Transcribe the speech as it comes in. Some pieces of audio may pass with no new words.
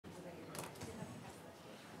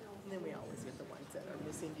then we always get the ones that are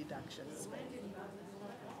missing deductions.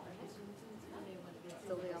 It's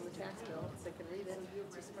only on the tax bill, they can read it,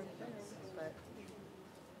 it's just for things, but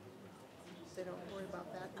they don't worry about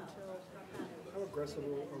that until, How aggressive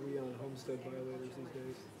are we on homestead violators these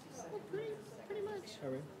days? well, pretty much.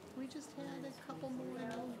 Are we? We just had a couple more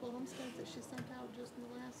ineligible homesteads that she sent out just in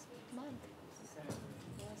the last month,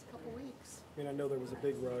 the last couple weeks. I mean, I know there was a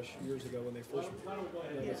big rush years ago when they first.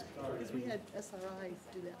 Yeah, because we had SRI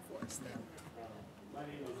do that for us then. My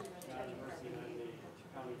name is John Mercy, and I'm the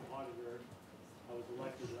county auditor. I was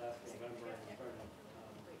elected last November and started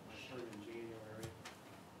my term in January.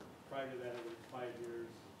 Prior to that, I was 5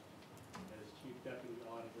 years as chief deputy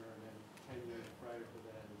auditor, and then 10 years prior to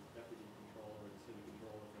that as deputy controller and city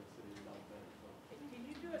controller for the city of South Bend. So. Can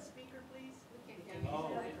you do a speaker, please?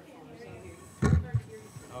 Oh.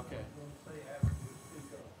 Okay.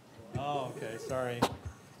 Oh, okay, sorry. I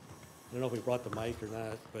don't know if we brought the mic or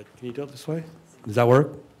not, but can you do it this way? Does that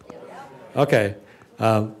work? Okay.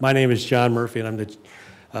 My name is John Murphy, and I'm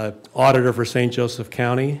the auditor for St. Joseph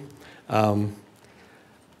County.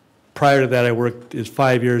 Prior to that, I worked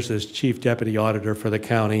 5 years as chief deputy auditor for the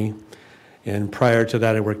county, and prior to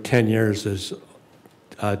that, I worked 10 years as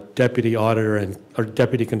deputy auditor or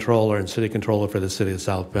deputy controller and city controller for the city of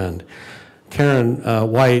South Bend. Karen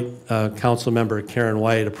White, council member Karen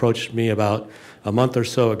White, approached me about a month or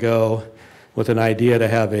so ago with an idea to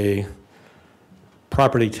have a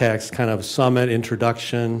property tax kind of summit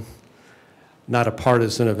introduction, not a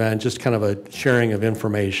partisan event, just kind of a sharing of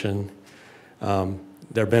information.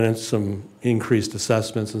 There have been some increased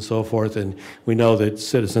assessments and so forth, and we know that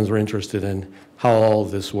citizens are interested in how all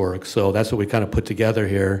of this works. So that's what we kind of put together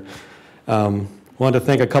here. I wanted to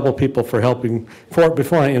thank a couple people for helping.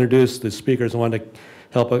 Before I introduce the speakers, I wanted to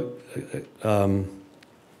help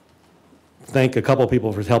thank a couple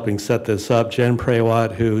people for helping set this up. Jen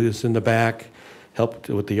Prawat, who is in the back, helped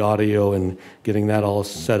with the audio and getting that all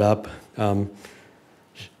set up.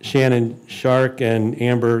 Shannon Shark and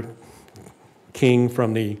Amber King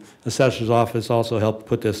from the assessor's office also helped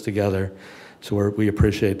put this together, so we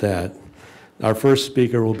appreciate that. Our first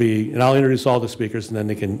speaker will be, and I'll introduce all the speakers and then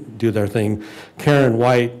they can do their thing. Karen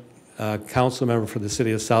White, council member for the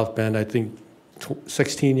city of South Bend, I think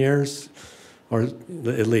 16 years, or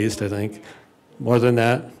at least, I think. More than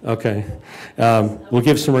that? Okay. We'll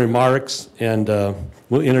give some remarks and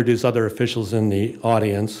we'll introduce other officials in the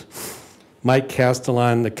audience. Mike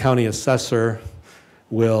Castellan, the county assessor,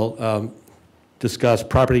 will discuss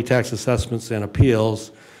property tax assessments and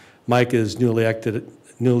appeals. Mike is newly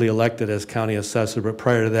elected as county assessor, but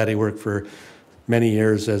prior to that he worked for many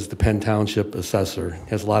years as the Penn Township assessor.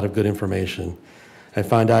 Has a lot of good information. I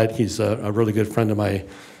found out he's a really good friend of my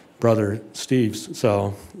brother Steve's,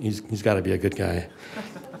 so he's got to be a good guy.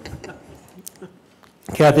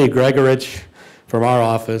 Kathy Gregorich from our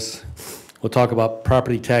office will talk about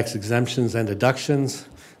property tax exemptions and deductions.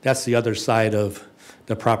 That's the other side of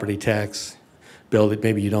the property tax bill that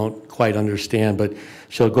maybe you don't quite understand, but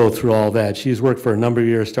she'll go through all that. She's worked for a number of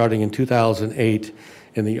years, starting in 2008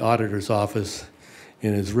 in the auditor's office,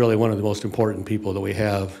 and is really one of the most important people that we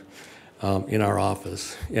have in our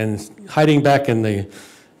office. And hiding back in the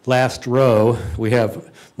last row, we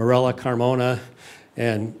have Morella Carmona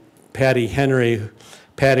and Patty Henry.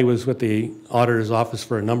 Patty was with the auditor's office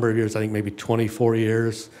for a number of years, I think maybe 24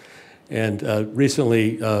 years, and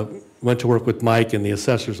recently went to work with Mike in the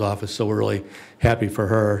assessor's office, so we're really happy for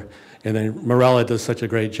her. And then Morella does such a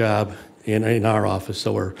great job in our office,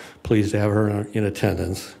 so we're pleased to have her in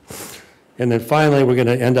attendance. And then finally, we're going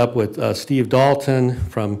to end up with Steve Dalton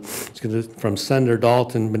from Senator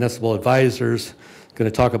Dalton Municipal Advisors, going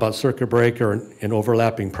to talk about circuit breaker and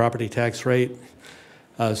overlapping property tax rate.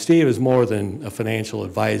 Steve is more than a financial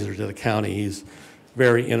advisor to the county. He's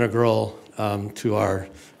very integral to our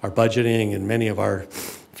budgeting and many of our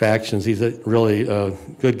factions. He's a really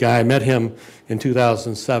good guy. I met him in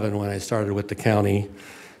 2007 when I started with the county.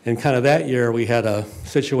 And kind of that year, we had a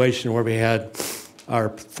situation where we had our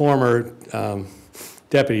former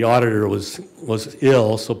deputy auditor was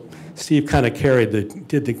ill, so Steve kind of carried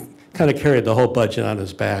the whole budget on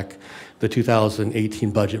his back. The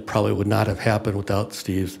 2018 budget probably would not have happened without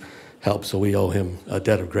Steve's help, so we owe him a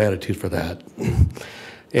debt of gratitude for that.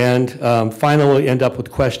 And finally, we end up with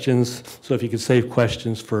questions. So if you could save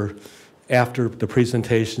questions for after the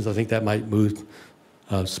presentations, I think that might move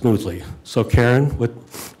smoothly. So Karen,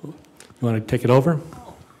 you want to take it over?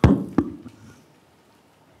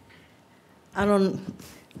 I don't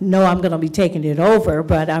know I'm going to be taking it over,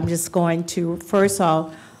 but I'm just going to, first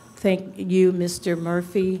I'll thank you, Mr.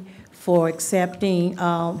 Murphy, for accepting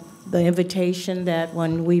the invitation that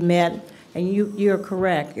when we met And you're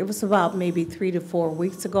correct. It was about maybe 3 to 4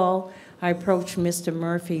 weeks ago. I approached Mr.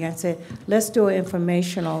 Murphy and said, let's do an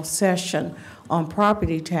informational session on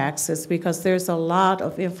property taxes because there's a lot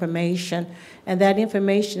of information, and that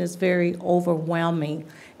information is very overwhelming.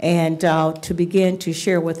 And to begin to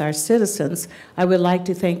share with our citizens, I would like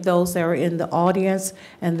to thank those that are in the audience,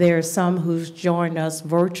 and there are some who's joined us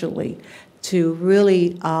virtually to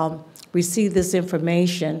really receive this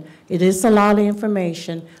information. It is a lot of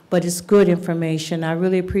information, but it's good information. I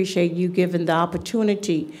really appreciate you giving the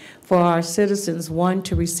opportunity for our citizens, one,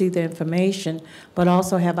 to receive the information, but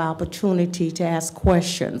also have opportunity to ask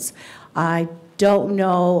questions. I don't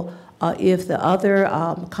know if the other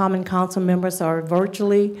Common Council members are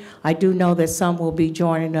virtually. I do know that some will be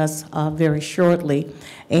joining us very shortly.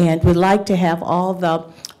 And we'd like to have all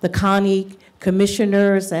the county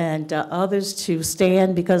commissioners and others to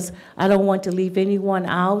stand because I don't want to leave anyone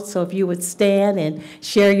out. So if you would stand and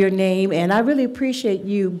share your name. And I really appreciate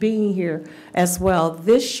you being here as well.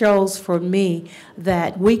 This shows for me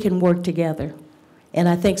that we can work together. And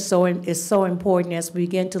I think it's so important as we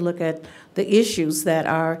begin to look at the issues that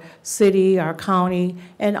our city, our county,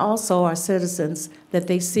 and also our citizens, that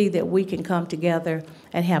they see that we can come together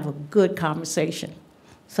and have a good conversation.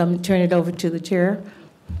 So I'm going to turn it over to the chair.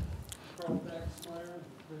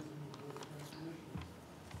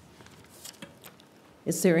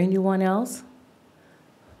 Is there anyone else?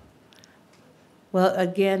 Well,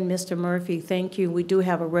 again, Mr. Murphy, thank you. We do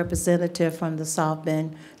have a representative from the South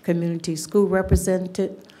Bend Community School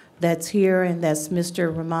representative that's here, and that's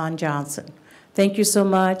Mr. Ramon Johnson. Thank you so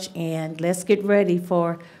much, and let's get ready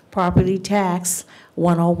for Property Tax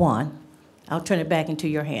 101. I'll turn it back into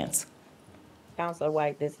your hands. Councilor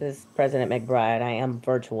White, this is President McBride. I am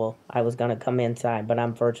virtual. I was going to come inside, but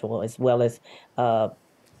I'm virtual, as well as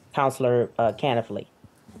Councilor Canifley.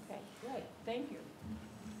 Okay, great. Thank you.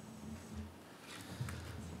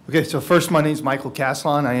 Okay, so first, my name is Michael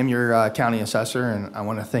Caslon. I am your county assessor, and I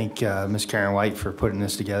want to thank Ms. Karen White for putting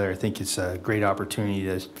this together. I think it's a great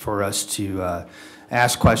opportunity for us to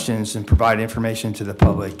ask questions and provide information to the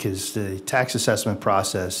public, because the tax assessment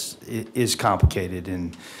process is complicated,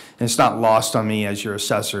 and it's not lost on me as your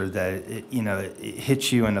assessor that it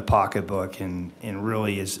hits you in the pocketbook and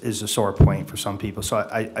really is a sore point for some people. So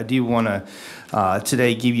I do want to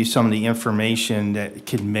today give you some of the information that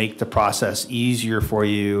can make the process easier for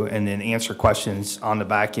you, and then answer questions on the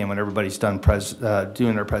back end when everybody's done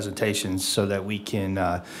doing their presentations, so that we can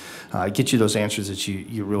get you those answers that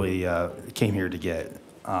you really came here to get.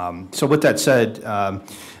 So with that said,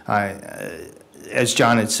 as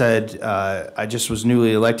John had said, I just was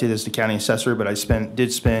newly elected as the county assessor, but I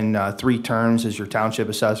did spend 3 terms as your township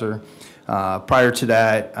assessor. Prior to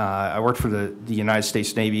that, I worked for the United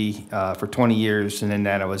States Navy for 20 years, and then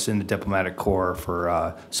that I was in the diplomatic corps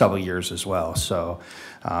for several years as well. So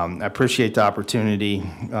I appreciate the opportunity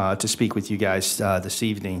to speak with you guys this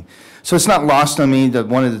evening. So it's not lost on me that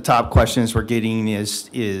one of the top questions we're getting is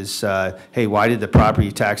hey, why did the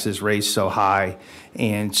property taxes raise so high?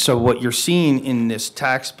 And so what you're seeing in this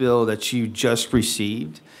tax bill that you just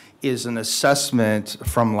received is an assessment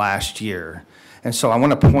from last year. And so I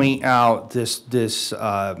want to point out this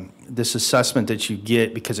assessment that you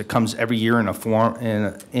get, because it comes every year in a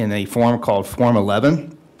form called Form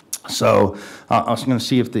 11. So I was going to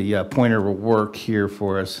see if the pointer will work here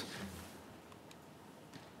for us.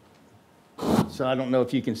 So I don't know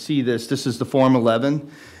if you can see this. This is the Form 11.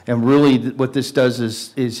 And really what this does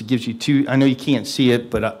is it gives you 2, I know you can't see it,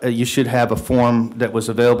 but you should have a form that was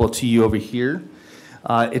available to you over here.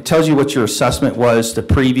 It tells you what your assessment was the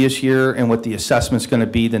previous year and what the assessment's going to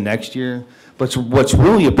be the next year. But what's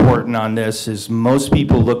really important on this is most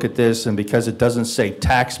people look at this, and because it doesn't say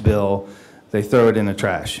tax bill, they throw it in the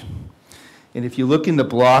trash. And if you look in the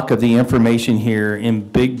block of the information here in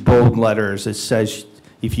big bold letters, it says,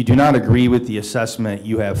 if you do not agree with the assessment,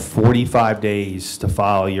 you have 45 days to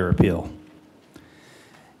file your appeal.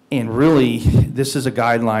 And really, this is a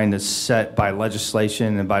guideline that's set by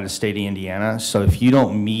legislation and by the state of Indiana. So if you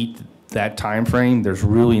don't meet that time frame, there's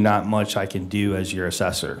really not much I can do as your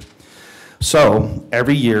assessor. So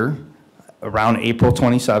every year, around April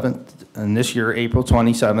 27th, and this year, April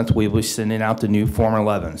 27th, we will be sending out the new Form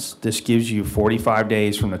 11s. This gives you 45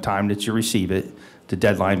 days from the time that you receive it, the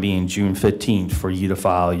deadline being June 15th for you to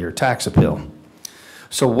file your tax appeal.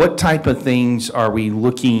 So what type of things are we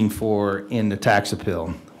looking for in the tax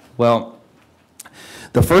appeal? Well,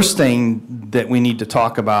 the first thing that we need to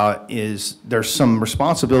talk about is there's some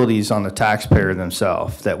responsibilities on the taxpayer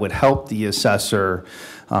themselves that would help the assessor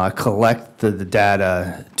collect the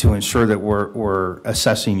data to ensure that we're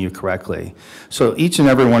assessing you correctly. So each and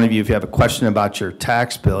every one of you, if you have a question about your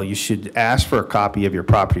tax bill, you should ask for a copy of your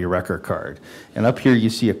property record card. And up here you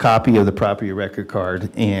see a copy of the property record card,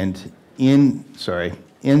 and in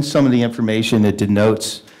some of the information it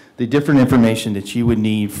denotes the different information that you would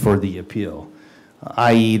need for the appeal,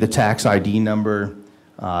 i.e. the tax ID number,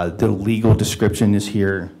 the legal description is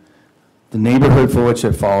here, the neighborhood for which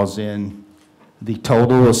it falls in, the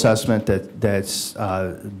total assessment that's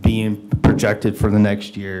being projected for the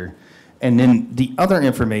next year, and then the other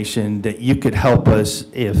information that you could help us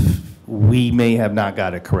if we may have not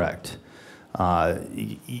got it correct.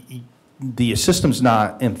 The system's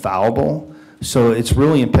not infallible, so it's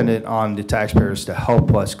really dependent on the taxpayers to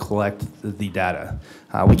help us collect the data.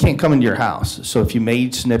 We can't come into your house, so if you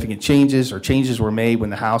made significant changes or changes were made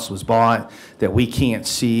when the house was bought that we can't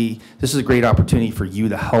see, this is a great opportunity for you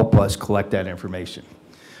to help us collect that information.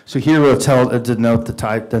 So here we'll denote the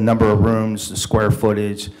type, the number of rooms, the square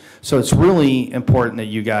footage. So it's really important that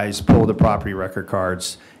you guys pull the property record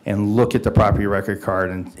cards and look at the property record card,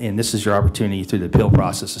 and this is your opportunity through the appeal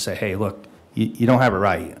process to say, hey, look, you don't have it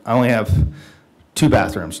right. I only have 2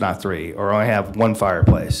 bathrooms, not 3, or I only have 1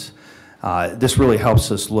 fireplace. This really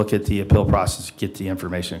helps us look at the appeal process to get the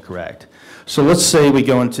information correct. So let's say we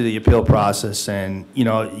go into the appeal process and you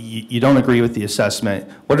don't agree with the assessment.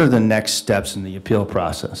 What are the next steps in the appeal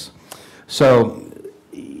process? So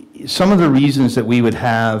some of the reasons that we would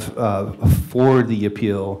have for the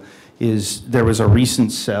appeal is there was a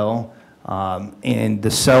recent sale, and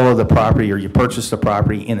the sale of the property, or you purchase the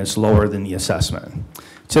property and it's lower than the assessment.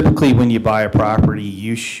 Typically when you buy a property,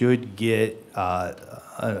 you should get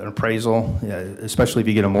an appraisal, especially if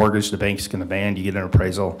you get a mortgage, the bank's going to demand you get an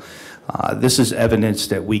appraisal. This is evidence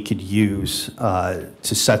that we could use to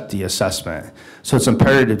set the assessment. So it's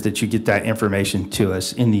imperative that you get that information to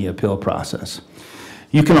us in the appeal process.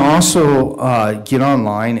 You can also get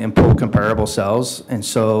online and pull comparable sales. And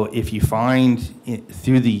so if you find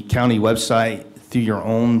through the county website, through your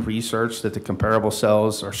own research, that the comparable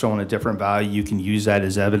sales are showing a different value, you can use that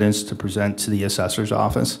as evidence to present to the assessor's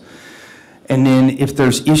office. And then if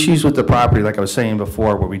there's issues with the property, like I was saying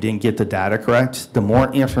before, where we didn't get the data correct, the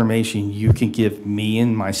more information you can give me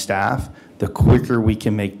and my staff, the quicker we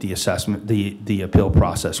can make the assessment, the appeal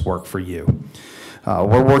process work for you.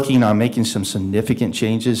 We're working on making some significant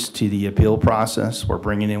changes to the appeal process. We're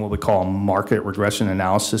bringing in what we call a market regression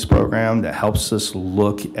analysis program that helps us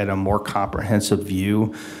look at a more comprehensive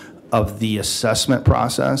view of the assessment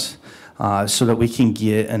process, so that we can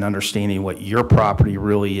get an understanding of what your property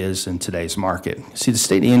really is in today's market. See, the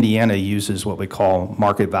state of Indiana uses what we call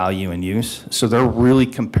market value in use. So they're really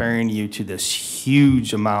comparing you to this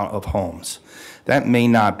huge amount of homes. That may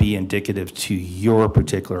not be indicative to your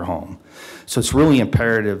particular home. So it's really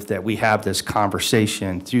imperative that we have this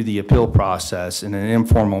conversation through the appeal process in an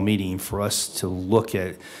informal meeting for us to look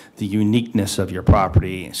at the uniqueness of your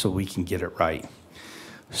property so we can get it right.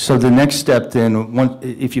 So the next step then,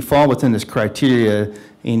 if you fall within this criteria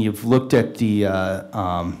and you've looked at the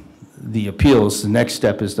appeals, the next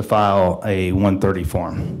step is to file a 130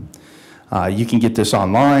 form. You can get this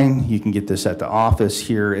online, you can get this at the office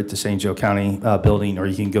here at the St. Joe County building, or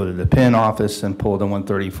you can go to the Penn office and pull the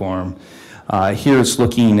 130 form. Here it's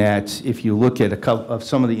looking at, if you look at a couple of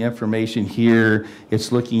some of the information here,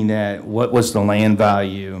 it's looking at what was the land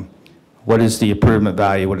value, what is the improvement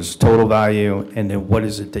value, what is the total value, and then what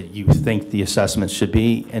is it that you think the assessment should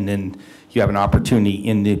be, and then you have an opportunity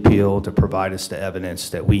in the appeal to provide us the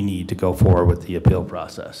evidence that we need to go forward with the appeal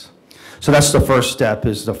process. So that's the first step,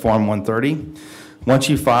 is the Form 130. Once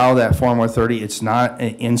you file that Form 130, it's not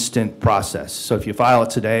an instant process. So if you file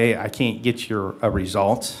it today, I can't get you a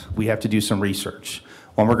result. We have to do some research.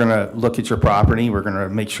 When we're going to look at your property, we're going to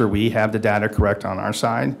make sure we have the data correct on our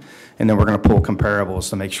side, and then we're going to pull comparables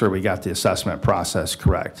to make sure we got the assessment process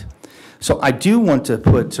correct. So I do want to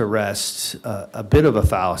put to rest a bit of a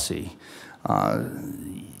fallacy.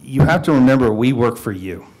 You have to remember, we work for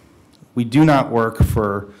you. We do not work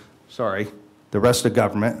for, the rest of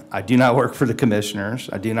government. I do not work for the commissioners.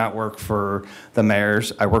 I do not work for the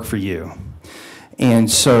mayors. I work for you. And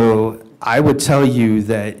so I would tell you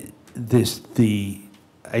that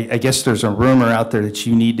I guess there's a rumor out there that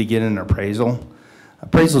you need to get an appraisal.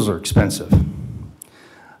 Appraisals are expensive.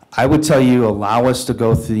 I would tell you, allow us to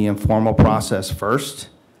go through the informal process first,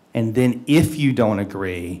 and then if you don't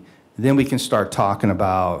agree, then we can start talking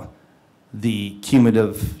about the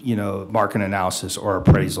cumulative, market analysis or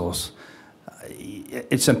appraisals.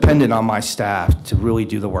 It's dependent on my staff to really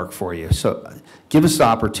do the work for you. So give us the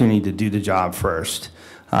opportunity to do the job first.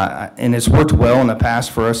 And it's worked well in the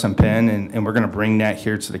past for us in Penn, and we're going to bring that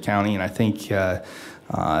here to the county, and I think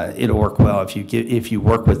it'll work well if you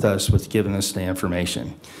work with us with giving us the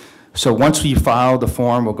information. So once you file the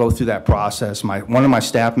form, we'll go through that process. One of my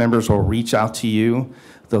staff members will reach out to you.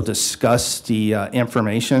 They'll discuss the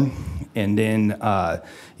information, and then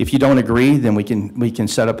if you don't agree, then we can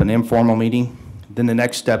set up an informal meeting. Then the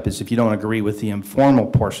next step is if you don't agree with the informal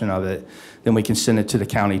portion of it, then we can send it to the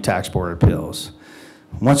County Tax Board of Appeals.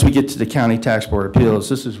 Once we get to the County Tax Board of Appeals,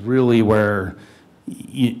 this is really where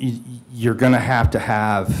you're going to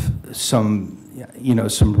have some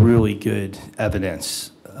really good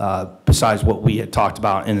evidence besides what we had talked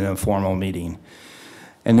about in an informal meeting.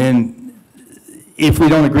 And then if we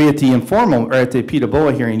don't agree at the informal or at the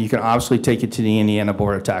PETA-BOA hearing, you can obviously take it to the Indiana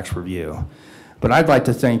Board of Tax Review. But I'd like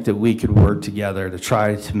to think that we could work together to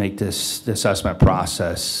try to make this assessment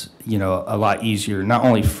process, a lot easier, not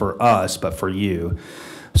only for us, but for you.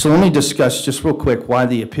 So let me discuss just real quick why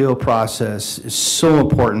the appeal process is so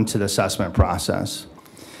important to the assessment process.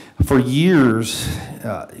 For years,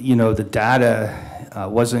 the data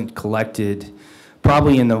wasn't collected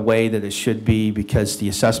probably in the way that it should be because the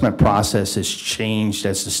assessment process has changed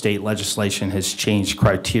as the state legislation has changed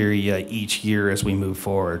criteria each year as we move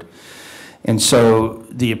forward. And so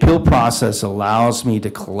the appeal process allows me to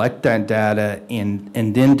collect that data and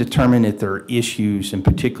then determine if there are issues in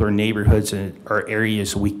particular neighborhoods or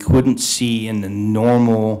areas we couldn't see in the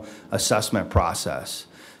normal assessment process.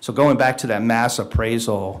 So going back to that mass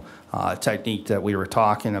appraisal technique that we were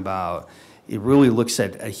talking about, it really looks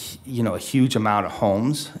at a huge amount of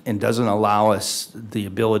homes and doesn't allow us the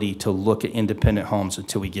ability to look at independent homes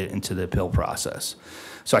until we get into the appeal process.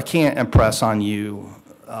 So I can't impress on you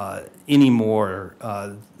anymore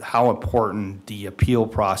how important the appeal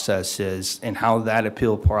process is and how that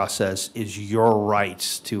appeal process is your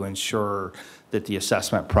rights to ensure that the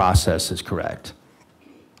assessment process is correct.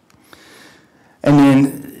 And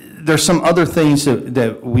then there's some other things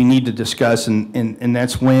that we need to discuss, and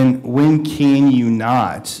that's when can you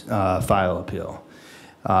not file appeal?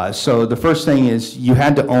 So the first thing is you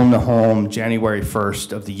had to own the home January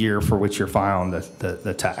 1st of the year for which you're filing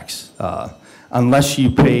the tax. Unless you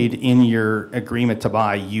paid in your agreement to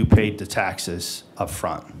buy, you paid the taxes up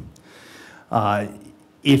front.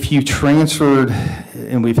 If you transferred,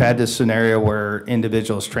 and we've had this scenario where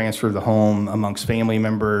individuals transfer the home amongst family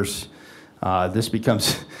members, this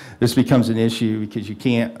becomes an issue because you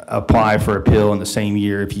can't apply for appeal in the same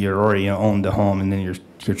year if you already owned the home and then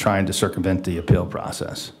you're trying to circumvent the appeal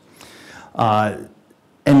process. And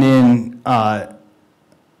then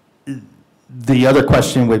the other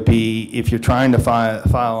question would be if you're trying to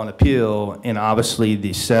file an appeal and obviously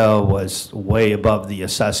the sale was way above the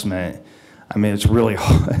assessment. I mean, it's really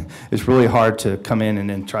hard to come in and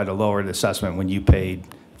then try to lower the assessment when you paid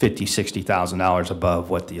 $50,000, $60,000 above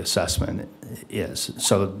what the assessment is.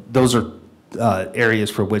 So those are areas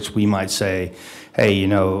for which we might say, hey,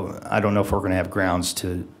 I don't know if we're going to have grounds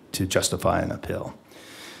to justify an appeal.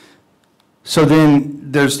 So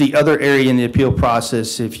then there's the other area in the appeal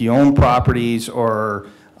process. If you own properties or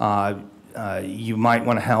you might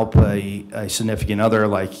want to help a significant other,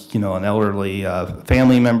 like an elderly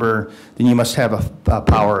family member, then you must have a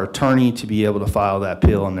power of attorney to be able to file that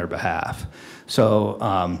appeal on their behalf. So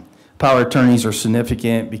power of attorneys are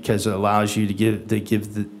significant because it allows you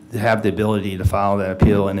to have the ability to file that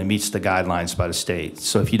appeal, and it meets the guidelines by the state.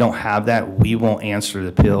 So if you don't have that, we won't answer the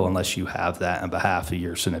appeal unless you have that on behalf of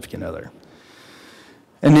your significant other.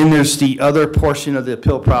 And then there's the other portion of the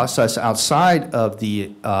appeal process outside of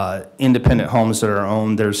the independent homes that are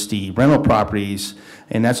owned. There's the rental properties,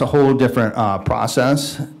 and that's a whole different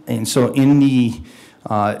process. And so in the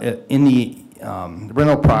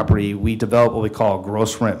rental property, we develop what we call a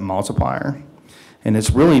gross rent multiplier. And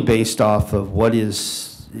it's really based off of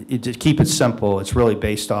to keep it simple, it's really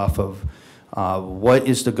based off of what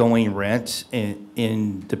is the going rent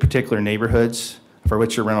in the particular neighborhoods for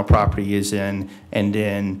which your rental property is in, and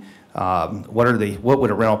then what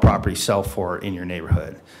would a rental property sell for in your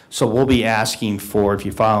neighborhood. So we'll be asking for, if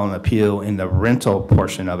you file an appeal in the rental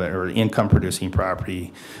portion of it or income producing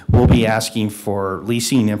property, we'll be asking for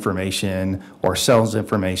leasing information or sales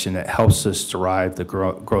information that helps us derive the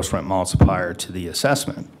gross rent multiplier to the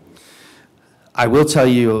assessment. I will tell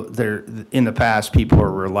you, in the past, people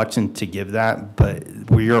are reluctant to give that, but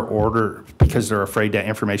we are ordered, because they're afraid that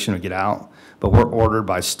information will get out, but we're ordered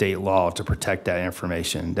by state law to protect that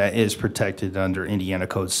information. That is protected under Indiana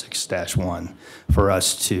Code 6-1 for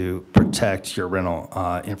us to protect your rental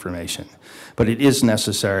information. But it is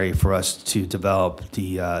necessary for us to develop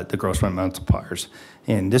the gross rent multipliers.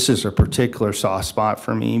 And this is a particular soft spot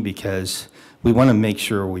for me because we want to make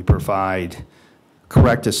sure we provide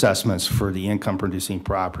correct assessments for the income-producing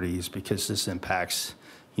properties because this impacts,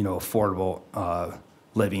 affordable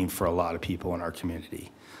living for a lot of people in our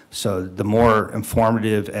community. So the more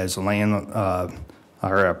informative as a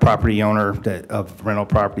or a property owner of rental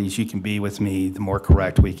properties you can be with me, the more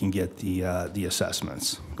correct we can get the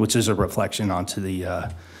assessments, which is a reflection onto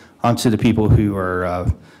the people who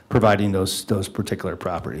are providing those particular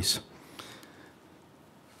properties.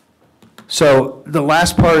 So the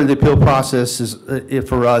last part of the appeal process is,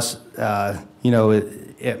 for us,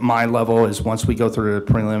 at my level, is once we go through the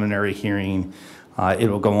preliminary hearing, it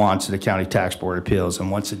will go on to the County Tax Board of Appeals,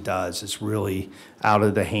 and once it does, it's really out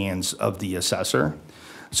of the hands of the assessor.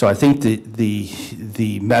 So I think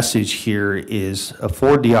the message here is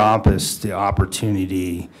afford the office the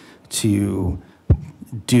opportunity to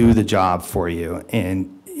do the job for you,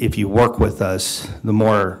 and if you work with us, the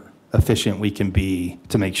more efficient we can be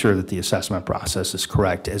to make sure that the assessment process is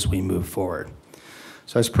correct as we move forward.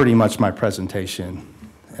 So that's pretty much my presentation,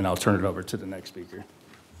 and I'll turn it over to the next speaker.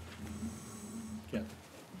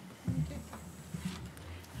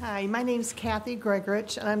 Hi, my name's Kathy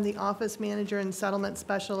Gregorich, and I'm the Office Manager and Settlement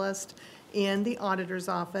Specialist in the Auditor's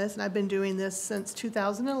Office, and I've been doing this since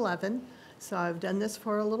 2011, so I've done this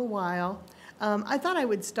for a little while. I thought I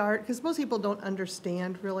would start, because most people don't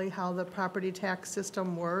understand really how the property tax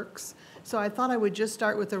system works, so I thought I would just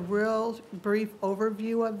start with a real brief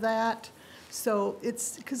overview of that. So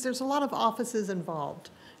it's, because there's a lot of offices involved.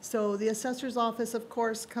 So the assessor's office, of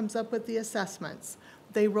course, comes up with the assessments.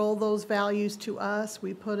 They roll those values to us,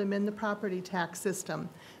 we put them in the property tax system.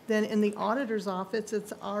 Then in the auditor's office,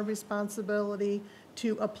 it's our responsibility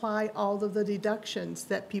to apply all of the deductions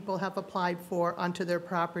that people have applied for onto their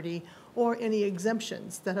property, or any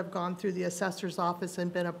exemptions that have gone through the assessor's office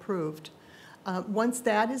and been approved. Once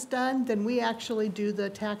that is done, then we actually do the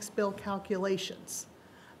tax bill calculations.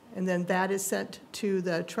 And then that is sent to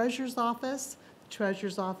the treasurer's office. The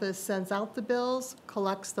treasurer's office sends out the bills,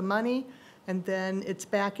 collects the money, and then it's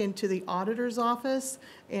back into the auditor's office,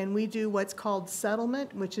 and we do what's called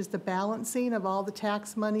settlement, which is the balancing of all the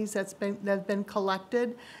tax monies that have been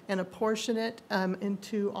collected, and apportion it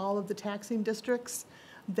into all of the taxing districts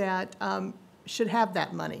that should have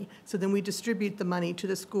that money. So then we distribute the money to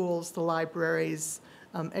the schools, the libraries,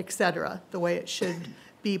 et cetera, the way it should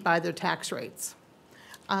be by their tax rates.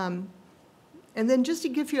 And then just to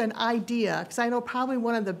give you an idea, because I know probably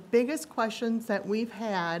one of the biggest questions that we've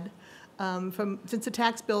had since the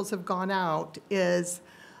tax bills have gone out is,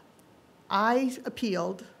 I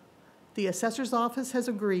appealed, the assessor's office has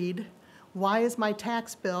agreed, why is my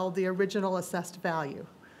tax bill the original assessed value?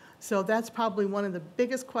 So that's probably one of the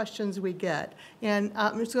biggest questions we get. And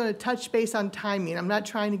I'm just going to touch base on timing. I'm not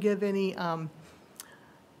trying to give any, I'm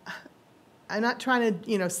not trying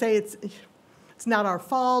to, say it's not our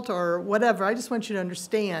fault or whatever. I just want you to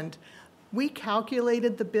understand, we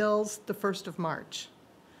calculated the bills the 1st of March.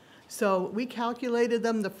 So we calculated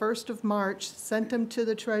them the 1st of March, sent them to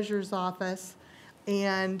the treasurer's office,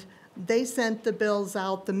 and they sent the bills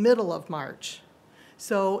out the middle of March.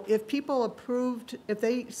 So if people approved, if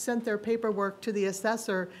they sent their paperwork to the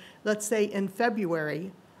assessor, let's say in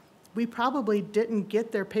February, we probably didn't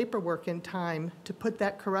get their paperwork in time to put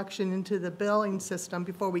that correction into the billing system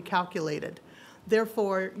before we calculated.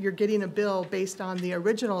 Therefore, you're getting a bill based on the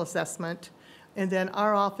original assessment, and then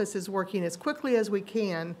our office is working as quickly as we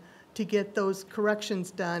can to get those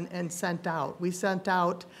corrections done and sent out. We sent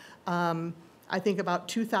out, I think, about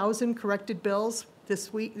 2,000 corrected bills this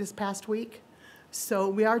past week. So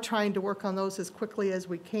we are trying to work on those as quickly as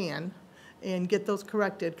we can and get those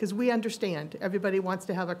corrected, because we understand everybody wants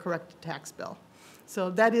to have a corrected tax bill. So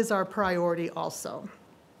that is our priority also.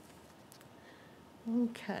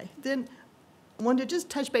 Okay, then I wanted to just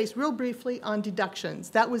touch base real briefly on deductions.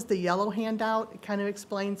 That was the yellow handout. It kind of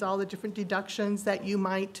explains all the different deductions that you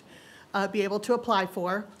might be able to apply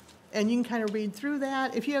for. And you can kind of read through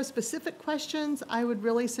that. If you have specific questions, I would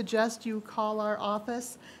really suggest you call our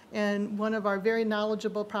office, and one of our very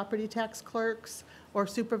knowledgeable property tax clerks or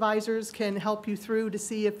supervisors can help you through to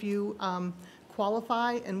see if you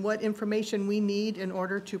qualify and what information we need in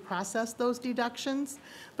order to process those deductions.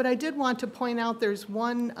 But I did want to point out there's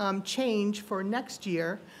one change for next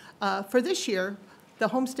year. For this year, the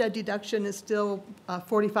homestead deduction is still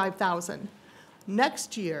 $45,000.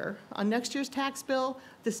 Next year, on next year's tax bill,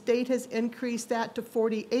 the state has increased that to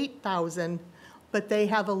 $48,000, but they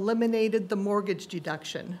have eliminated the mortgage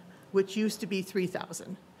deduction, which used to be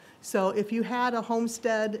 $3,000. So if you had a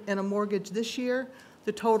homestead and a mortgage this year,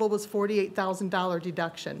 the total was $48,000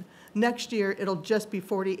 deduction. Next year, it'll just be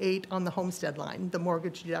 $48,000 on the homestead line. The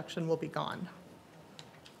mortgage deduction will be gone.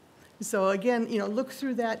 So again, look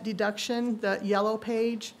through that deduction, the yellow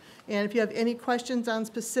page, and if you have any questions on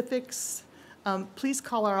specifics, please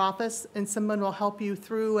call our office and someone will help you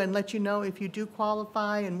through and let you know if you do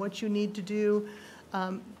qualify and what you need to do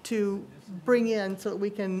to bring in so that we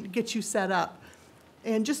can get you set up.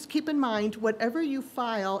 And just keep in mind, whatever you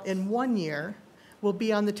file in one year will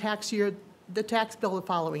be on the tax year, the tax bill the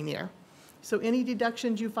following year. So any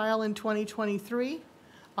deductions you file in 2023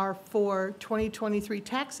 are for 2023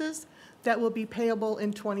 taxes that will be payable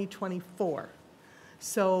in 2024.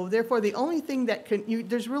 So therefore, the only thing that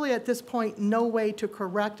there's really at this point no way to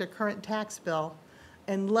correct a current tax bill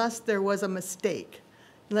unless there was a mistake.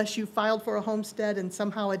 Unless you filed for a homestead and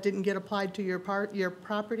somehow it didn't get applied to your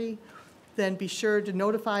property, then be sure to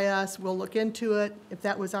notify us. We'll look into it. If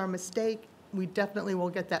that was our mistake, we definitely will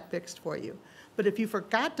get that fixed for you. But if you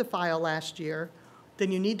forgot to file last year,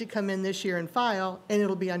 then you need to come in this year and file, and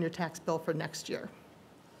it'll be on your tax bill for next year.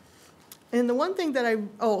 And the one thing that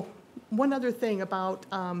one other thing about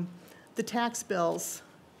the tax bills,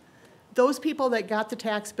 those people that got the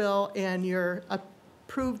tax bill and your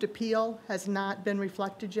approved appeal has not been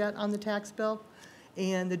reflected yet on the tax bill,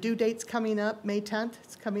 and the due date's coming up, May 10th,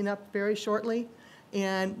 it's coming up very shortly,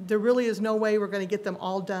 and there really is no way we're going to get them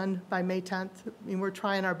all done by May 10th. I mean, we're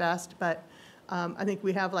trying our best, but I think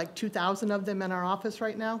we have like 2,000 of them in our office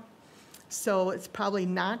right now, so it's probably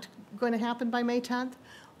not going to happen by May 10th.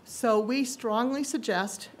 So we strongly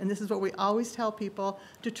suggest, and this is what we always tell people,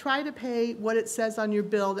 to try to pay what it says on your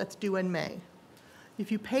bill that's due in May.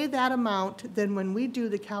 If you pay that amount, then when we do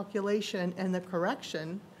the calculation and the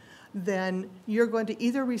correction, then you're going to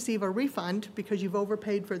either receive a refund because you've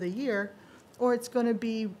overpaid for the year, or it's going to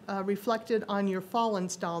be reflected on your fall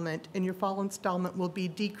installment, and your fall installment will be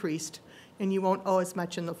decreased, and you won't owe as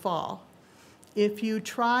much in the fall. If you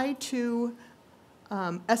try to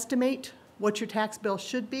estimate what your tax bill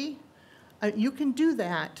should be, you can do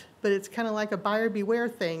that, but it's kind of like a buyer beware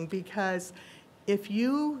thing, because if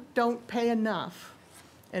you don't pay enough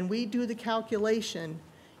and we do the calculation,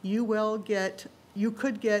 you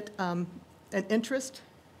could get an interest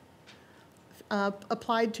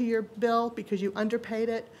applied to your bill because you underpaid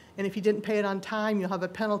it, and if you didn't pay it on time, you'll have a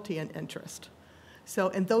penalty and interest. So,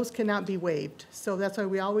 and those cannot be waived. So that's why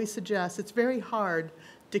we always suggest, it's very hard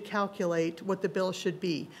to calculate what the bill should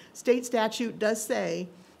be. State statute does say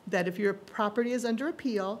that if your property is under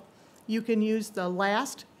appeal, you can use the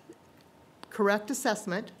last correct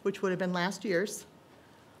assessment, which would have been last year's,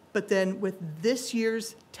 but then with this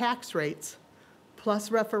year's tax rates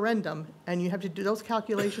plus referendum, and you have to do, those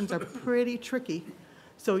calculations are pretty tricky.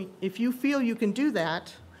 So if you feel you can do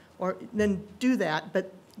that, then do that,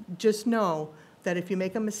 but just know that if you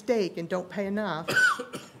make a mistake and don't pay enough,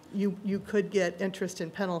 you could get interest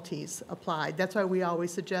and penalties applied. That's why we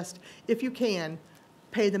always suggest, if you can,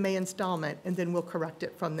 pay the May installment, and then we'll correct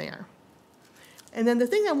it from there. And then the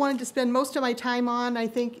thing I wanted to spend most of my time on, I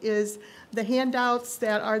think, is the handouts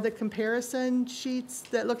that are the comparison sheets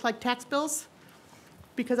that look like tax bills.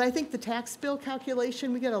 Because I think the tax bill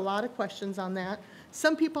calculation, we get a lot of questions on that.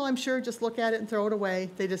 Some people, I'm sure, just look at it and throw it away.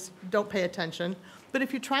 They just don't pay attention. But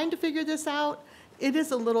if you're trying to figure this out, it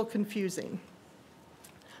is a little confusing.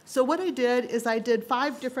 So what I did is I did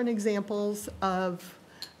 5 different examples of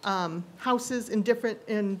houses in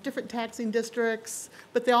different taxing districts,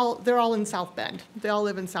 but they're all in South Bend. They all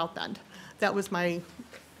live in South Bend. That was my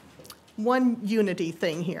one unity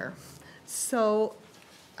thing here. So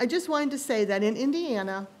I just wanted to say that in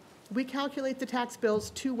Indiana, we calculate the tax bills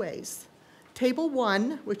 2 ways. Table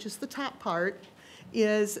 1, which is the top part,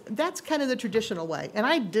 that's kind of the traditional way. And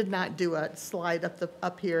I did not do a slide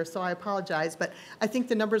up here, so I apologize, but I think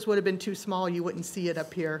the numbers would have been too small. You wouldn't see it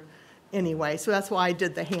up here anyway, so that's why I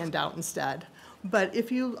did the handout instead. But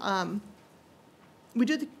if you, we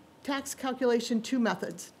do the tax calculation 2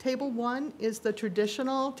 methods. Table 1 is the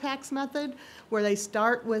traditional tax method, where they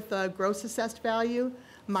start with a gross assessed value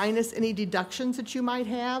minus any deductions that you might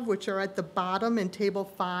have, which are at the bottom in Table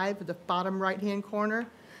 5, the bottom right-hand corner.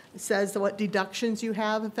 It says what deductions you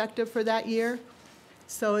have effective for that year.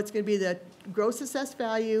 So it's going to be the gross assessed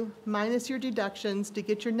value minus your deductions to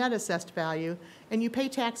get your net assessed value, and you pay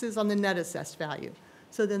taxes on the net assessed value.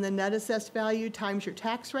 So then the net assessed value times your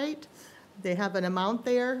tax rate. They have an amount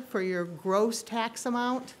there for your gross tax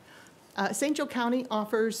amount. St. Joe County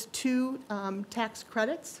offers 2 tax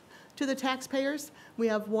credits to the taxpayers. We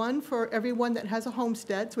have one for everyone that has a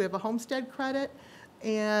homestead. So we have a homestead credit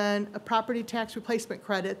and a property tax replacement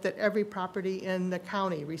credit that every property in the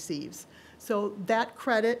county receives. So that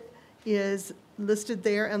credit is listed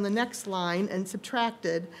there on the next line and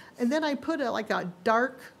subtracted. And then I put like a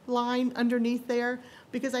dark line underneath there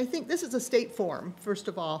because I think this is a state form, first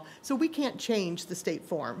of all, so we can't change the state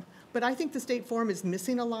form. But I think the state form is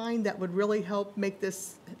missing a line that would really help make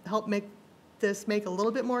this make a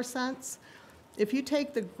little bit more sense. If you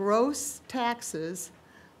take the gross taxes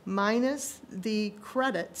minus the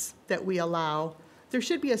credits that we allow, there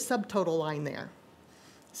should be a subtotal line there.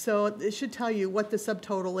 So it should tell you what the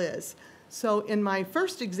subtotal is. So in my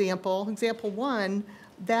first example, example 1,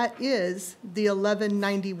 that is the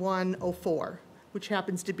 1191.04, which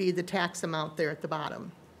happens to be the tax amount there at the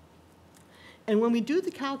bottom. And when we do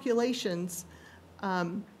the calculations,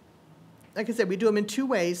 like I said, we do them in 2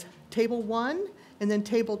 ways. Table 1 and then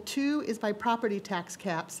table 2 is by property tax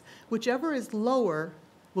caps. Whichever is lower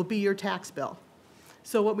will be your tax bill.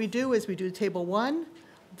 So what we do is we do table 1,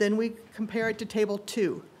 then we compare it to table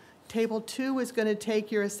 2. Table 2 is going to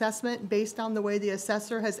take your assessment based on the way the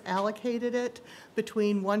assessor has allocated it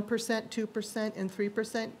between 1%, 2%, and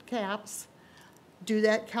 3% caps. Do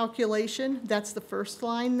that calculation. That's the first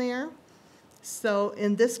line there. So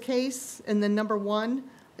in this case, in the number 1,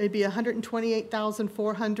 it'd be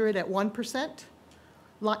 $128,400 at 1%.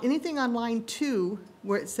 Anything on line 2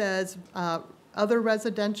 where it says other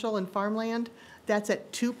residential and farmland, that's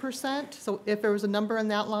at 2%. So if there was a number in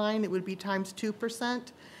that line, it would be times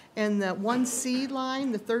 2%. And the 1C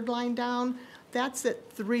line, the third line down, that's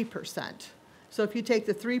at 3%. So if you take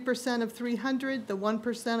the 3% of 300, the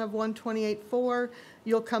 1% of 128.4,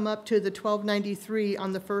 you'll come up to the 1293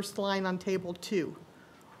 on the first line on table 2.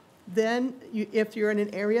 Then if you're in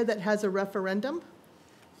an area that has a referendum,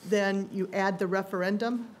 then you add the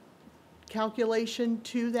referendum calculation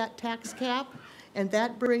to that tax cap, and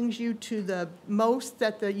that brings you to the most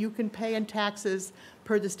that you can pay in taxes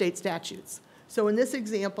per the state statutes. So in this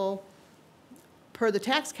example, per the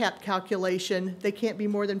tax cap calculation, they can't be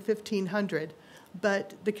more than $1,500.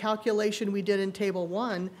 But the calculation we did in table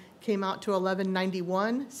 1 came out to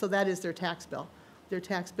 $1,191, so that is their tax bill. Their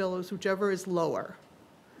tax bill is whichever is lower.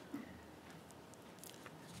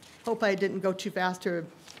 Hope I didn't go too fast or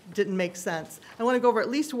didn't make sense. I want to go over at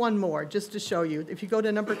least one more just to show you. If you go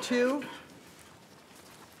to number 2,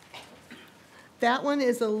 that one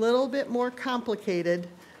is a little bit more complicated.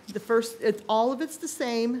 The first, all of it's the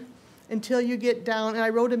same until you get down, and I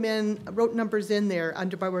wrote numbers in there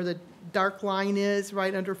under by where the dark line is,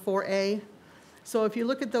 right under 4A. So if you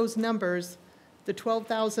look at those numbers, the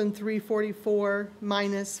 12,344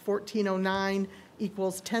 minus 1,409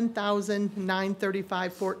 equals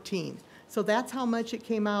 10,935.14. So that's how much it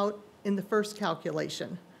came out in the first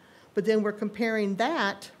calculation. But then we're comparing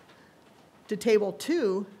that to table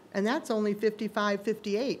 2, and that's only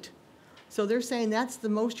 55.58. So they're saying that's the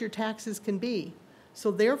most your taxes can be.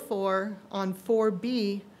 So therefore, on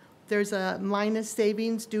 4B, there's a minus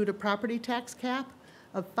savings due to property tax cap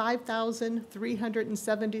of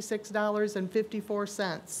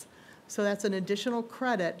 $5,376.54. So that's an additional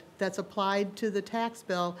credit that's applied to the tax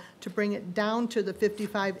bill to bring it down to the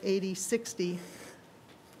 5580.60,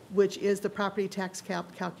 which is the property tax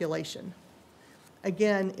cap calculation.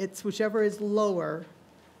 Again, it's whichever is lower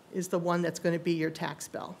is the one that's going to be your tax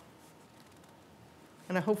bill.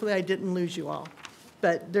 And hopefully I didn't lose you all.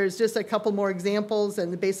 But there's just a couple more examples,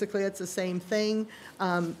 and basically it's the same thing.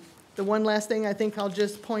 The one last thing I think I'll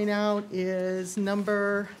just point out is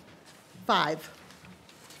number 5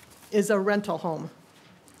 is a rental home.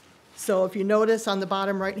 So if you notice on the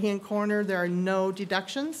bottom right-hand corner, there are no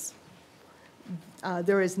deductions.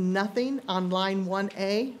 There is nothing on line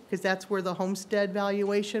 1A, because that's where the homestead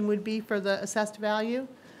valuation would be for the assessed value.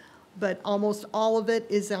 But almost all of it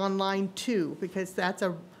is on line 2, because that's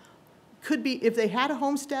could be, if they had a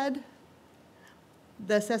homestead,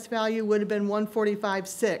 the assessed value would have been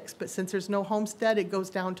 145.6, but since there's no homestead, it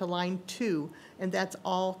goes down to line 2, and that's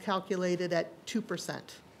all calculated at 2%.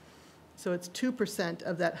 So it's 2%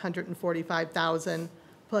 of that 145,000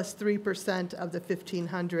 plus 3% of the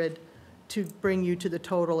 1,500 to bring you to the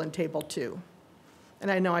total in table 2.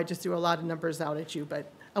 And I know I just threw a lot of numbers out at you, but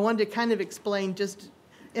I wanted to kind of explain just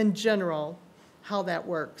in general how that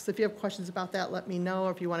works. If you have questions about that, let me know.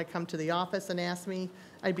 Or if you want to come to the office and ask me,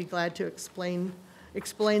 I'd be glad to explain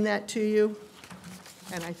that to you.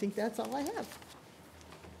 And I think that's all I have.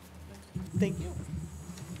 Thank you.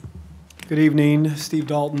 Good evening, Steve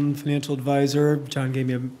Dalton, financial advisor. John gave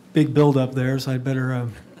me a big build-up there, so I'd better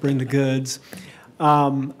bring the goods.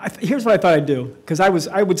 Here's what I thought I'd do, because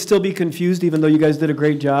I would still be confused even though you guys did a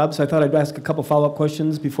great job, so I thought I'd ask a couple follow-up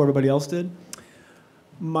questions before everybody else did.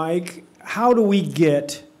 Mike, how do we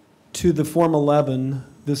get to the Form 11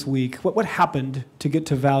 this week? What happened to get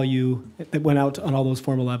to value that went out on all those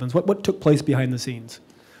Form 11s? What took place behind the scenes?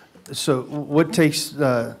 So what takes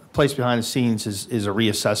place behind the scenes is a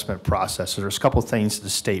reassessment process. So there's a couple of things the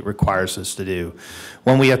state requires us to do.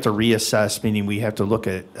 One, we have to reassess, meaning we have to look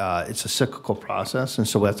at, it's a cyclical process, and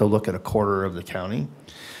so we have to look at a quarter of the county.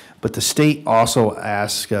 But the state also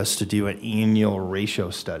asks us to do an annual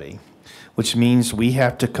ratio study, which means we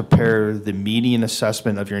have to compare the median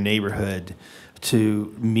assessment of your neighborhood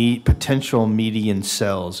to meet potential median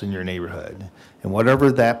sales in your neighborhood. And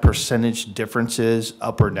whatever that percentage difference is,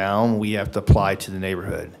 up or down, we have to apply to the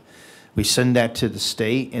neighborhood. We send that to the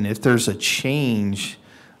state, and if there's a change,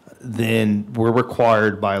 then we're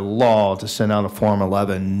required by law to send out a Form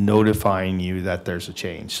 11 notifying you that there's a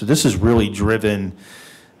change. So this is really driven,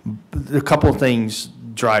 a couple of things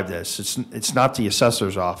drive this. It's not the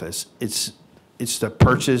assessor's office. It's the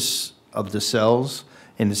purchase of the cells,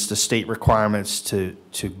 and it's the state requirements to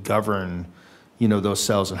govern, those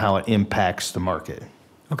cells and how it impacts the market.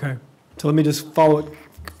 Okay, so let me just follow it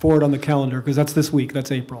forward on the calendar, because that's this week,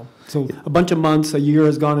 that's April. So a bunch of months, a year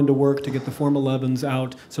has gone into work to get the Form 11s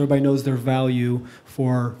out so everybody knows their value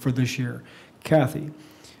for this year. Kathy,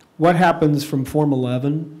 what happens from Form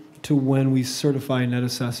 11 to when we certify net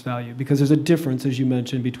assessed value? Because there's a difference, as you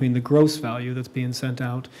mentioned, between the gross value that's being sent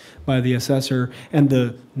out by the assessor and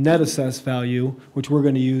the net assessed value, which we're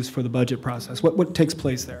going to use for the budget process. What takes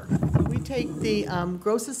place there? We take the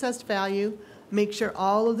gross assessed value, make sure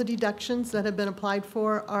all of the deductions that have been applied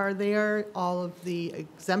for are there, all of the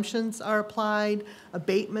exemptions are applied,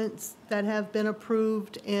 abatements that have been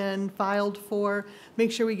approved and filed for,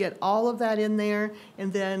 make sure we get all of that in there,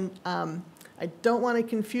 and then I don't want to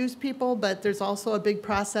confuse people, but there's also a big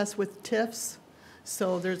process with TIFs.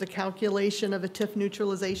 So there's a calculation of a TIF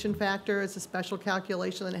neutralization factor. It's a special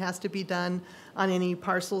calculation that has to be done on any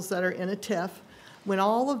parcels that are in a TIF. When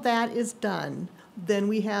all of that is done, then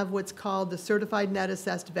we have what's called the certified net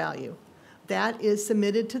assessed value. That is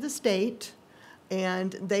submitted to the state,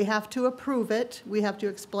 and they have to approve it. We have to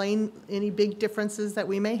explain any big differences that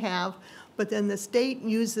we may have, but then the state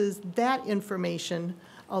uses that information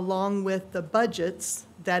along with the budgets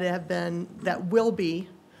that will be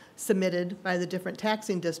submitted by the different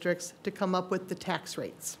taxing districts to come up with the tax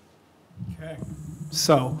rates. Okay.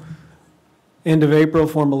 So, end of April,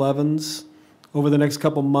 Form 11s. Over the next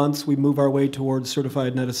couple months, we move our way towards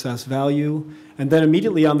certified net assessed value. And then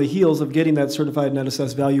immediately on the heels of getting that certified net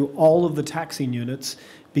assessed value, all of the taxing units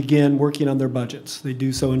begin working on their budgets. They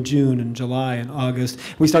do so in June and July and August.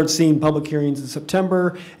 We start seeing public hearings in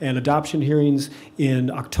September and adoption hearings in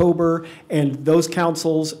October. And those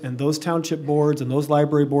councils and those township boards and those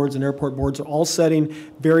library boards and airport boards are all setting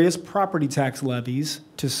various property tax levies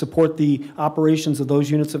to support the operations of those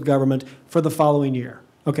units of government for the following year.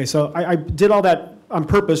 Okay, so I did all that on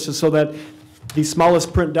purpose just so that the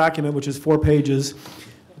smallest print document, which is 4 pages,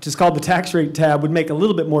 which is called the tax rate tab, would make a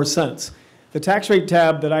little bit more sense. The tax rate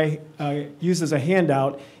tab that I use as a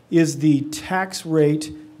handout is the tax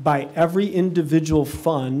rate by every individual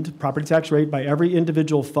fund, property tax rate by every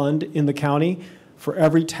individual fund in the county for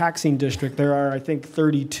every taxing district. There are, I think,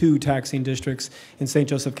 32 taxing districts in St.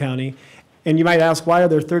 Joseph County. And you might ask, why are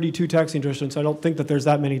there 32 taxing districts? I don't think that there's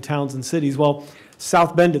that many towns and cities. Well,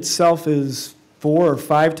 South Bend itself is 4 or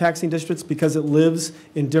 5 taxing districts because it lives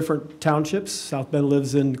in different townships. South Bend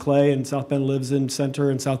lives in Clay, and South Bend lives in Center,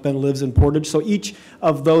 and South Bend lives in Portage. So each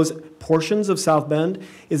of those portions of South Bend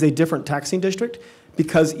is a different taxing district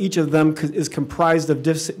because each of them is comprised of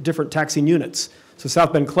different taxing units. So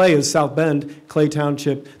South Bend Clay is South Bend, Clay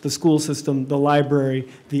Township, the school system, the library,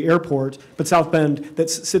 the airport. But South Bend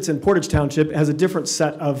that sits in Portage Township has a different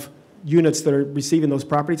set of units that are receiving those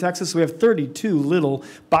property taxes. So we have 32 little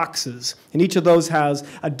boxes, and each of those has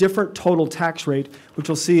a different total tax rate, which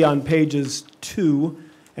you'll see on pages 2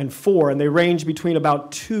 and 4, and they range between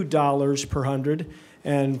about $2 per hundred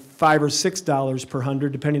and $5 or $6 per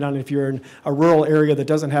hundred, depending on if you're in a rural area that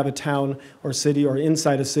doesn't have a town or city, or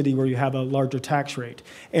inside a city where you have a larger tax rate.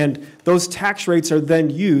 And those tax rates are then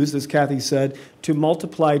used, as Kathy said, to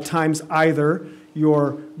multiply times either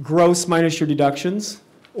your gross minus your deductions,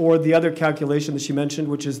 or the other calculation that she mentioned,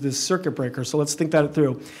 which is this circuit breaker. So let's think that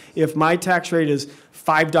through. If my tax rate is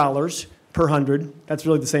 $5 per hundred, that's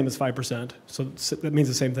really the same as 5%. So that means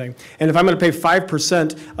the same thing. And if I'm going to pay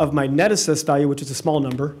 5% of my net assessed value, which is a small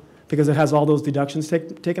number because it has all those deductions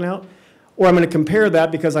taken out, or I'm going to compare that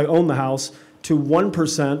because I own the house to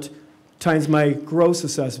 1% times my gross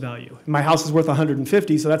assessed value. My house is worth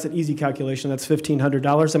 $150, so that's an easy calculation. That's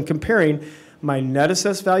 $1,500. I'm comparing my net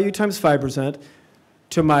assessed value times 5%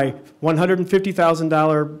 to my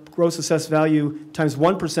 $150,000 gross assessed value times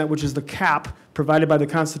 1%, which is the cap provided by the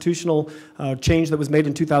constitutional change that was made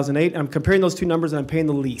in 2008. I'm comparing those two numbers, and I'm paying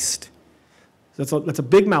the least. Does That's a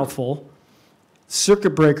big mouthful.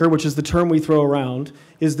 Circuit breaker, which is the term we throw around,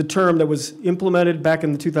 is the term that was implemented back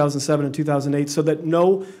in the 2007 and 2008 so that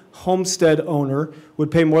no homestead owner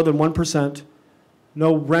would pay more than 1%,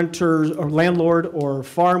 no renter or landlord or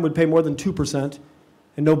farm would pay more than 2%,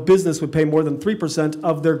 and no business would pay more than 3%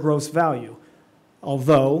 of their gross value.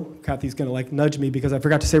 Although, Kathy's going to like nudge me because I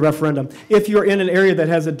forgot to say referendum. If you're in an area that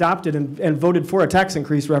has adopted and voted for a tax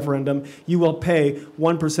increase referendum, you will pay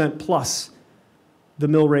 1% plus the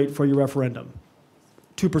mill rate for your referendum.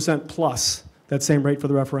 2% plus that same rate for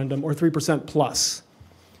the referendum, or 3% plus.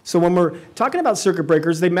 So when we're talking about circuit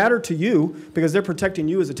breakers, they matter to you because they're protecting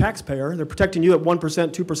you as a taxpayer. They're protecting you at 1%,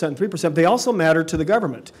 2%, and 3%. They also matter to the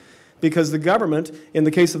government because the government, in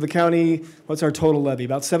the case of the county, what's our total levy?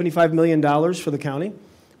 About $75 million for the county.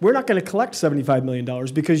 We're not going to collect $75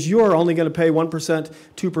 million because you're only going to pay 1%,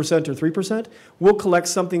 2%, or 3%. We'll collect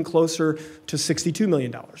something closer to $62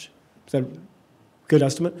 million. Is that a good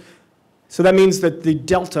estimate? So that means that the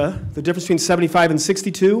delta, the difference between 75 and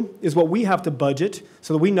 62, is what we have to budget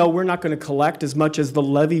so that we know we're not going to collect as much as the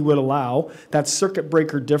levy would allow. That circuit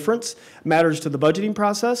breaker difference matters to the budgeting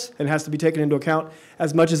process and has to be taken into account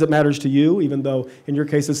as much as it matters to you, even though in your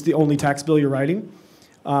case it's the only tax bill you're writing.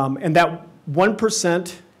 And that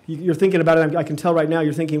 1%, you're thinking about it, I can tell right now,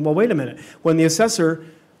 you're thinking, well, wait a minute. When the assessor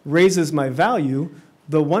raises my value,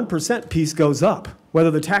 the 1% piece goes up,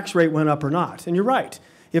 whether the tax rate went up or not. And you're right.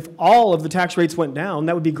 If all of the tax rates went down,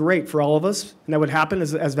 that would be great for all of us, and that would happen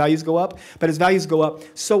as values go up. But as values go up,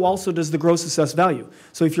 so also does the gross assessed value.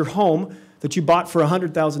 So if your home that you bought for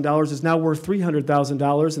 $100,000 is now worth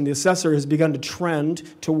 $300,000, and the assessor has begun to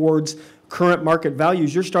trend towards current market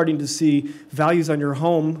values, you're starting to see values on your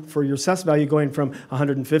home for your assessed value going from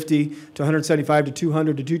 150 to 175 to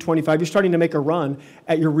 200 to 225. You're starting to make a run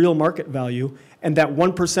at your real market value, and that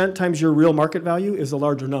 1% times your real market value is a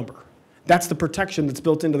larger number. That's the protection that's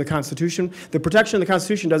built into the Constitution. The protection in the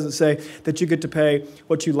Constitution doesn't say that you get to pay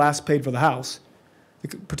what you last paid for the house.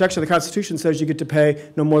 The protection of the Constitution says you get to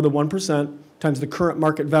pay no more than 1% times the current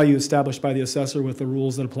market value established by the assessor with the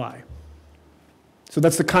rules that apply. So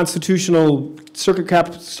that's the constitutional circuit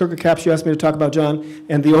caps you asked me to talk about, John,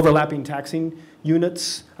 and the overlapping taxing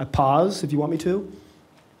units. I pause if you want me to.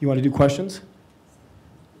 You want to do questions?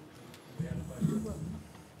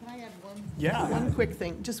 Yeah. One quick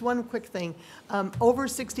thing, just one quick thing. Over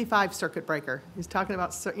 65 circuit breaker, he's talking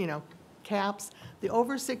about, caps. The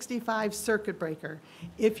over 65 circuit breaker,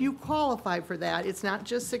 if you qualify for that, it's not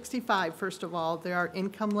just 65, first of all. There are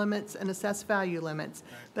income limits and assessed value limits.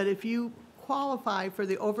 But if you qualify for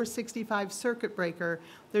the over 65 circuit breaker,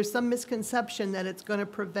 there's some misconception that it's going to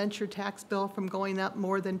prevent your tax bill from going up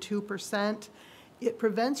more than 2%. It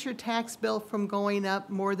prevents your tax bill from going up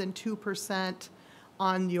more than 2%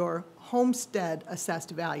 on your homestead assessed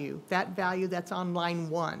value, that value that's on line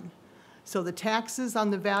 1. So the taxes on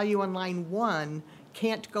the value on line 1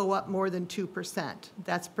 can't go up more than 2%.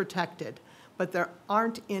 That's protected. But there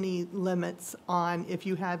aren't any limits on if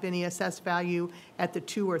you have any assessed value at the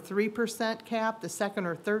 2 or 3% cap, the second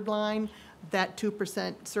or third line, that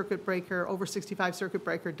 2% circuit breaker, over 65 circuit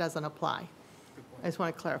breaker doesn't apply. I just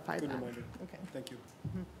want to clarify that. Reminder. Okay. Thank you.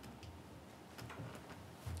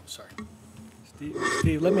 Sorry.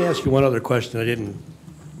 Steve, let me ask you one other question. I didn't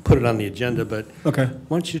put it on the agenda, but Okay.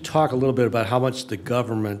 why don't you talk a little bit about how much the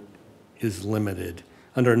government is limited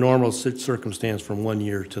under a normal circumstance from one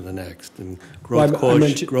year to the next? And growth Well, I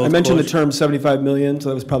mentioned the quotient. term 75 million, so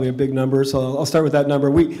that was probably a big number. So I'll start with that number.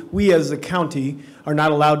 We as a county are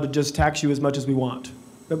not allowed to just tax you as much as we want.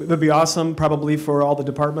 It would be awesome probably for all the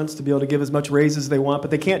departments to be able to give as much raise as they want,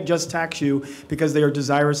 but they can't just tax you because they are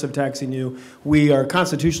desirous of taxing you. We are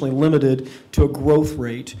constitutionally limited to a growth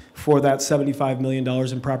rate for that $75 million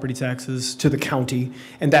in property taxes to the county,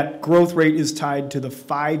 and that growth rate is tied to the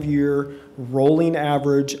 5-year rolling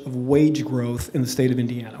average of wage growth in the state of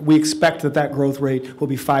Indiana. We expect that growth rate will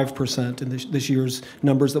be 5% in this year's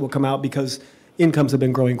numbers that will come out because incomes have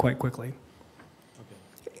been growing quite quickly.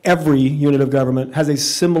 Every unit of government has a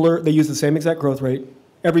similar, they use the same exact growth rate.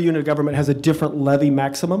 Every unit of government has a different levy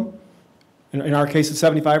maximum. In our case, it's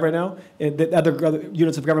 75 right now. The other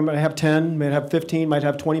units of government might have 10, might have 15, might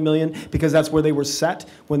have 20 million, because that's where they were set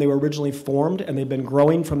when they were originally formed, and they've been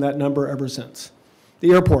growing from that number ever since.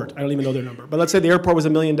 The airport, I don't even know their number, but let's say the airport was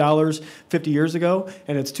 $1 million 50 years ago,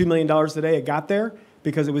 and it's $2 million today. It got there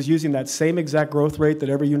because it was using that same exact growth rate that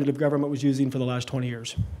every unit of government was using for the last 20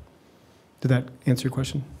 years. Did that answer your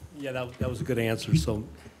question? Yeah, that was a good answer. So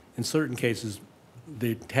in certain cases,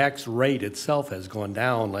 the tax rate itself has gone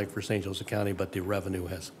down, like for St. Joseph County, but the revenue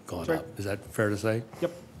has gone That's right. up. Is that fair to say?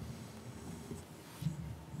 Yep.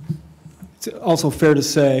 It's also fair to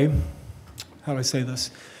say, how do I say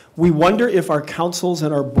this? We wonder if our councils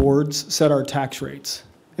and our boards set our tax rates.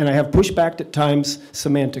 And I have pushback at times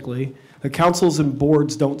semantically. The councils and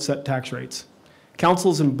boards don't set tax rates.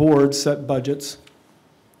 Councils and boards set budgets.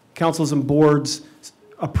 Councils and boards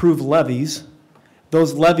approve levies.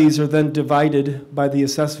 Those levies are then divided by the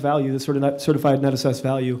assessed value, the certified net assessed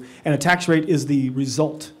value, and a tax rate is the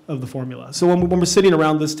result of the formula. So when we're sitting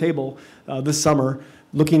around this table this summer,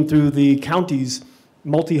 looking through the county's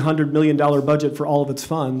multi-hundred-million-dollar budget for all of its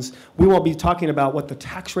funds, we won't be talking about what the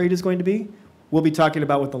tax rate is going to be. We'll be talking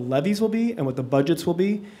about what the levies will be and what the budgets will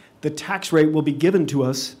be. The tax rate will be given to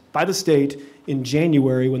us by the state in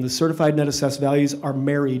January when the certified net assessed values are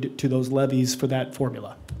married to those levies for that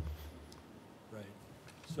formula.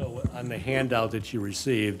 So on the handout that you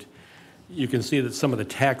received, you can see that some of the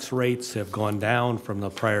tax rates have gone down from the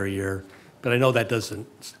prior year, but I know that doesn't,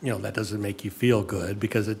 that doesn't make you feel good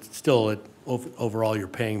because it's still, overall, you're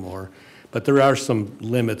paying more. But there are some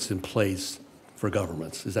limits in place for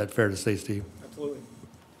governments. Is that fair to say, Steve? Absolutely.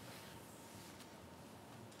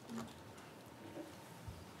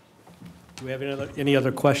 Do we have any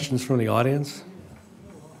other questions from the audience?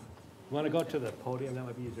 You want to go to the podium? That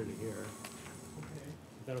might be easier to hear.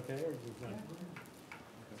 Is that okay? Or is it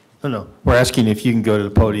not? No. We're asking if you can go to the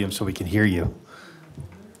podium so we can hear you.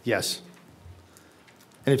 Yes.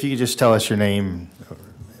 And if you could just tell us your name,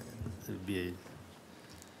 it'd be.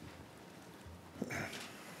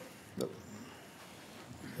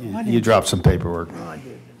 You dropped some paperwork. Oh, I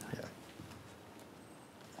did. Yeah.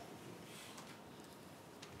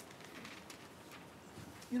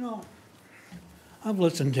 You know, I've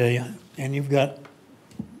listened to you, and you've got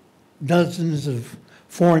dozens of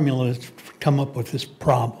formulas to come up with this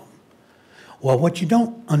problem. Well, what you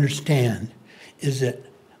don't understand is that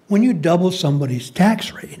when you double somebody's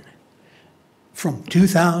tax rate from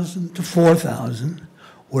 $2,000 to $4,000,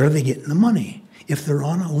 where are they getting the money? If they're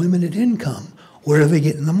on a limited income, where are they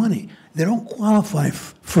getting the money? They don't qualify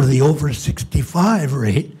for the over 65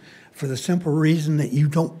 rate for the simple reason that you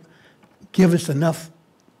don't give us enough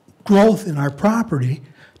growth in our property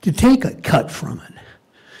to take a cut from it.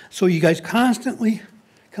 So you guys constantly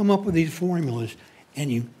come up with these formulas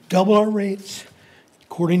and you double our rates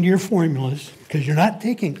according to your formulas because you're not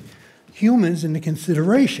taking humans into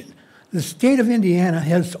consideration. The state of Indiana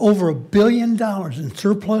has over $1 billion in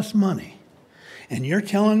surplus money. And you're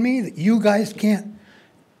telling me that you guys can't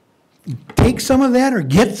take some of that or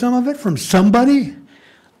get some of it from somebody?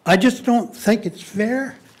 I just don't think it's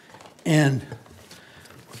fair, and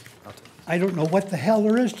I don't know what the hell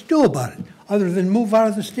there is to do about it, other than move out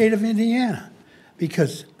of the state of Indiana.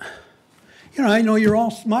 Because, I know you're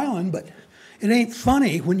all smiling, but it ain't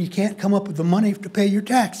funny when you can't come up with the money to pay your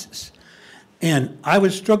taxes. And I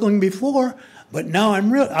was struggling before, but now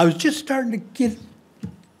I was just starting to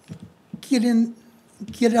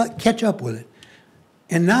catch up with it.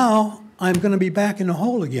 And now I'm going to be back in the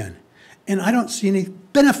hole again. And I don't see any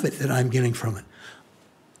benefit that I'm getting from it.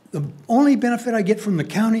 The only benefit I get from the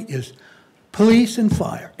county is police and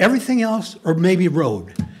fire. Everything else, or maybe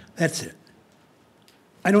road. That's it.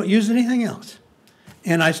 I don't use anything else.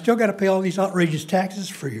 And I still got to pay all these outrageous taxes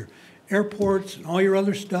for your airports and all your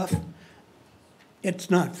other stuff.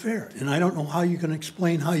 It's not fair. And I don't know how you can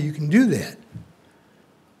explain how you can do that.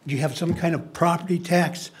 Do you have some kind of property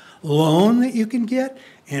tax loan that you can get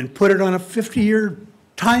and put it on a 50-year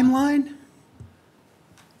timeline?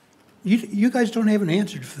 You guys don't have an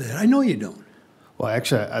answer for that. I know you don't. Well,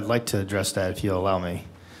 actually, I'd like to address that if you'll allow me.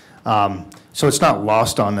 So it's not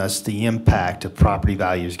lost on us the impact of property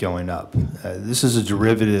values going up. This is a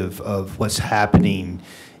derivative of what's happening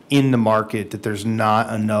in the market, that there's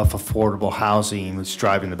not enough affordable housing that's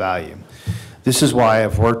driving the value. This is why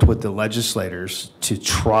I've worked with the legislators to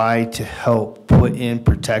try to help put in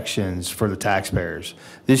protections for the taxpayers.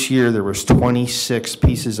 This year, there was 26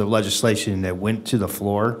 pieces of legislation that went to the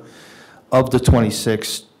floor. Of the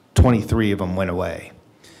 26, 23 of them went away.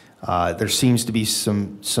 There seems to be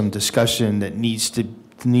some discussion that needs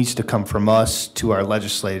to come from us to our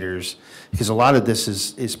legislators, because a lot of this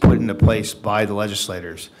is put into place by the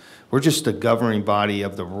legislators. We're just the governing body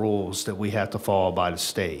of the rules that we have to follow by the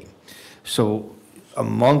state. So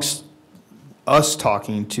amongst us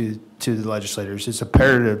talking to the legislators, it's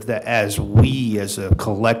imperative that as a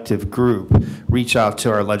collective group, reach out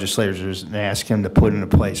to our legislators and ask them to put into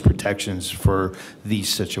place protections for these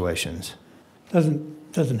situations.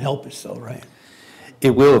 Doesn't help us though, right?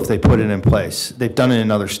 It will if they put it in place. They've done it in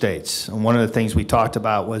other states. And one of the things we talked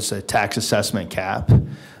about was a tax assessment cap.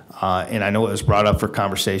 And I know it was brought up for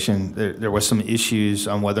conversation. There was some issues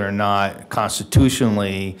on whether or not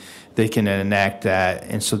constitutionally they can enact that.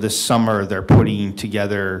 And so this summer they're putting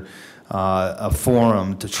together a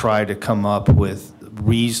forum to try to come up with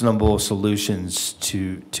reasonable solutions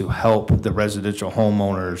to help the residential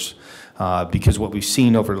homeowners. Because what we've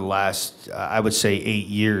seen over the last, I would say 8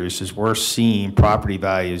 years, is we're seeing property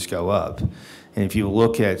values go up. And if you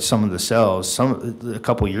look at some of the sales, a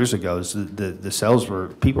couple of years ago, the sales were,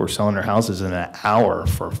 people were selling their houses in an hour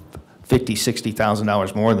for $50,000,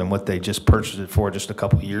 $60,000 more than what they just purchased it for just a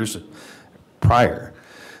couple of years prior.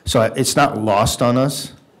 So it's not lost on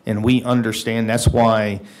us, and we understand. That's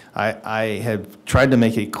why I have tried to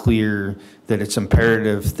make it clear that it's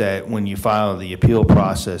imperative that when you file the appeal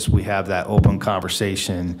process, we have that open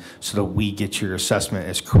conversation so that we get your assessment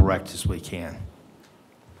as correct as we can.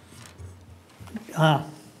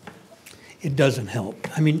 It doesn't help.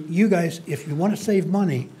 I mean, you guys, if you want to save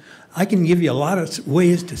money, I can give you a lot of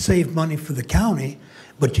ways to save money for the county,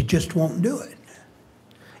 but you just won't do it.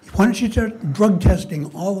 Why don't you start drug testing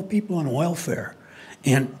all the people on welfare?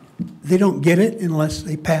 And they don't get it unless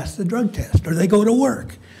they pass the drug test or they go to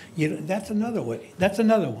work. You know, that's another way. That's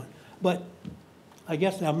another one. But I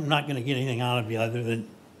guess I'm not going to get anything out of you other than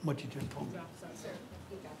what you just told me.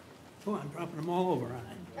 Oh, I'm dropping them all over on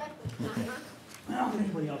it. Well,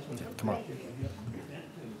 anybody else want to? Come on.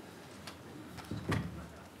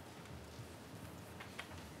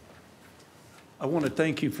 I want to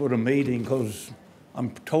thank you for the meeting because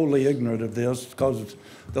I'm totally ignorant of this because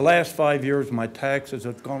the last 5 years my taxes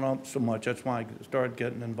have gone up so much. That's why I started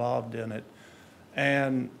getting involved in it.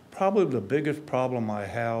 And probably the biggest problem I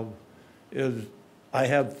have is I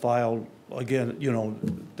have filed, again, you know,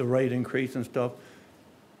 the rate increase and stuff.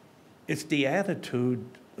 It's the attitude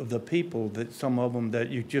of the people that some of them that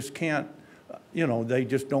you just can't, you know, they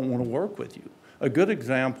just don't want to work with you. A good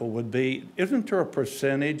example would be, isn't there a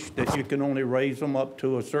percentage that you can only raise them up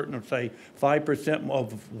to a certain, say, 5%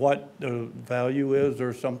 of what the value is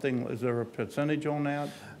or something? Is there a percentage on that?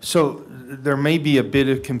 So there may be a bit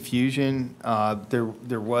of confusion.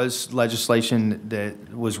 There was legislation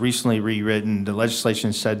that was recently rewritten. The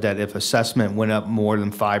legislation said that if assessment went up more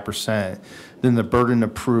than 5%, then the burden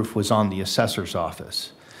of proof was on the assessor's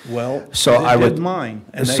office. Well, so they I would, did mine,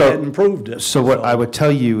 and they hadn't proved it. So what I would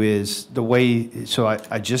tell you is the way, so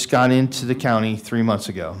I just got into the county 3 months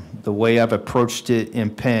ago. The way I've approached it in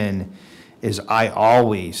Penn is I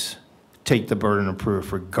always take the burden of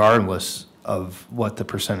proof regardless of what the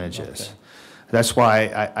percentage is. That's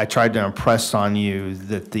why I tried to impress on you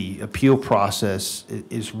that the appeal process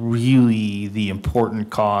is really the important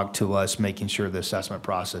cog to us making sure the assessment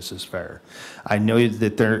process is fair. I know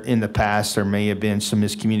that in the past there may have been some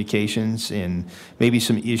miscommunications and maybe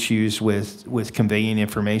some issues with conveying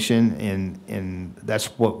information, and that's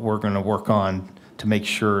what we're going to work on to make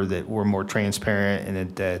sure that we're more transparent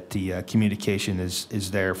and that the communication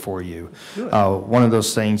is there for you. One of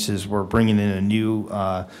those things is we're bringing in a new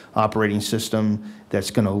operating system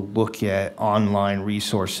that's going to look at online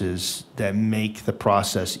resources that make the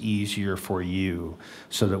process easier for you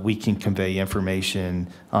so that we can convey information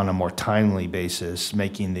on a more timely basis,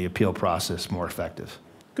 making the appeal process more effective.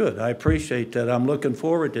 Good, I appreciate that. I'm looking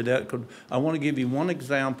forward to that. I want to give you one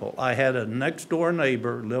example. I had a next door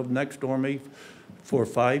neighbor, lived next door to me for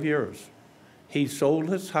 5 years. He sold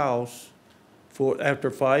his house after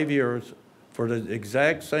 5 years for the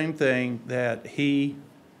exact same thing that he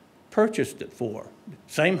purchased it for.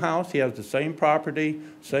 Same house, he has the same property,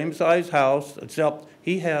 same size house, except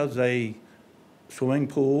he has a swimming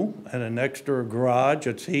pool and an extra garage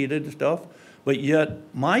that's heated and stuff. But yet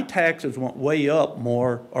my taxes went way up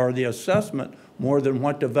more, or the assessment more than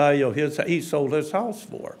what the value of he sold his house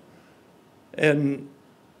for. And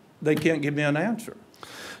they can't give me an answer.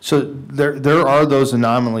 So there are those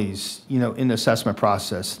anomalies, you know, in the assessment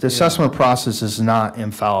process. The assessment process is not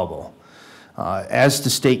infallible. As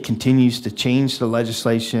the state continues to change the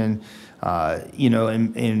legislation, you know,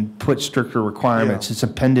 and put stricter requirements, it's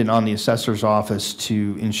dependent on the assessor's office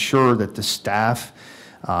to ensure that the staff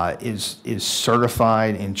is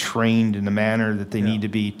certified and trained in the manner that they need to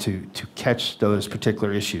be to catch those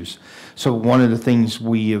particular issues. So one of the things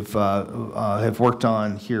we have worked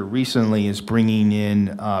on here recently is bringing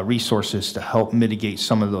in resources to help mitigate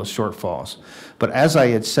some of those shortfalls. But as I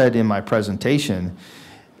had said in my presentation,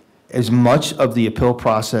 as much of the appeal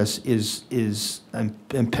process is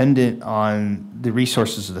dependent on the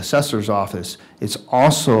resources of the assessor's office, it's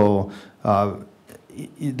also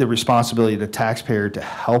the responsibility of the taxpayer to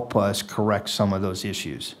help us correct some of those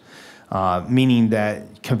issues. meaning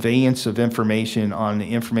that conveyance of information on the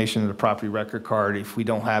information of the property record card, if we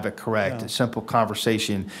don't have it correct, a simple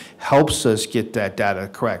conversation helps us get that data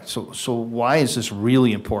correct. So why is this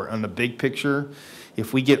really important? On the big picture,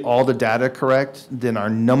 if we get all the data correct, then our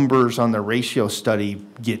numbers on the ratio study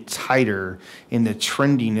get tighter, and the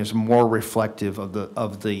trending is more reflective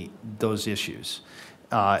of those issues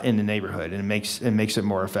in the neighborhood, and it makes it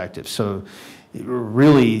more effective. So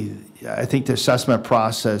really, I think the assessment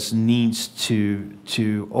process needs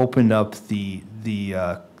to open up the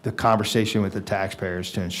conversation with the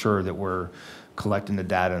taxpayers to ensure that we're collecting the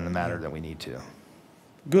data in the manner that we need to.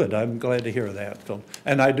 Good, I'm glad to hear that. So,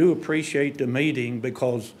 and I do appreciate the meeting,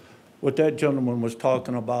 because what that gentleman was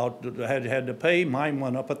talking about, had to pay, mine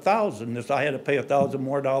went up $1,000. I had to pay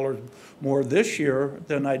 $1,000 more this year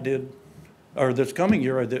than I did, or this coming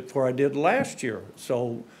year before I did last year.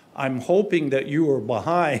 So I'm hoping that you are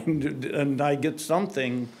behind and I get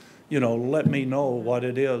something, let me know what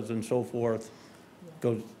it is and so forth.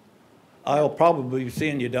 Because I'll probably be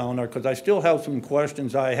seeing you down there, because I still have some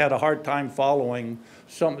questions. I had a hard time following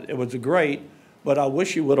some. It was great, but I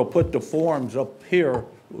wish you would have put the forms up here.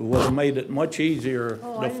 It would have made it much easier to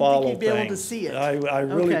follow things. I didn't think you'd be able to see it. I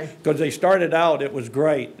really, Okay. because they started out, it was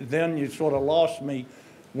great. Then you sort of lost me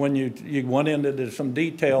when you went into some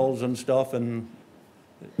details and stuff and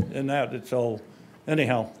that. So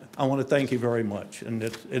anyhow, I want to thank you very much. And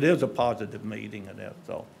it is a positive meeting and that,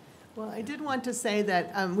 so. Well, I did want to say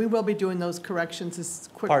that we will be doing those corrections as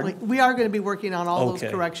quickly. Pardon? We are going to be working on all those Okay.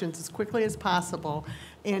 corrections as quickly as possible.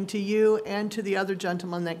 And to you and to the other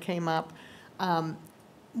gentleman that came up,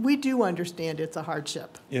 we do understand it's a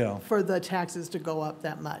hardship Yeah. for the taxes to go up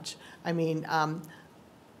that much. I mean,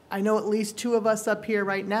 I know at least two of us up here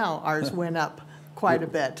right now, ours went up quite a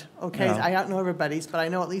bit, okay? Yeah. I don't know everybody's, but I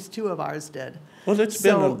know at least two of ours did. Well, it's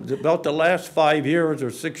So- been about the last 5 years or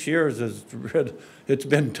 6 years, it's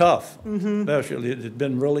been tough. Especially, it's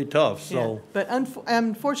been really tough, Yeah, so. but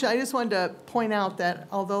unfortunately, I just wanted to point out that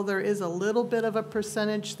although there is a little bit of a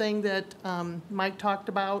percentage thing that Mike talked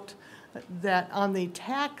about, that on the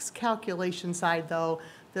tax calculation side, though,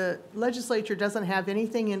 the legislature doesn't have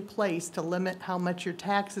anything in place to limit how much your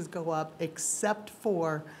taxes go up, except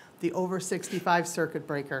for the over 65 circuit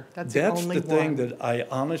breaker. That's the only one. That's the thing that I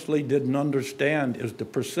honestly didn't understand, is the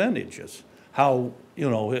percentages. How,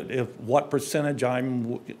 if what percentage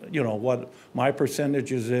what my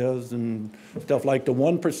percentages is and stuff like the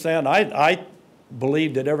 1%. I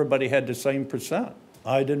believed that everybody had the same percent.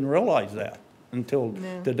 I didn't realize that until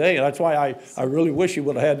No. today. That's why I really wish you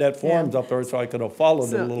would have had that forms Yeah. up there so I could have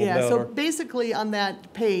followed it a little Yeah, so better. basically on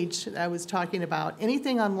that page that I was talking about,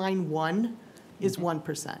 anything on line 1 is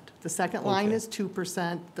 1%. The second line Okay. is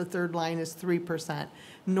 2%, the third line is 3%.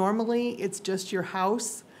 Normally, it's just your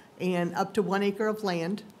house and up to 1 acre of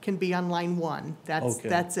land can be on line 1. Okay.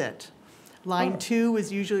 That's it. Line 2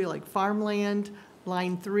 is usually like farmland.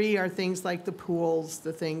 Line 3 are things like the pools,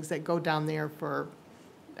 the things that go down there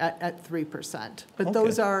at 3%. But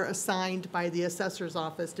those Okay. are assigned by the assessor's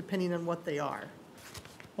office depending on what they are.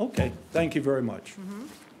 Okay, thank you very much.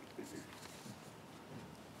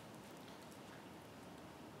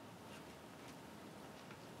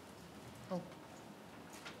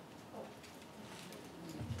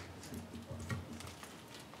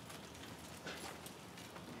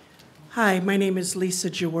 Hi, my name is Lisa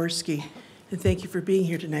Jaworski, and thank you for being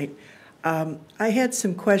here tonight. I had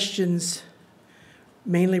some questions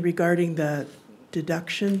mainly regarding the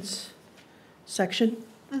deductions section,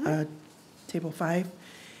 Table 5.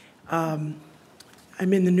 I'm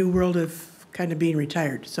in the new world of kind of being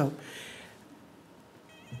retired, so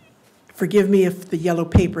forgive me if the yellow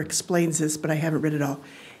paper explains this, but I haven't read it all.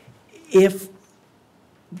 If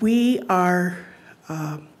we are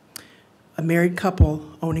a married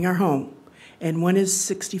couple owning our home, and one is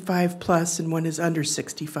 65 plus and one is under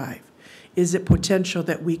 65, is it potential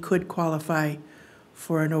that we could qualify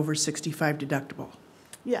for an over 65 deductible?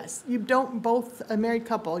 Yes, you don't both, a married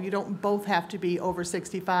couple, you don't both have to be over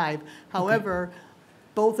 65. However,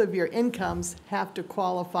 both of your incomes have to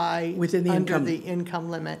qualify Within the under income. the income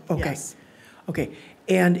limit, Okay. yes. Okay,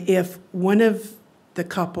 and if one of the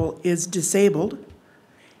couple is disabled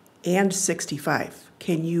and 65,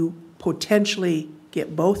 can you potentially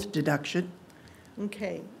get both deduction?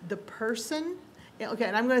 Okay, the person, okay,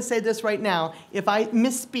 and I'm going to say this right now. If I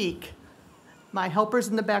misspeak, my helpers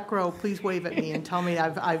in the back row, please wave at me and tell me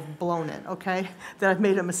I've blown it, okay? That I've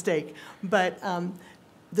made a mistake. But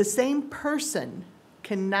the same person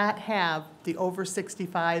cannot have the over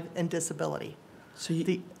 65 and disability. So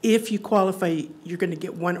if you qualify, you're going to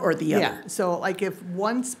get one or the other? Yeah, so like if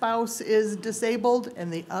one spouse is disabled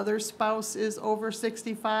and the other spouse is over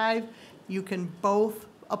 65, you can both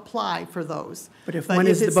apply for those. But if one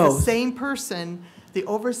is the it's both? the same person, the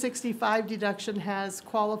over 65 deduction has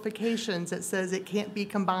qualifications that says it can't be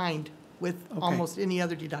combined with Okay. almost any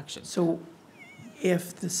other deduction. So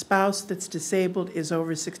if the spouse that's disabled is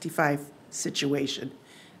over 65 situation,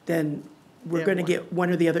 then we're Yeah, going to one. get one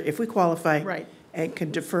or the other if we qualify. Right. And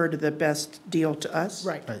can defer to the best deal to us?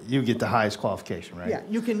 Right. You get the highest qualification, right? Yeah,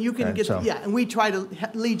 you can Okay, get, so- yeah, and we try to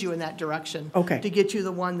lead you in that direction. Okay. To get you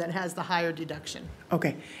the one that has the higher deduction.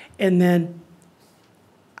 Okay. And then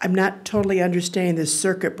I'm not totally understanding this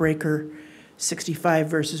circuit breaker 65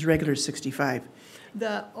 versus regular 65.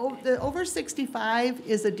 The over 65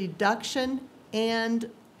 is a deduction and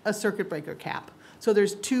a circuit breaker cap. So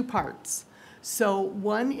there's two parts. So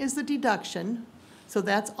one is the deduction, so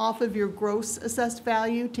that's off of your gross assessed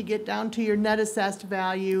value to get down to your net assessed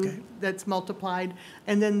value that's multiplied.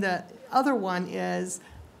 And then the other one is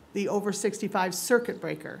the over 65 circuit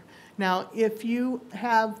breaker. Now, if you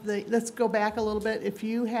have let's go back a little bit, if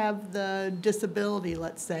you have the disability,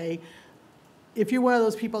 let's say, if you're one of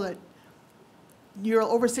those people that you're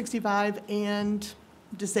over 65 and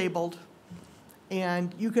disabled,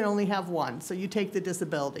 and you can only have one, so you take the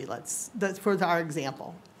disability, that's for our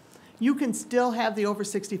example. You can still have the over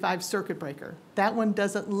 65 circuit breaker. That one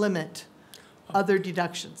doesn't limit other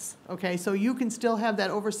deductions, okay? So you can still have that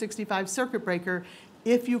over 65 circuit breaker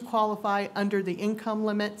if you qualify under the income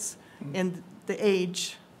limits and the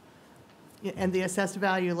age and the assessed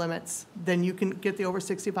value limits, then you can get the over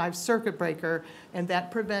 65 circuit breaker, and that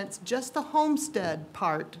prevents just the homestead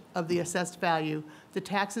part of the assessed value. The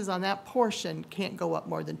taxes on that portion can't go up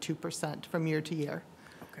more than 2% from year to year,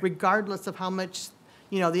 regardless of how much,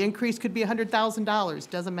 the increase could be $100,000,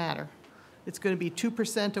 doesn't matter. It's going to be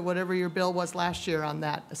 2% of whatever your bill was last year on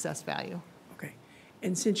that assessed value. Okay.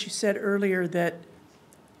 And since you said earlier that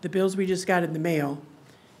the bills we just got in the mail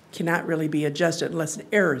cannot really be adjusted unless an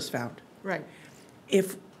error is found. Right.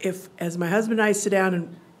 If, as my husband and I sit down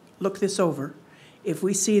and look this over, if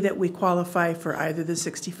we see that we qualify for either the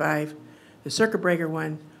 65, the circuit breaker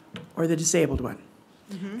one, or the disabled one,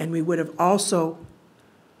 and we would have also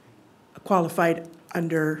qualified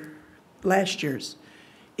under last year's,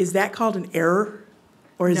 is that called an error?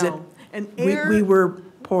 Or is No. An it, we error- were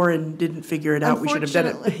poor and didn't figure it out, we should have done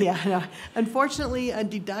it? Unfortunately, yeah, no. Unfortunately, a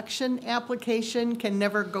deduction application can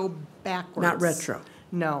never go backwards. Not retro.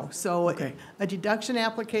 No, so Okay. a deduction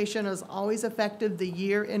application is always effective the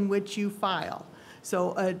year in which you file.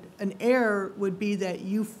 So an error would be that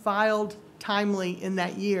you filed timely in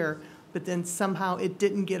that year, but then somehow it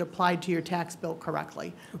didn't get applied to your tax bill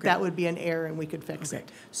correctly. Okay. That would be an error, and we could fix Okay,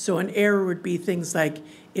 it. so an error would be things like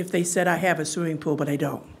if they said I have a swimming pool, but I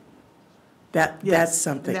don't. That's Yes,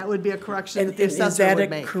 something. That would be a correction And that the is assessor that would a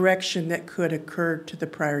make. correction that could occur to the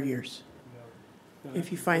prior years?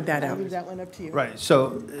 If you find that I'll out. leave that one up to you. Right,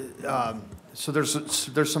 so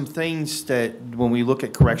there's some things that, when we look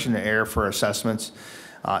at correction to error for assessments,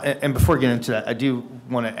 and before getting into that, I do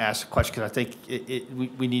want to ask a question, because I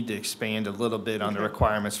think we need to expand a little bit on the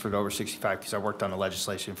requirements for the over 65, because I worked on the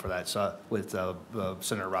legislation for that, so with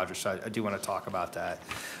Senator Rogers, so I do want to talk about that.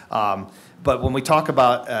 But when we talk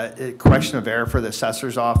about correction of error for the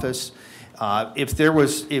assessor's office,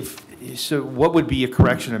 so what would be a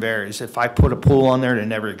correction of error is if I put a pool on there that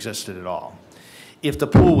never existed at all. If the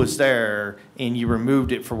pool was there and you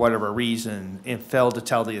removed it for whatever reason and failed to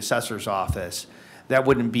tell the assessor's office, that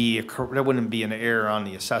wouldn't be an error on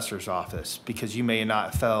the assessor's office, because you may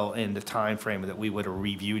not fell in the time frame that we would have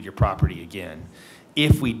reviewed your property again.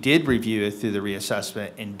 If we did review it through the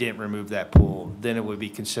reassessment and didn't remove that pool, then it would be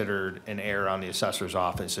considered an error on the assessor's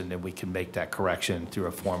office, and then we can make that correction through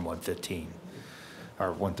a Form 115,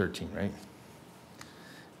 or 113, right?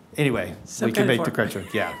 Anyway, Some we can kind of make the form. correction,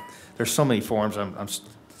 yeah. There's so many forms, So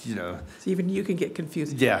even you can get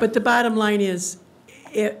confused. Yeah. But the bottom line is,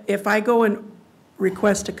 if I go and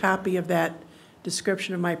request a copy of that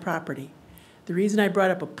description of my property, the reason I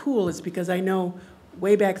brought up a pool is because I know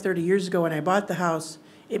way back 30 years ago when I bought the house,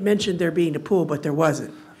 it mentioned there being a pool, but there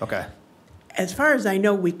wasn't. Okay. As far as I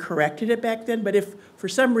know, we corrected it back then, but if for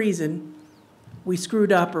some reason we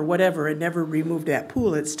screwed up or whatever and never removed that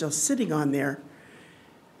pool, it's still sitting on there,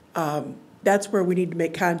 that's where we need to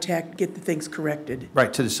make contact, get the things corrected.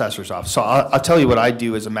 Right, to the assessor's office. So I'll tell you what I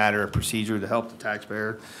do as a matter of procedure to help the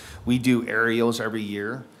taxpayer. We do aerials every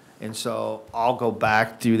year, and so I'll go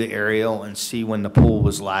back through the aerial and see when the pool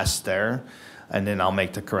was last there, and then I'll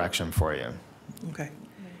make the correction for you. Okay.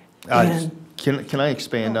 Uh, And Can I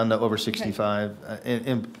expand on the over 65?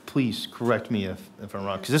 And please correct me if I'm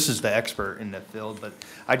wrong, because this is the expert in that field, but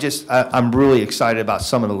I'm really excited about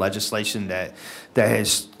some of the legislation that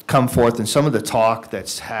has come forth and some of the talk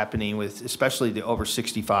that's happening with especially the over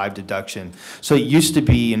 65 deduction. So it used to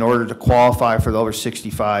be in order to qualify for the over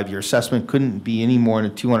 65, your assessment couldn't be any more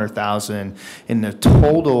than 200,000, and the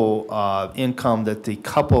total income that the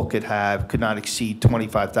couple could have could not exceed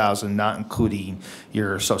 25,000, not including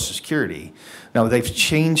your Social Security. Now they've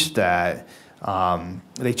changed that.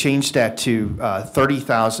 They changed that to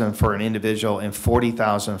 30,000 for an individual and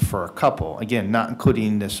 40,000 for a couple. Again, not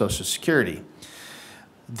including the Social Security.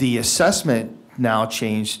 The assessment now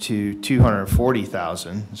changed to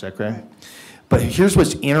 240,000, is that correct? Right. But here's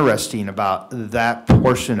what's interesting about that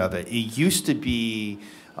portion of it. It used to be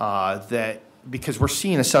that, because we're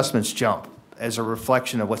seeing assessments jump as a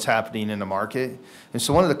reflection of what's happening in the market. And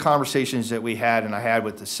so one of the conversations that we had, and I had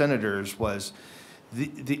with the senators, was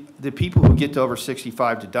the people who get to over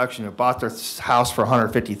 65 deduction who bought their house for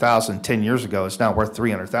 150,000 10 years ago is now worth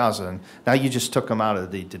 300,000. Now you just took them out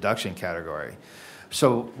of the deduction category.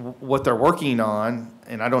 So what they're working on,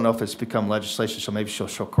 and I don't know if it's become legislation, so maybe she'll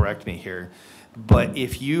correct me here, but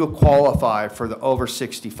if you qualify for the over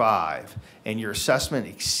 65 and your assessment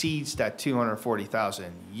exceeds that 240,000,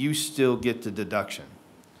 you still get the deduction.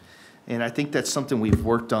 And I think that's something we've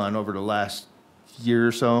worked on over the last year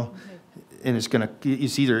or so, and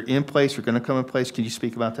it's either in place or going to come in place. Can you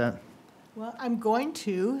speak about that? Well, I'm going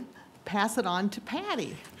to pass it on to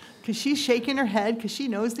Patty, because she's shaking her head because she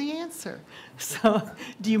knows the answer. So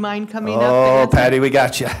do you mind coming up? Oh, Patty, we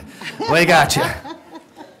got you. We got you.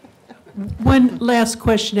 One last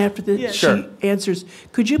question after Yes. she Sure. answers.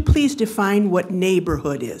 Could you please define what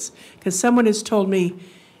neighborhood is? Because someone has told me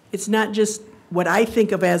it's not just what I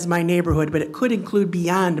think of as my neighborhood, but it could include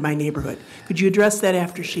beyond my neighborhood. Could you address that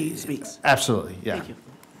after she speaks? Absolutely, yeah. Thank you.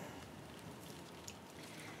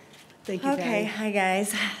 Thank you, Okay, Patty. hi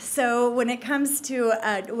guys. So when it comes to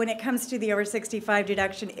the over 65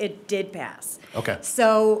 deduction, it did pass. Okay.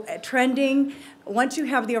 So trending, once you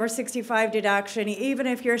have the over 65 deduction, even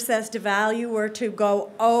if your assessed value were to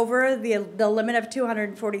go over the limit of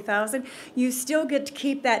 240,000, you still get to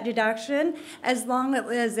keep that deduction as long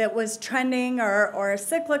as it was trending or a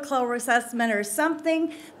cyclical assessment or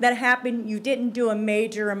something that happened. You didn't do a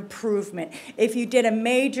major improvement. If you did a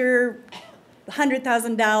major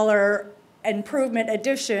 $100,000 improvement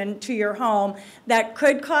addition to your home, that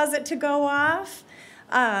could cause it to go off.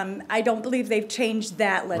 I don't believe they've changed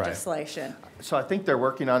that legislation. So I think they're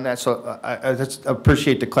working on that, so I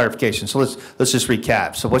appreciate the clarification. So let's just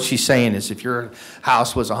recap. So what she's saying is if your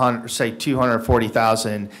house was say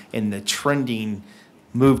 240,000 and the trending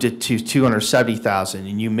moved it to 270,000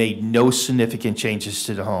 and you made no significant changes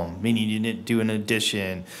to the home, meaning you didn't do an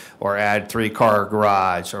addition or add 3-car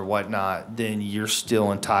garage or whatnot, then you're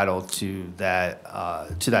still entitled to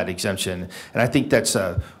that exemption. And I think that's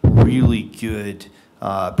a really good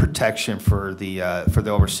protection for the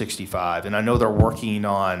over 65. And I know they're working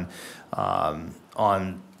on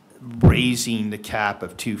raising the cap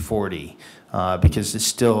of 240. Because it's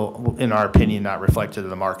still, in our opinion, not reflected in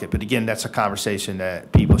the market. But again, that's a conversation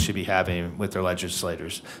that people should be having with their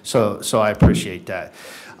legislators. So I appreciate that.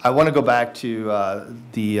 I want to go back to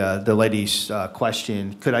the lady's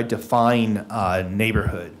question. Could I define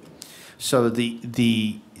neighborhood? So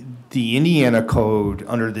the Indiana code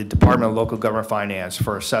under the Department of Local Government Finance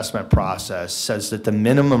for assessment process says that the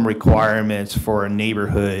minimum requirements for a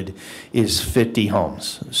neighborhood is 50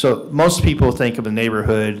 homes. So most people think of a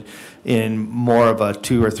neighborhood in more of a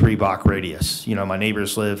 2 or 3 block radius. You know, my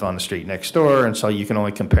neighbors live on the street next door, and so you can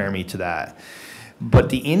only compare me to that. But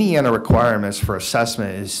the Indiana requirements for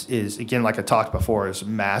assessment is again, like I talked before, is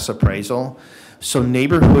mass appraisal. So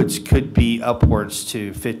neighborhoods could be upwards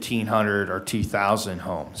to 1,500 or 2,000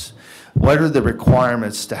 homes. What are the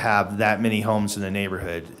requirements to have that many homes in the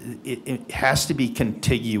neighborhood? It has to be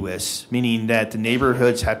contiguous, meaning that the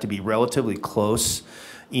neighborhoods have to be relatively close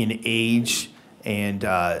in age. And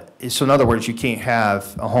so in other words, you can't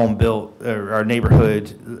have a home built or a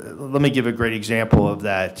neighborhood. Let me give a great example of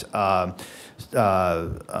that.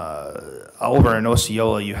 Over in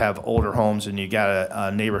Osceola, you have older homes, and you got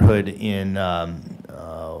a neighborhood in,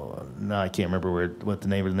 no, I can't remember what the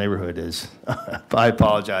name of the neighborhood is. I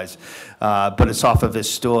apologize. But it's off of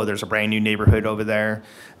Vistula. There's a brand new neighborhood over there.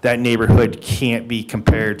 That neighborhood can't be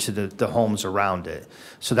compared to the homes around it.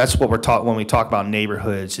 So that's what we're talking when we talk about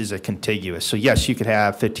neighborhoods, is a contiguous. So yes, you could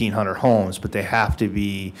have 1,500 homes, but they have to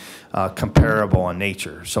be comparable in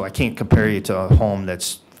nature. So I can't compare you to a home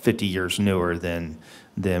that's 50 years newer than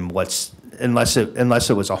than what's, unless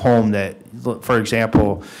it was a home that, for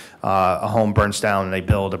example, a home burns down and they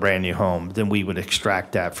build a brand-new home, then we would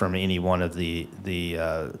extract that from any one of the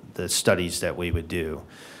studies that we would do.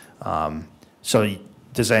 So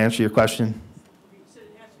does that answer your question? You said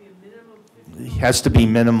it has to be a minimum of 50 It has to be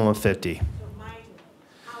minimum of 50. So if my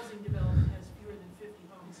housing development has fewer than 50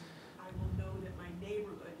 homes, I will know that my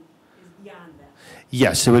neighborhood is beyond that.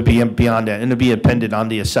 Yes, it would be beyond that, and it'd be dependent on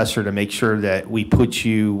the assessor to make sure that we put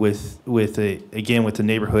you with a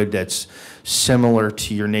neighborhood that's similar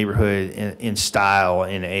to your neighborhood in style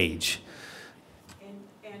and age.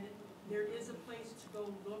 And there is a place to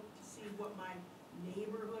go look to see what my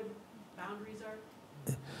neighborhood boundaries are?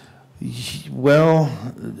 Well,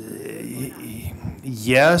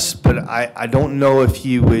 yes, but I don't know if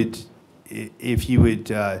you would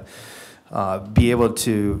be able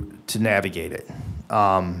to navigate it.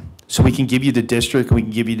 So we can give you the district, we can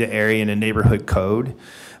give you the area and the neighborhood code,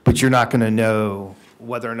 but you're not going to know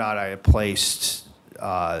whether or not I have placed,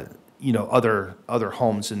 other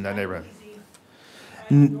homes in that neighborhood.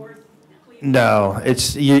 No,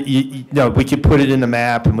 it's no. We can put it in the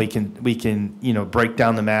map, and we can break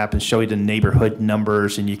down the map and show you the neighborhood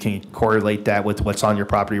numbers, and you can correlate that with what's on your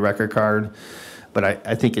property record card. But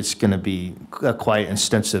I think it's going to be a quite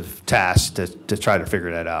extensive task to try to figure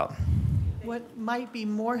that out. What might be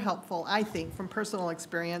more helpful, I think, from personal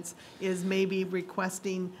experience, is maybe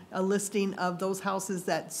requesting a listing of those houses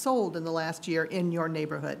that sold in the last year in your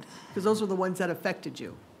neighborhood, because those are the ones that affected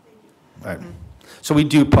you. Right. So we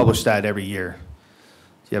do publish that every year.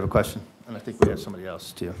 Do you have a question? And I think we have somebody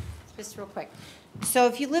else too. Just real quick. So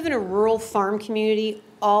if you live in a rural farm community,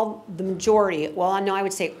 the majority, well, no, I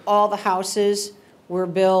would say all the houses were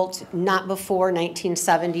built not before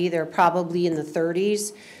 1970. They're probably in the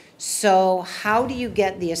 30s. So how do you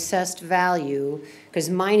get the assessed value? Because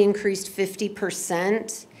mine increased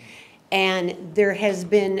 50%, and there has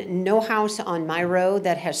been no house on my road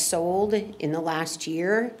that has sold in the last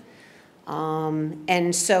year.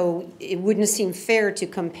 And so it wouldn't seem fair to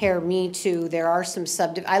compare me to, there are some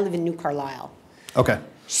I live in New Carlisle. Okay.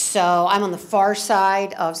 So I'm on the far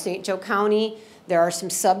side of St. Joe County. There are some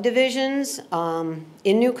subdivisions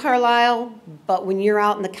in New Carlisle, but when you're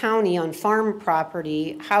out in the county on farm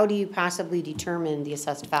property, how do you possibly determine the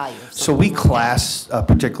assessed value? So we class a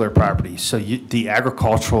particular property. So the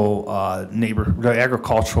agricultural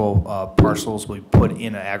parcels we put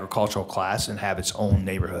in an agricultural class and have its own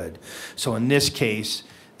neighborhood. So in this case,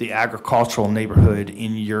 the agricultural neighborhood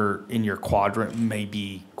in your quadrant may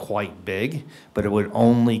be quite big, but it would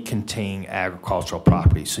only contain agricultural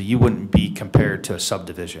property. So you wouldn't be compared to a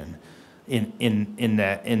subdivision in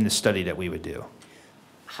the study that we would do.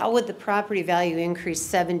 How would the property value increase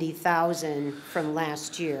 70,000 from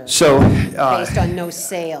last year? So based on no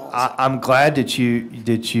sales. I'm glad that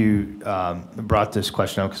you brought this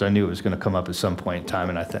question up, because I knew it was going to come up at some point in time,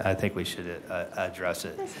 and I think we should address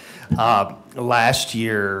it. Last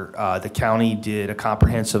year, the county did a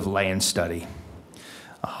comprehensive land study,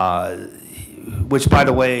 which, by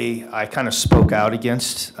the way, I kind of spoke out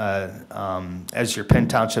against as your Penn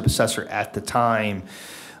Township assessor at the time.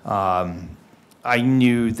 I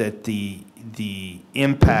knew that the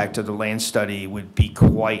impact of the land study would be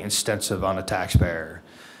quite extensive on the taxpayer,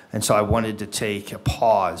 and so I wanted to take a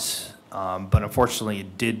pause. But unfortunately,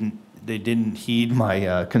 they didn't heed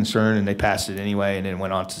my concern, and they passed it anyway, and then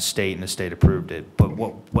went on to the state, and the state approved it. But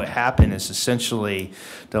what happened is essentially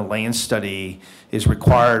the land study is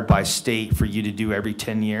required by state for you to do every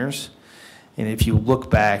 10 years. And if you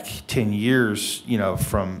look back 10 years,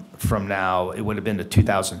 from now, it would have been the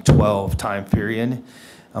 2012 time period.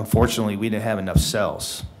 Unfortunately, we didn't have enough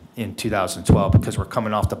sales in 2012 because we're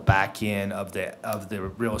coming off the back end of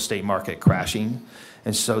the real estate market crashing.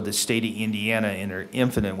 And so the state of Indiana, in their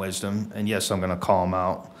infinite wisdom, and yes, I'm going to call them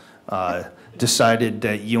out, decided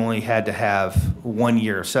that you only had to have 1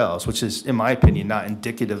 year of sales, which is, in my opinion, not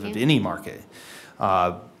indicative of any market.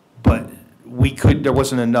 But there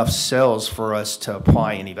wasn't enough sales for us to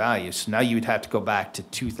apply any value. So now you would have to go back to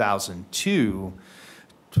 2002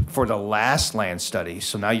 for the last land study.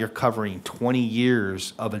 So now you're covering 20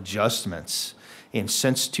 years of adjustments. And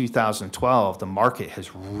since 2012, the market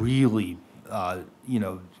has really,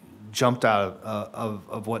 jumped out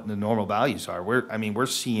of what the normal values are. We're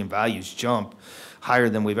seeing values jump higher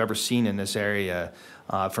than we've ever seen in this area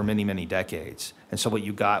for many, many decades. And so what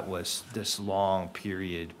you got was this long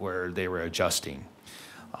period where they were adjusting.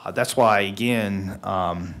 That's why, again,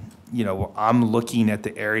 I'm looking at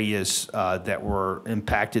the areas that were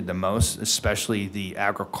impacted the most, especially the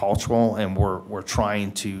agricultural, and we're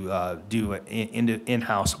trying to do an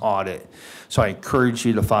in-house audit. So I encourage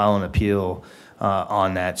you to file an appeal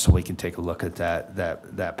on that so we can take a look at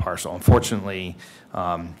that parcel. Unfortunately,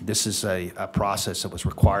 this is a process that was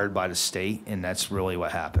required by the state, and that's really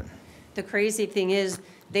what happened. The crazy thing is,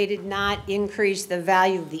 they did not increase the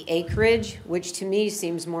value of the acreage, which to me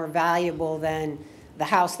seems more valuable than the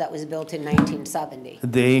house that was built in 1970.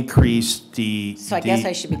 They increased the. So I guess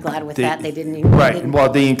I should be glad with the- that. They didn't. Right, well,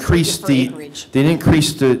 they increased for the, acreage. they didn't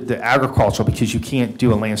increase the agricultural because you can't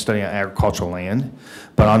do a land study on agricultural land.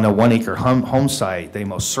 But on the 1 acre home site, they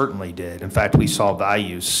most certainly did. In fact, we saw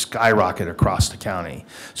values skyrocket across the county.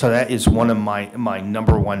 So that is one of my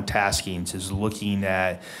number one taskings, is looking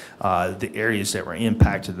at the areas that were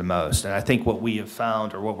impacted the most. And I think what we have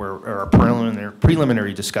found, or our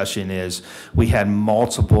preliminary discussion is, we had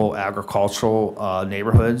multiple agricultural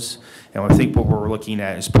neighborhoods. And I think what we're looking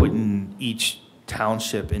at is putting each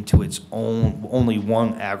township into its own, only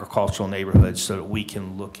one agricultural neighborhood, so that we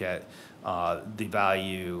can look at the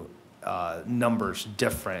value numbers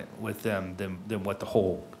different with them than what the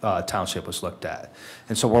whole township was looked at.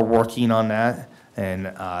 And so we're working on that, and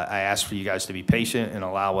I ask for you guys to be patient and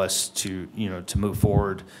allow us to, to move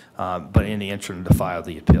forward, but in the interim, to file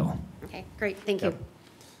the appeal. Okay, great, thank you. Yep.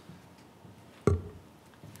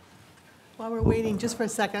 While we're waiting, just for a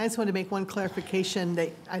second, I just want to make one clarification that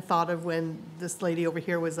I thought of when this lady over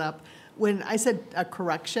here was up. When I said a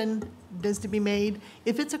correction is to be made,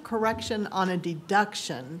 if it's a correction on a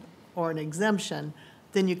deduction or an exemption,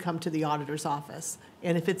 then you come to the auditor's office.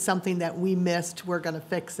 And if it's something that we missed, we're going to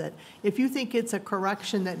fix it. If you think it's a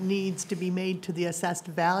correction that needs to be made to the assessed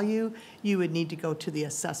value, you would need to go to the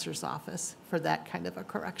assessor's office for that kind of a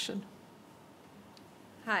correction.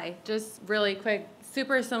 Hi, just really quick,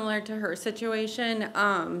 super similar to her situation,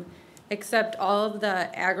 except all of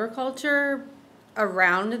the agriculture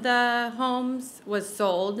around the homes was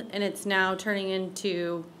sold, and it's now turning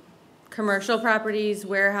into commercial properties,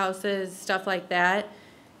 warehouses, stuff like that.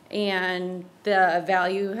 And the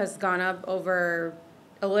value has gone up over,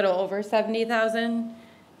 a little over 70,000.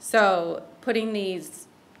 So putting these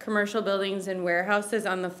commercial buildings and warehouses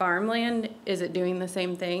on the farmland, is it doing the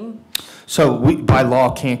same thing? So we, by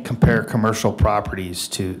law, can't compare commercial properties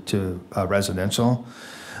to residential.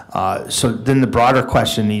 So then the broader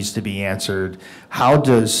question needs to be answered: how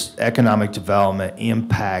does economic development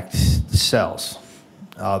impact sales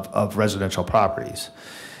of residential properties?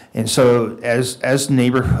 And so as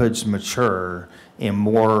neighborhoods mature and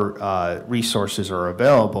more resources are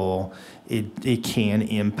available, it can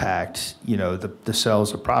impact, the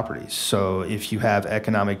sales of properties. So if you have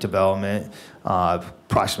economic development,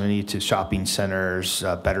 proximity to shopping centers,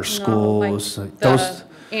 better schools, No, like those.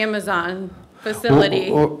 the Amazon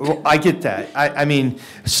facility. Well, I get that. I mean.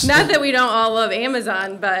 Not that we don't all love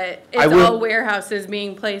Amazon, but it's all warehouses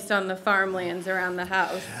being placed on the farmlands around the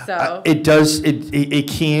house, so. It does, it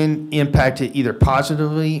can impact it either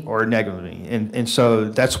positively or negatively. And so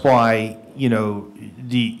that's why,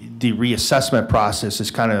 the reassessment process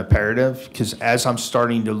is kind of imperative, because as I'm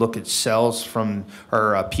starting to look at sales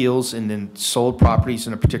or appeals and then sold properties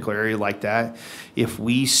in a particular area like that, if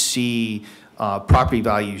we see property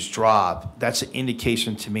values drop, that's an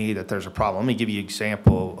indication to me that there's a problem. Let me give you an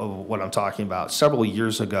example of what I'm talking about. Several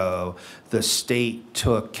years ago, the state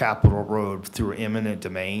took Capitol Road through eminent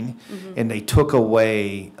domain, and they took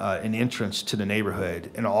away an entrance to the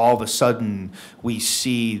neighborhood. And all of a sudden, we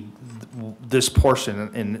see this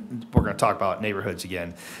portion, and we're going to talk about neighborhoods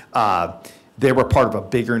again. They were part of a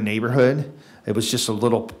bigger neighborhood. It was just a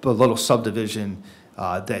little subdivision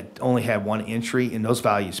that only had one entry, and those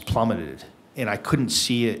values plummeted. And I couldn't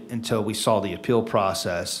see it until we saw the appeal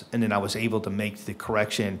process, and then I was able to make the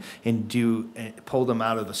correction and pull them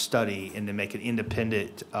out of the study and then make an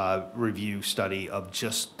independent review study of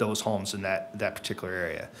just those homes in that particular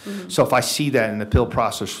area. So if I see that in the appeal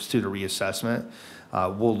process through the reassessment,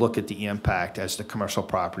 we'll look at the impact as the commercial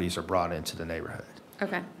properties are brought into the neighborhood.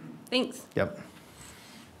 Okay, thanks. Yep.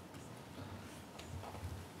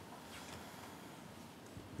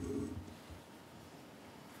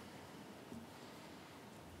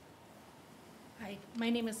 Hi, my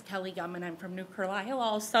name is Kelly Gum, and I'm from New Carlisle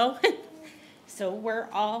also. So we're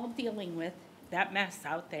all dealing with that mess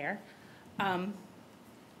out there.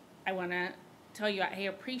 I want to tell you, I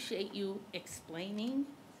appreciate you explaining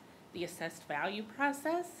the assessed value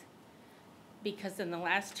process, because in the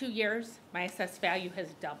last 2 years, my assessed value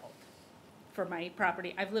has doubled for my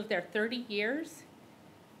property. I've lived there 30 years,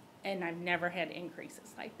 and I've never had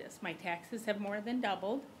increases like this. My taxes have more than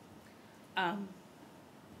doubled.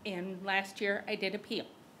 And last year, I did appeal.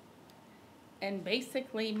 And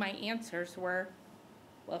basically, my answers were,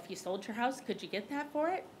 well, if you sold your house, could you get that for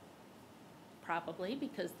it? Probably,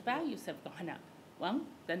 because the values have gone up. Well,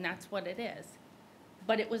 then that's what it is.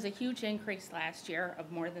 But it was a huge increase last year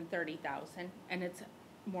of more than 30,000, and it's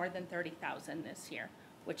more than 30,000 this year,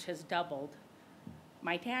 which has doubled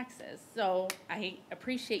my taxes. So I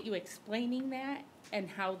appreciate you explaining that and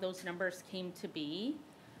how those numbers came to be.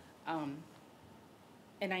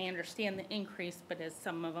 And I understand the increase, but as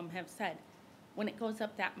some of them have said, when it goes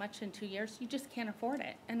up that much in 2 years, you just can't afford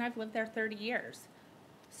it. And I've lived there 30 years.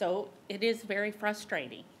 So it is very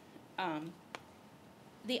frustrating.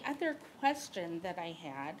 The other question that I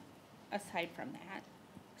had, aside from that,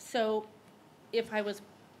 so if I was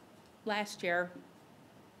last year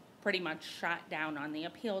pretty much shot down on the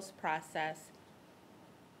appeals process,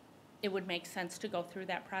 it would make sense to go through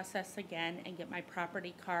that process again and get my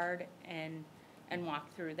property card and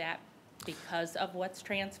walk through that because of what's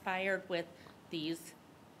transpired with these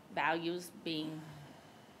values being,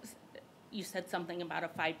 you said something about a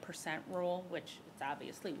 5% rule, which it's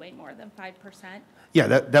obviously way more than 5%. Yeah,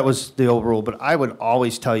 that was the old rule, but I would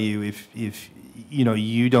always tell you if you know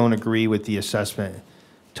you don't agree with the assessment,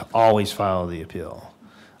 to always file the appeal.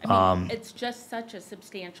 I mean, it's just such a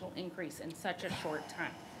substantial increase in such a short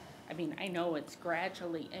time. I mean, I know it's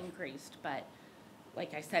gradually increased, but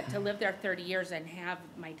like I said, to live there 30 years and have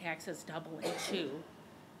my taxes double in two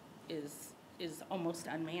is almost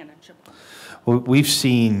unmanageable. Well, we've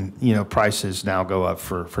seen, you know, prices now go up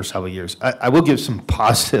for several years. I will give some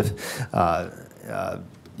positive, I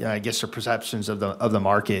guess, perceptions of the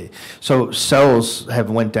market. So sales have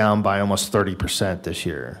went down by almost 30% this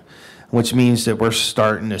year, which means that we're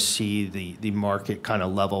starting to see the market kind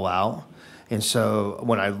of level out. And so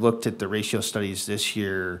when I looked at the ratio studies this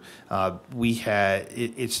year, we had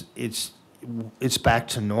it's back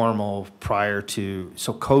to normal prior to,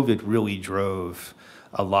 so COVID really drove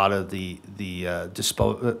a lot of the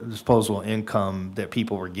disposable income that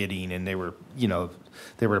people were getting, and they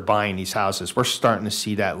were buying these houses. We're starting to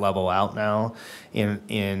see that level out now,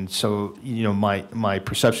 and so my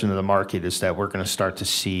perception of the market is that we're going to start to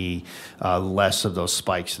see less of those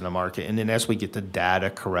spikes in the market, and then as we get the data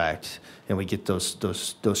correct and we get those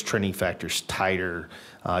trending factors tighter,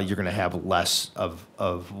 you're going to have less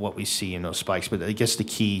of what we see in those spikes. But I guess the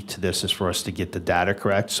key to this is for us to get the data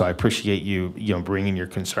correct. So I appreciate you bringing your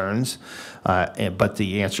concerns. But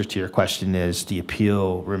the answer to your question is the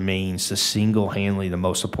appeal remains single-handedly the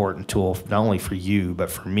most important tool, not only for you, but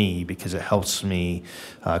for me, because it helps me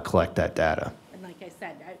collect that data. And like I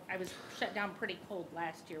said, I was shut down pretty cold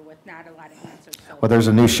last year with not a lot of answers. So Well, there's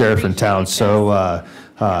a new sheriff in town, so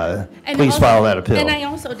please file that appeal. And I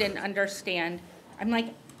also didn't understand. I'm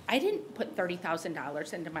like, I didn't put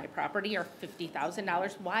 $30,000 into my property or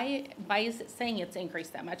 $50,000. Why is it saying it's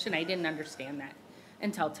increased that much? And I didn't understand that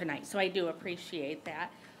until tonight. So I do appreciate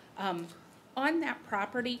that. On that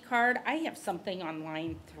property card, I have something on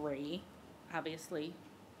line 3. Obviously,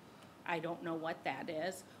 I don't know what that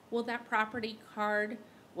is. Will that property card,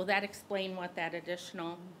 will that explain what that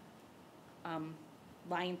additional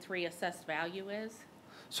line 3 assessed value is?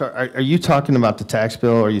 So are you talking about the tax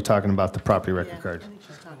bill, or are you talking about the property record card?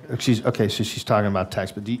 Okay, so she's talking about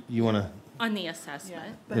tax, but do you want to? On the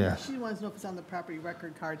assessment. But she wants to know if it's on the property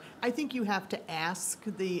record card. I think you have to ask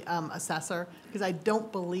the assessor, because I don't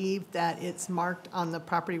believe that it's marked on the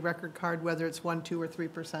property record card whether it's 1%, 2%, or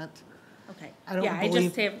 3%. Okay. I don't I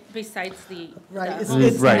just have, besides the. Right, the it's home-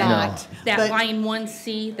 it's Right, not. That But- line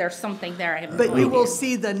 1C, there's something there. I have no But you will idea.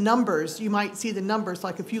 see the numbers, you might see the numbers,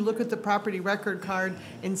 like if you look at the property record card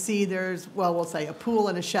and see there's, well, we'll say a pool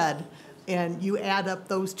and a shed, and you add up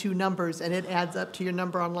those two numbers and it adds up to your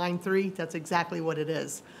number on line 3, that's exactly what it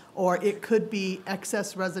is. Or it could be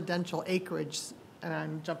excess residential acreage, and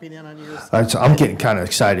I'm jumping in on yours. All right, so I'm getting kind of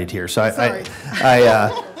excited here. So Sorry.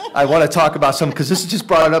 I want to talk about some, because this just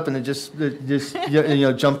brought it up and it just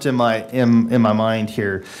jumped in my mind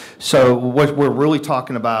here. So what we're really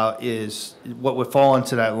talking about is what would fall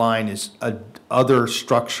into that line is other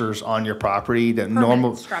structures on your property that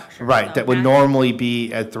normal structures, right that would okay. normally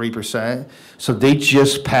be at 3%. So they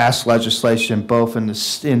just passed legislation both in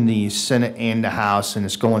the Senate and the House, and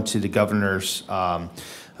it's going to the governor's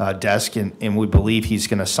desk, and we believe he's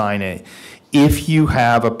going to sign it. If you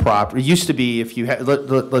have a property, it used to be if you had,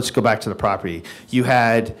 let's go back to the property. You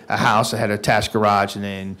had a house that had a attached garage, and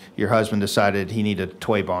then your husband decided he needed a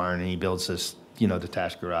toy barn, and he builds this,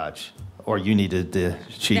 detached garage. Or you needed the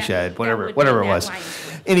she shed, whatever it was.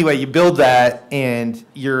 Anyway, you build that, and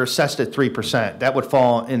you're assessed at 3%. That would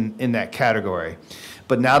fall in that category.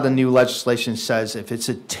 But now the new legislation says if it's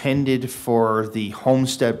intended for the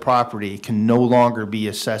homestead property, it can no longer be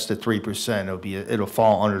assessed at 3%. It'll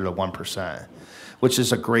fall under the 1%, which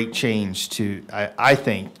is a great change to, I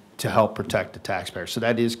think, to help protect the taxpayer. So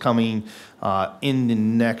that is coming in the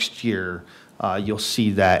next year. you'll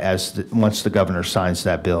see that once the governor signs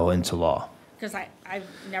that bill into law. Because I've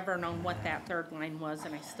never known what that third line was,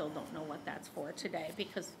 and I still don't know what that's for today,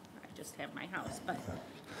 because I just have my house, but,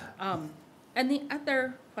 and the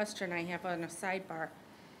other question I have on a sidebar,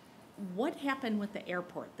 what happened with the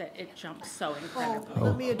airport that it jumped so incredibly?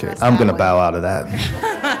 Let me address I'm that going to one. bow out of that.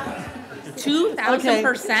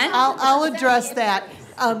 2,000%? I'll address that.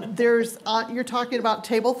 You're talking about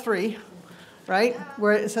table 3, right?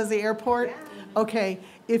 Where it says the airport? Okay,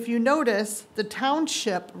 if you notice, the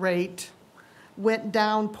township rate went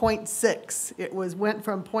down 0.6. It went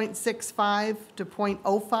from 0.65 to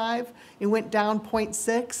 0.05. It went down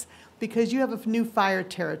 0.6 because you have a new fire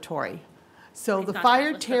territory. So the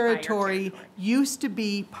fire territory used to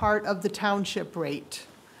be part of the township rate.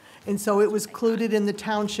 And so it was included in the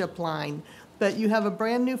township line. But you have a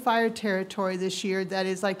brand-new fire territory this year that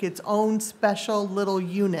is like its own special little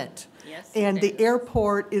unit. Yes, And it the is.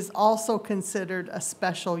 airport is also considered a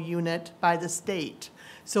special unit by the state.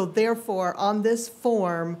 So therefore, on this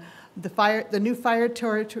form, the new fire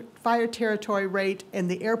territory rate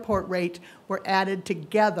and the airport rate were added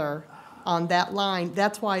together on that line.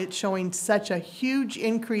 That's why it's showing such a huge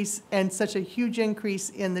increase and such a huge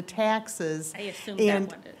increase in the taxes. I assumed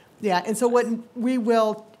And- that would. Yeah, and so what we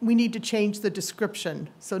need to change the description.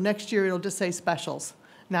 So next year, it'll just say specials,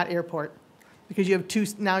 not airport. Because you have two,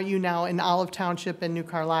 now in Olive Township and New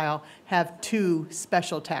Carlisle have 2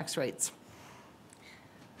 special tax rates.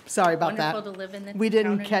 Sorry about that. Wonderful to live in the We town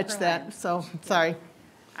didn't of catch New that, so, sorry.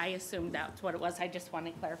 I assumed that's what it was. I just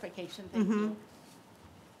wanted clarification. Thank you.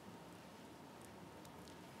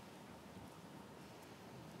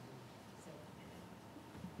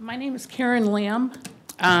 My name is Karen Lamb.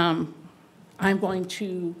 I'm going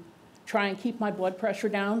to try and keep my blood pressure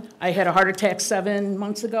down. I had a heart attack 7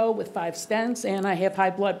 months ago with 5 stents, and I have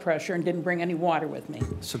high blood pressure and didn't bring any water with me.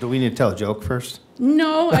 So do we need to tell a joke first?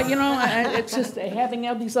 No, it's just having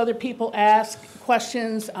all these other people ask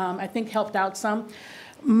questions, I think helped out some.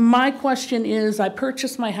 My question is, I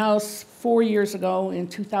purchased my house 4 years ago in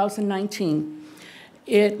 2019.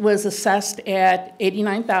 It was assessed at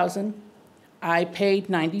 $89,000. I paid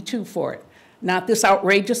 $92,000 for it. Not this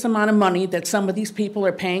outrageous amount of money that some of these people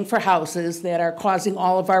are paying for houses that are causing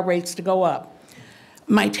all of our rates to go up.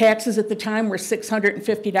 My taxes at the time were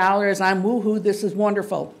 $650. I'm woohoo, this is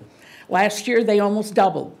wonderful. Last year, they almost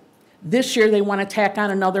doubled. This year, they want to tack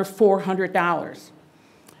on another $400.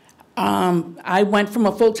 I went from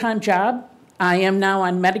a full-time job. I am now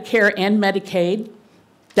on Medicare and Medicaid.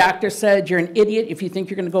 Doctor said, you're an idiot if you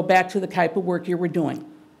think you're going to go back to the type of work you were doing.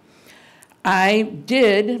 I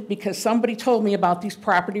did, because somebody told me about these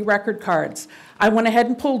property record cards. I went ahead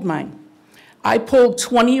and pulled mine. I pulled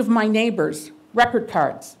 20 of my neighbors' record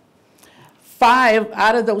cards. 5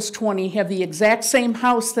 out of those 20 have the exact same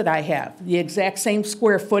house that I have, the exact same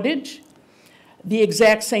square footage, the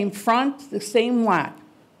exact same front, the same lot.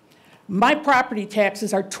 My property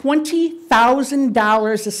taxes are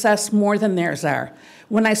 $20,000 assessed more than theirs are.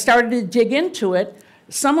 When I started to dig into it,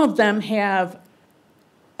 some of them have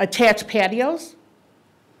attached patios,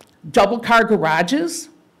 double-car garages,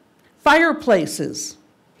 fireplaces,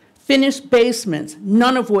 finished basements,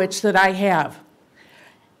 none of which that I have.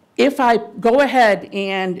 If I go ahead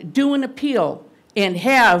and do an appeal and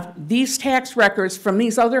have these tax records from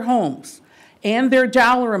these other homes and their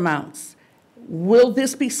dollar amounts, will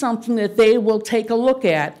this be something that they will take a look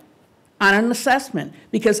at on an assessment?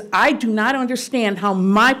 Because I do not understand how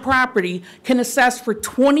my property can assess for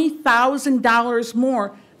 $20,000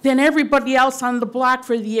 more than everybody else on the block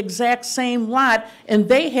for the exact same lot, and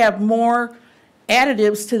they have more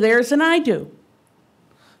additives to theirs than I do.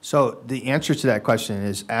 So the answer to that question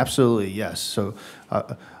is absolutely yes. So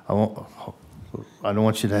I don't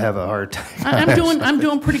want you to have a heart attack. I'm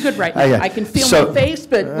doing pretty good right now. Yeah. I can feel my face,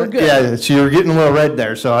 but we're good. Yeah, so you're getting a little red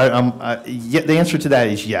there. So yeah, the answer to that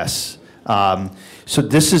is yes. So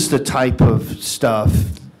this is the type of stuff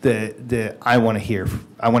that I want to hear.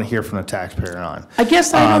 I want to hear from the taxpayer on. I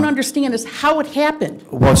guess I don't understand is how it happened.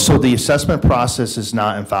 Well, so the assessment process is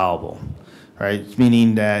not infallible, right?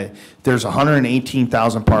 Meaning that there's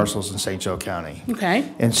 118,000 parcels in St. Joe County. Okay.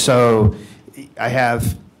 And so I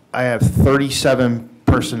have 37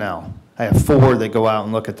 personnel. I have 4 that go out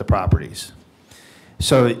and look at the properties.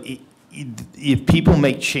 So if people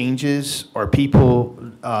make changes or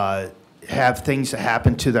people have things that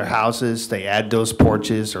happen to their houses, they add those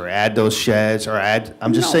porches or add those sheds or add,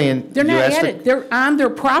 I'm just saying. They're not added. They're on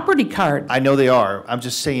their property card. I know they are. I'm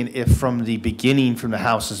just saying if from the beginning, from the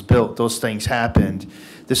house is built, those things happened,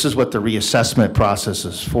 this is what the reassessment process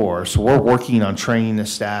is for. So we're working on training the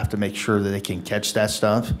staff to make sure that they can catch that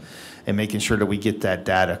stuff and making sure that we get that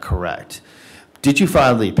data correct. Did you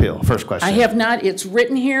file the appeal? First question. I have not. It's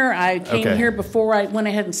written here. I came Okay. here before I went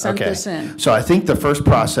ahead and sent Okay. this in. So I think the first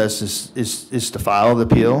process is to file the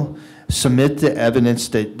appeal, submit the evidence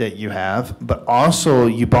that you have, but also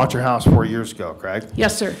you bought your house 4 years ago, correct?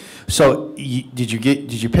 Yes, sir. So did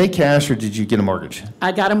you pay cash or did you get a mortgage?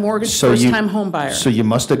 I got a mortgage, So first-time home buyer. So you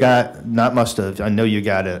must have got, not must have, I know you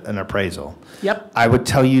got an appraisal. Yep. I would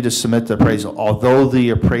tell you to submit the appraisal, although the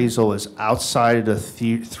appraisal is outside of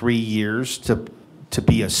the 3 years to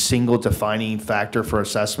be a single defining factor for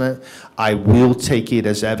assessment. I will take it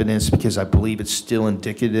as evidence because I believe it's still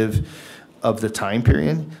indicative of the time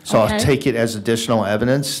period. So Okay. I'll take it as additional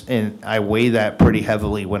evidence, and I weigh that pretty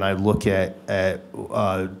heavily when I look at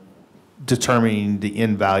determining the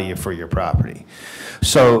end value for your property.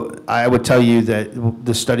 So I would tell you that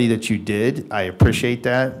the study that you did, I appreciate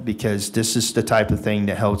that because this is the type of thing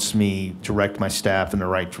that helps me direct my staff in the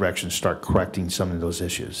right direction, start correcting some of those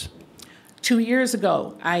issues. 2 years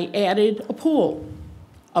ago, I added a pool,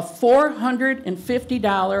 a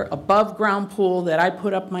 $450 above-ground pool that I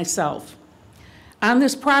put up myself. On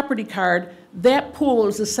this property card, that pool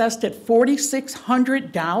is assessed at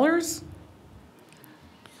 $4,600?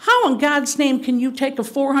 How in God's name can you take a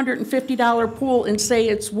 $450 pool and say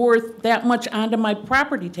it's worth that much onto my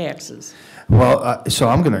property taxes? Well, so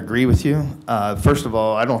I'm going to agree with you. First of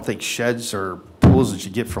all, I don't think sheds or pools that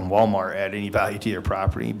you get from Walmart add any value to your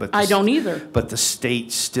property. But I don't either. But the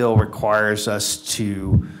state still requires us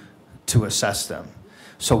to assess them.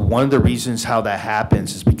 So one of the reasons how that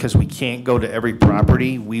happens is because we can't go to every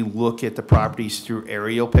property. We look at the properties through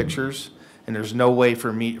aerial pictures. And there's no way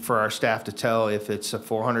for our staff to tell if it's a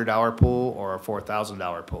 $400 pool or a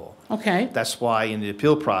 $4,000 pool. Okay. That's why in the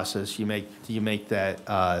appeal process, you make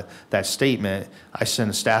that statement. I send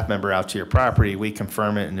a staff member out to your property, we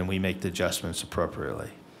confirm it, and then we make the adjustments appropriately.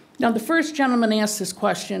 Now, the first gentleman asked this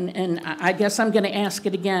question, and I guess I'm going to ask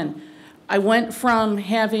it again. I went from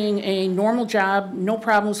having a normal job, no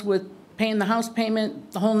problems with paying the house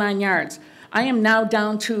payment, the whole 9 yards. I am now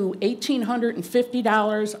down to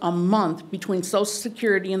 $1,850 a month between Social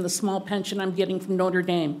Security and the small pension I'm getting from Notre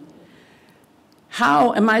Dame.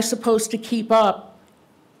 How am I supposed to keep up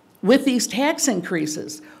with these tax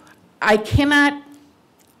increases? I cannot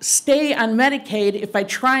stay on Medicaid if I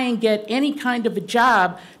try and get any kind of a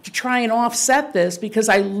job to try and offset this because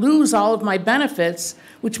I lose all of my benefits,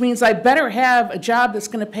 which means I better have a job that's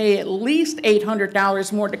going to pay at least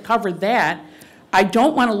 $800 more to cover that. I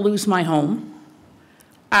don't want to lose my home.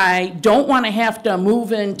 I don't want to have to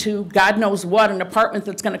move into God knows what, an apartment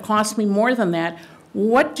that's going to cost me more than that.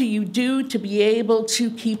 What do you do to be able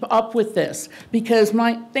to keep up with this? Because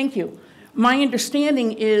thank you. My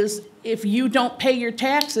understanding is if you don't pay your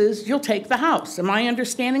taxes, you'll take the house. Am I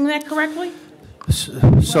understanding that correctly?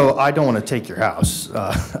 So I don't want to take your house.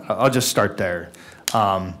 I'll just start there.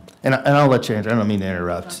 And I'll let you answer. I don't mean to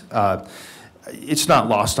interrupt. It's not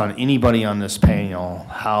lost on anybody on this panel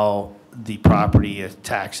how the property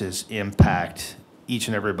taxes impact each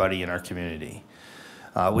and everybody in our community,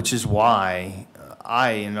 which is why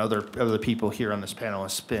I and other people here on this panel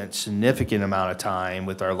have spent significant amount of time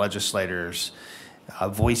with our legislators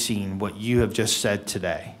voicing what you have just said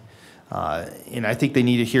today. And I think they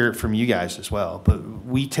need to hear it from you guys as well. But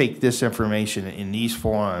we take this information in these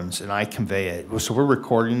forums and I convey it. So we're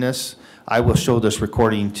recording this. I will show this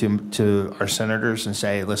recording to our senators and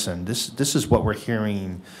say, listen, this is what we're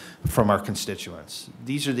hearing from our constituents.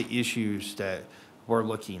 These are the issues that we're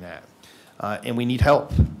looking at. And we need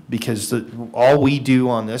help because all we do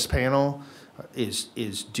on this panel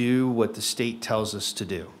is do what the state tells us to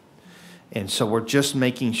do. And so we're just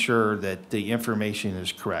making sure that the information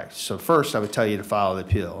is correct. So first, I would tell you to file the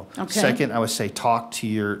appeal. Okay. Second, I would say talk to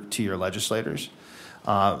your legislators.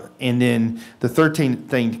 And then the third thing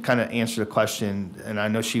to kind of answer the question, and I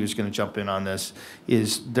know she was going to jump in on this,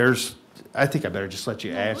 is I think I better just let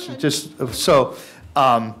you answer.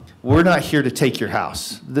 We're not here to take your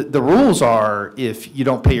house. The rules are if you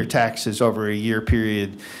don't pay your taxes over a year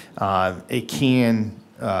period, it can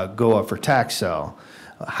go up for tax sale.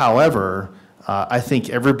 However, I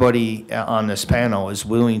think everybody on this panel is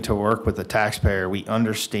willing to work with the taxpayer. We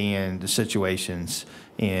understand the situations,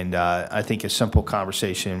 and I think a simple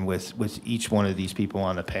conversation with each one of these people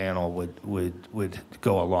on the panel would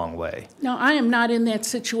go a long way. Now, I am not in that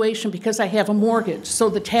situation because I have a mortgage, so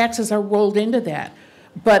the taxes are rolled into that.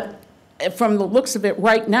 But from the looks of it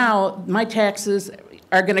right now, my taxes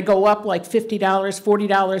are going to go up like $50,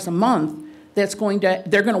 $40 a month. They're going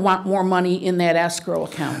to want more money in that escrow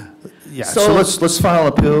account. Yeah, so let's file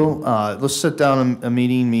an appeal. Let's sit down in a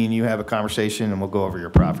meeting, me and you have a conversation, and we'll go over your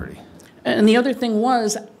property. And the other thing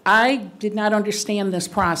was, I did not understand this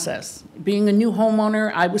process. Being a new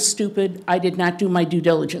homeowner, I was stupid. I did not do my due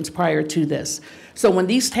diligence prior to this. So when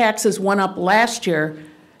these taxes went up last year,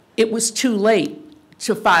 it was too late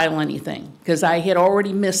to file anything because I had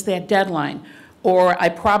already missed that deadline, or I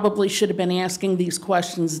probably should have been asking these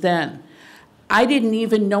questions then. I didn't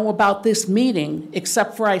even know about this meeting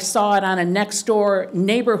except for I saw it on a next door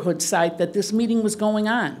neighborhood site that this meeting was going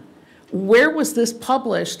on. Where was this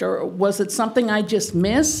published, or was it something I just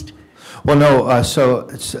missed? Well, no, so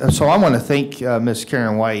I want to thank Ms.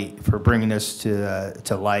 Karen White for bringing this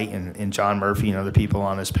to light, and John Murphy and other people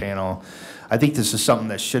on this panel. I think this is something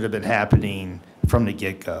that should have been happening from the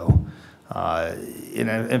get-go.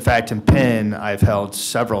 In fact, in Penn, I've held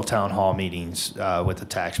several town hall meetings with the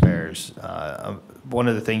taxpayers. One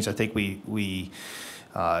of the things I think we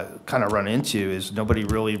kind of run into is nobody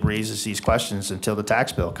really raises these questions until the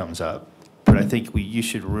tax bill comes up. But I think you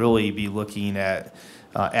should really be looking at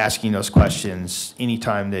asking those questions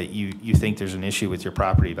anytime that you think there's an issue with your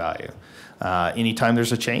property value. Anytime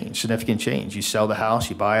there's a change, significant change, you sell the house,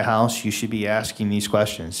 you buy a house, you should be asking these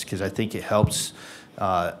questions because I think it helps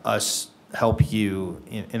us help you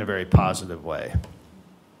in a very positive way.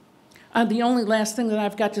 The only last thing that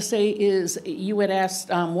I've got to say is you had asked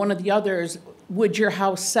one of the others, would your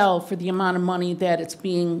house sell for the amount of money that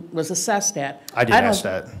was assessed at? I did ask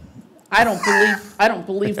that. I don't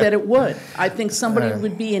believe that it would. I think somebody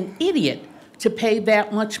would be an idiot to pay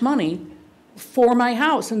that much money for my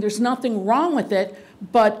house, and there's nothing wrong with it,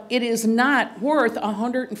 but it is not worth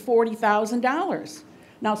 $140,000.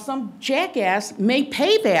 Now, some jackass may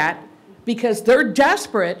pay that because they're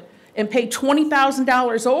desperate and pay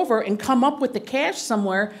 $20,000 over and come up with the cash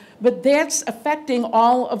somewhere, but that's affecting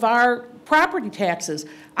all of our property taxes.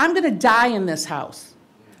 I'm going to die in this house.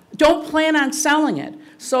 Don't plan on selling it.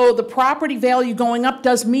 So the property value going up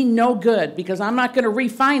does me no good because I'm not going to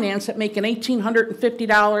refinance it making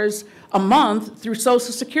 $1,850 a month through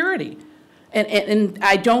Social Security. And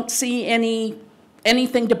I don't see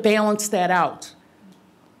anything to balance that out.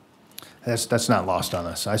 That's not lost on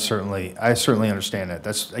us. I certainly understand that.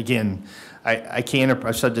 That's, again, I can't,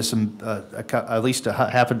 I've said this at least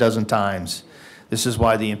half a dozen times. This is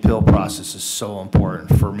why the appeal process is so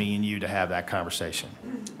important for me and you to have that conversation.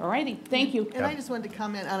 All righty, thank you. And I just wanted to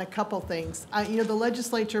comment on a couple things. The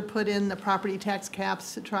legislature put in the property tax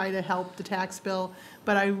caps to try to help the tax bill,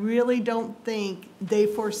 but I really don't think they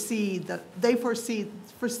foresee the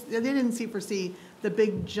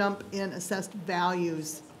big jump in assessed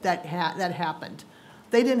values that happened.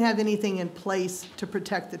 They didn't have anything in place to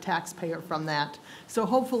protect the taxpayer from that. So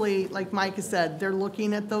hopefully, like Mike has said, they're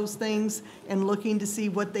looking at those things and looking to see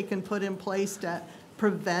what they can put in place to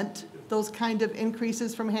prevent those kind of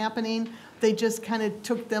increases from happening. They just kind of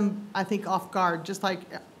took them, I think, off guard, like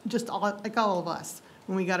all of us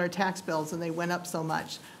when we got our tax bills and they went up so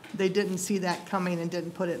much. They didn't see that coming and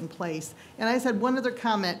didn't put it in place. And I said one other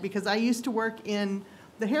comment, because I used to work in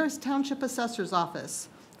the Harris Township Assessor's Office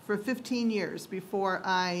for 15 years before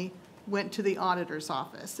I went to the auditor's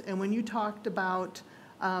office. And when you talked about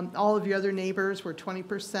all of your other neighbors were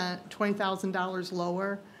 20,000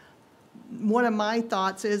 lower, one of my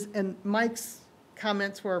thoughts is, and Mike's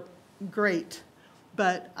comments were great,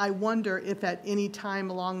 but I wonder if at any time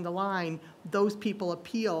along the line, those people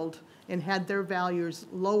appealed and had their values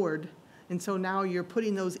lowered. And so now you're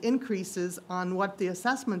putting those increases on what the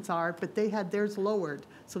assessments are, but they had theirs lowered.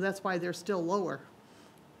 So that's why they're still lower.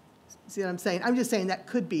 See what I'm saying? I'm just saying that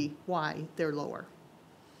could be why they're lower.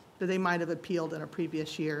 That they might have appealed in a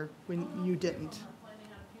previous year when you didn't.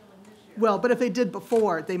 Well, but if they did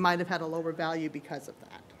before, they might have had a lower value because of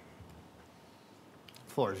that.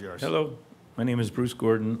 The floor is yours. Hello, my name is Bruce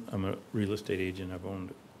Gordon. I'm a real estate agent. I've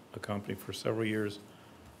owned a company for several years.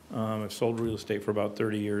 I've sold real estate for about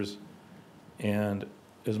 30 years. And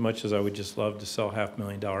as much as I would just love to sell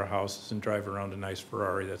 $500,000 houses and drive around a nice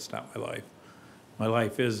Ferrari, that's not my life. My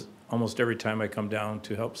life is almost every time I come down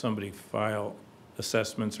to help somebody file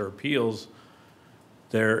assessments or appeals,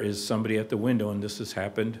 there is somebody at the window, and this has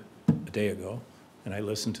happened a day ago, and I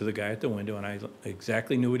listened to the guy at the window, and I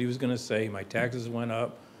exactly knew what he was going to say. My taxes went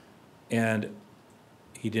up, and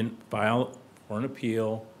he didn't file for an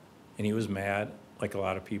appeal, and he was mad, like a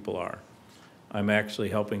lot of people are. I'm actually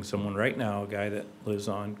helping someone right now, a guy that lives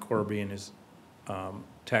on Corby, and his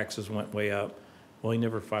taxes went way up. Well, he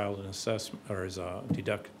never filed an assessment or his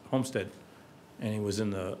homestead, and he was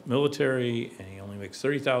in the military, and he only makes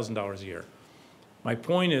 $30,000 a year. My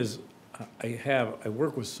point is, I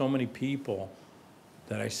work with so many people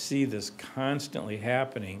that I see this constantly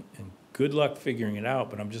happening, and good luck figuring it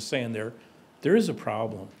out. But I'm just saying there is a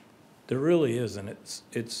problem. There really is, and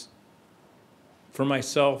it's for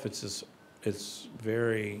myself, it's just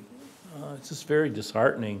very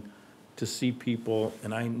disheartening to see people,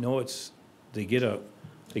 and I know they get a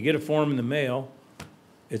form in the mail,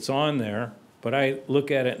 it's on there, but I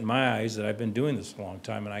look at it in my eyes that I've been doing this a long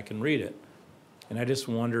time and I can read it. And I just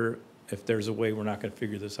wonder if there's a way, we're not gonna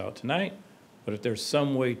figure this out tonight, but if there's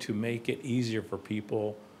some way to make it easier for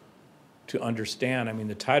people to understand. I mean,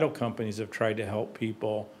 the title companies have tried to help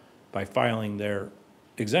people by filing their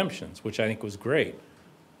exemptions, which I think was great.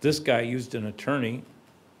 This guy used an attorney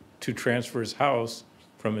to transfer his house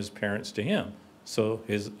from his parents to him. So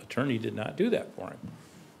his attorney did not do that for him.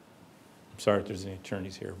 I'm sorry if there's any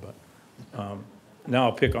attorneys here, but now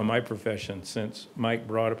I'll pick on my profession since Mike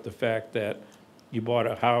brought up the fact that you bought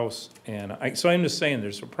a house, and so I'm just saying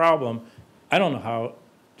there's a problem. I don't know how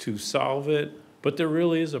to solve it, but there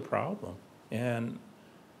really is a problem. And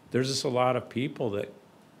there's just a lot of people that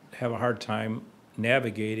have a hard time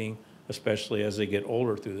navigating, especially as they get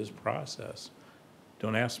older through this process.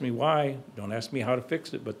 Don't ask me why, don't ask me how to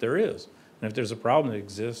fix it, but there is. And if there's a problem that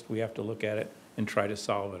exists, we have to look at it and try to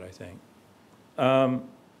solve it, I think.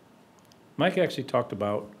 Mike actually talked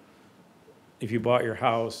about if you bought your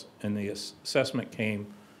house and the assessment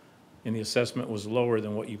came and the assessment was lower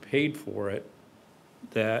than what you paid for it,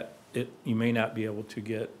 that you may not be able to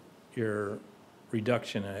get your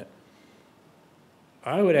reduction in it.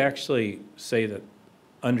 I would actually say that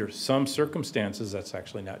under some circumstances, that's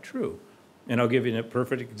actually not true. And I'll give you a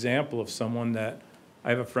perfect example of someone that, I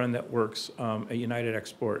have a friend that works at United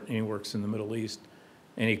Export, and he works in the Middle East,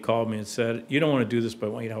 and he called me and said, you don't want to do this, but I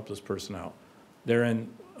want you to help this person out. They're in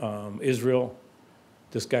Israel.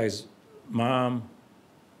 This guy's mom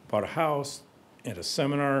bought a house at a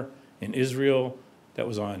seminar in Israel that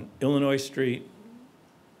was on Illinois Street,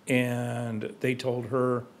 and they told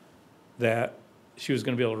her that she was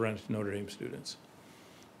going to be able to rent it to Notre Dame students.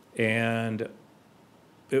 And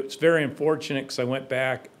it's very unfortunate because I went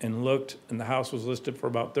back and looked, and the house was listed for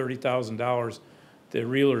about $30,000. The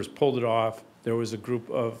realtors pulled it off. There was a group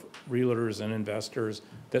of realtors and investors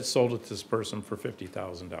that sold it to this person for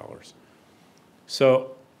 $50,000.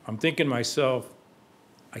 So I'm thinking to myself,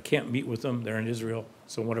 I can't meet with them. They're in Israel,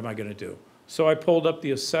 so what am I going to do? So I pulled up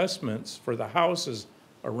the assessments for the houses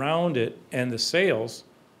around it and the sales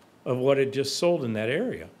of what had just sold in that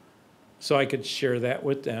area. So I could share that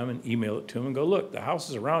with them and email it to them and go, look, the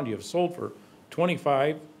houses around you have sold for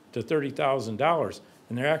 $25,000 to $30,000,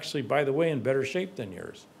 and they're actually, by the way, in better shape than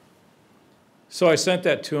yours. So I sent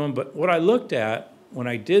that to them, but what I looked at when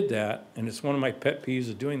I did that, and it's one of my pet peeves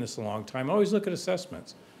of doing this a long time, I always look at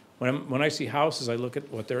assessments. When I see houses, I look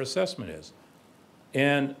at what their assessment is.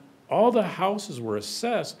 And all the houses were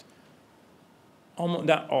assessed, almost,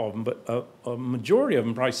 not all of them, but a majority of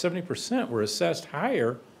them, probably 70%, were assessed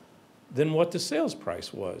higher than what the sales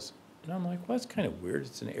price was. And I'm like, well, that's kind of weird.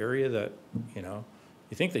 It's an area that, you know,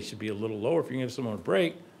 you think they should be a little lower. If you can give someone a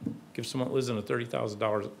break, give someone that lives in a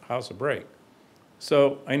 $30,000 house a break.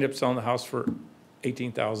 So I ended up selling the house for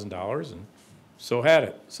 $18,000, and so had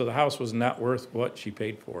it. So the house was not worth what she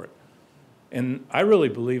paid for it. And I really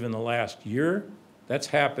believe in the last year, that's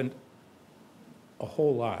happened a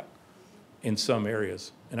whole lot in some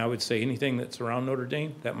areas. And I would say anything that's around Notre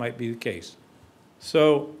Dame, that might be the case.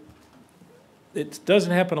 So it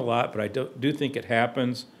doesn't happen a lot, but I do think it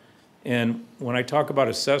happens. And when I talk about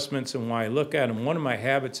assessments and why I look at them, one of my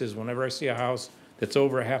habits is whenever I see a house that's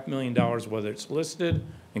over $500,000, whether it's listed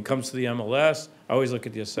and comes to the MLS, I always look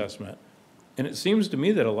at the assessment. And it seems to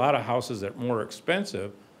me that a lot of houses that are more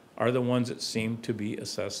expensive are the ones that seem to be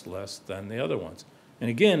assessed less than the other ones. And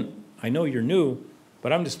again, I know you're new,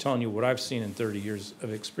 but I'm just telling you what I've seen in 30 years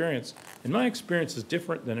of experience. And my experience is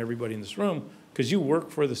different than everybody in this room, because you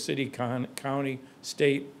work for the city, county,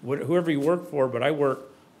 state, whoever you work for, but I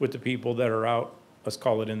work with the people that are out, let's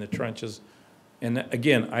call it in the trenches. And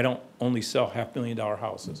again, I don't only sell $500,000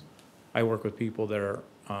 houses. I work with people that are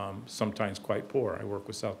sometimes quite poor. I work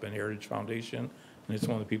with South Bend Heritage Foundation, and it's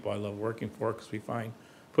one of the people I love working for because we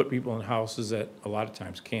put people in houses that a lot of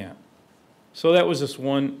times can't. So that was just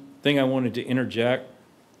one thing I wanted to interject.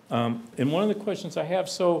 And one of the questions I have,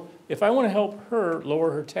 so if I want to help her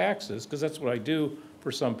lower her taxes, because that's what I do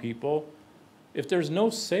for some people, if there's no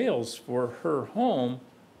sales for her home,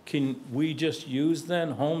 can we just use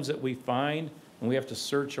then homes that we find and we have to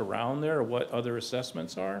search around there or what other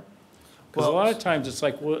assessments are? Because a lot of times it's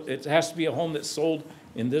like, well, it has to be a home that's sold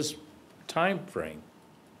in this time frame.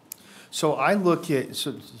 So I look at,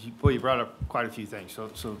 so, boy, you brought up quite a few things. So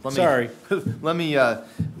let me, Sorry. let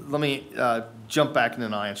me jump back and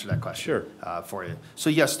then I'll answer that question. Sure. For you. So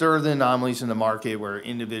yes, there are the anomalies in the market where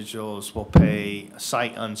individuals will pay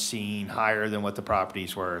sight unseen higher than what the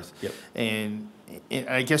property's worth. Yep.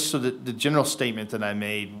 I guess so the general statement that I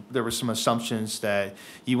made, there were some assumptions that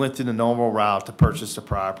you went through the normal route to purchase the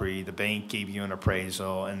property, the bank gave you an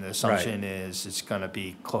appraisal, and the assumption is it's going to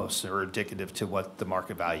be close or indicative to what the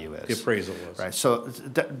market value is. The appraisal was. Right, so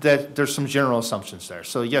that there's some general assumptions there.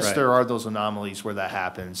 So yes, Right. there are those anomalies where that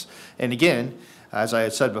happens. And again, as I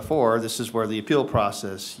had said before, this is where the appeal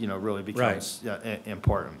process, really becomes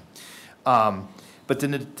important. But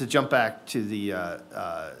then to jump back to the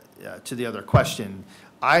other question,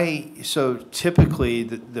 so typically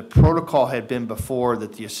the protocol had been before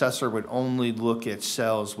that the assessor would only look at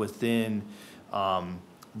sales within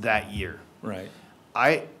that year. Right.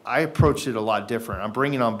 I approached it a lot different. I'm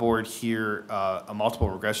bringing on board here a multiple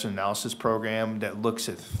regression analysis program that looks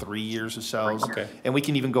at 3 years of sales. Okay. And we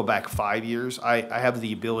can even go back 5 years. I have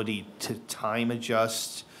the ability to time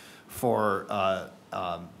adjust for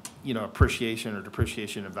appreciation or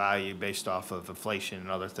depreciation of value based off of inflation and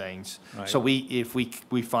other things. Right. So if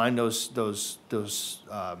we find those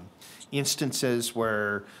instances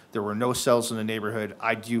where there were no sales in the neighborhood,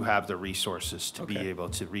 I do have the resources to be able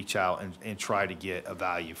to reach out and try to get a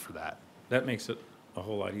value for that. That makes it a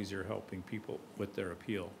whole lot easier helping people with their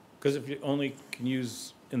appeal. Because if you only can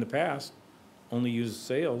use, in the past, only use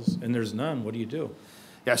sales and there's none, what do you do?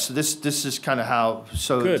 Yeah, so this is kind of how,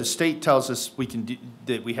 so Good. the state tells us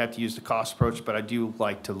that we have to use the cost approach, but I do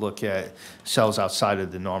like to look at sales outside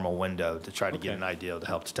of the normal window to try to get an idea to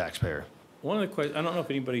help the taxpayer. One of the questions, I don't know if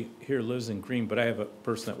anybody here lives in Green, but I have a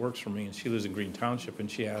person that works for me, and she lives in Green Township, and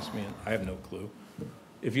she asked me, and I have no clue.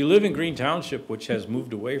 If you live in Green Township, which has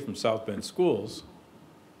moved away from South Bend schools,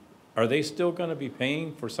 are they still going to be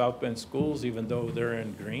paying for South Bend schools even though they're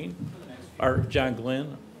in Green? Or John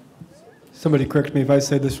Glenn? Somebody correct me if I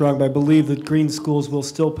say this wrong, but I believe that Green schools will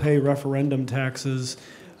still pay referendum taxes,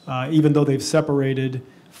 even though they've separated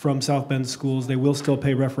from South Bend schools. They will still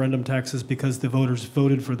pay referendum taxes because the voters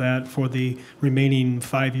voted for that for the remaining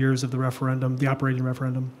 5 years of the referendum, the operating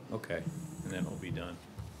referendum. Okay, and then it'll be done.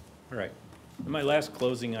 All right. In my last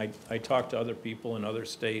closing, I talked to other people in other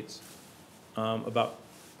states about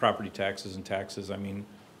property taxes and taxes. I mean,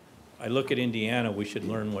 I look at Indiana, we should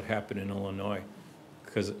learn what happened in Illinois,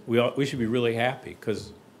 because we should be really happy,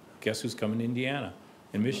 because guess who's coming to Indiana?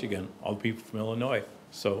 In Michigan, all the people from Illinois.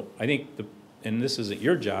 So I think, and this isn't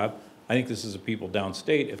your job, I think this is the people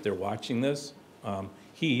downstate, if they're watching this,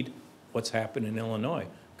 heed what's happened in Illinois.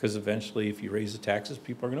 Because eventually, if you raise the taxes,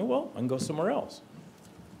 people are going to, well, I can go somewhere else.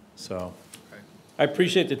 So I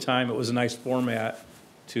appreciate the time. It was a nice format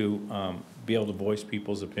to be able to voice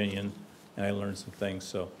people's opinion, and I learned some things.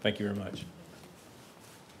 So thank you very much.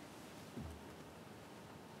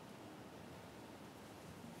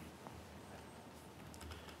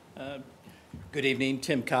 Good evening,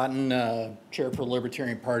 Tim Cotton, Chair for the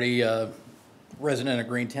Libertarian Party, resident of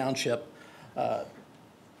Green Township.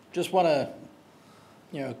 Just want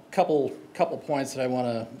to, couple points that I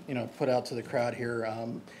want to, put out to the crowd here.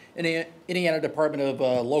 Indiana Department of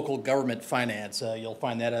Local Government Finance, you'll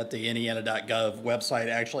find that at the indiana.gov website. It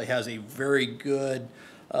actually has a very good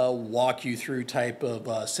walk you through type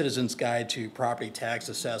of citizen's guide to property tax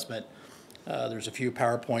assessment. There's a few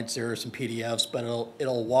PowerPoints there, some PDFs, but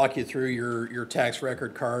it'll walk you through your tax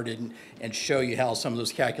record card and show you how some of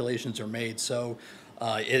those calculations are made. So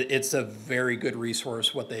it's a very good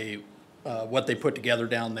resource what they put together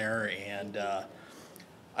down there, and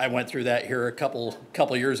I went through that here a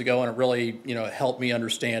couple years ago, and it really helped me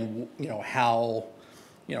understand how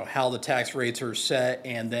the tax rates are set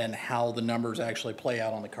and then how the numbers actually play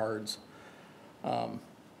out on the cards.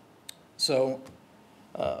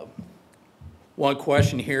 One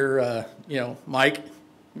question here, Mike,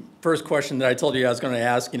 first question that I told you I was going to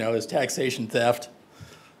ask, is taxation theft?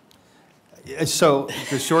 So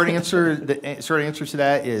the short answer to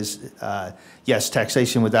that is yes,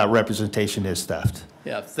 taxation without representation is theft.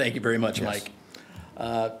 Yeah, thank you very much, Yes.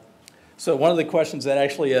 Mike. So one of the questions that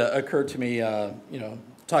actually occurred to me,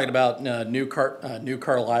 talking about New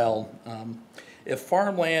Carlisle, if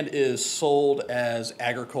farmland is sold as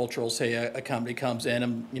agricultural, say a company comes in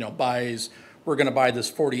and buys, we're going to buy this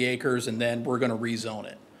 40 acres and then we're going to rezone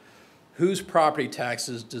it. Whose property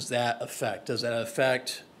taxes does that affect? Does that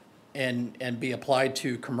affect and be applied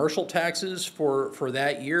to commercial taxes for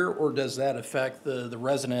that year, or does that affect the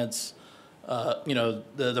residents,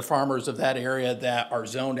 the farmers of that area that are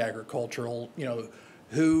zoned agricultural?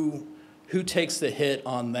 Who takes the hit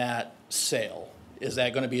on that sale? Is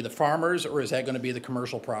that going to be the farmers, or is that going to be the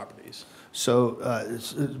commercial properties? So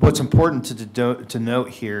what's important to note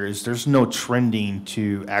here is there's no trending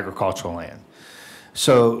to agricultural land.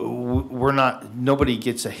 So we're not, nobody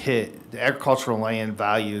gets a hit. The agricultural land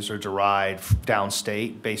values are derived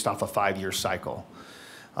downstate based off a 5-year cycle.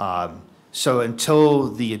 So until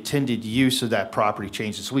the intended use of that property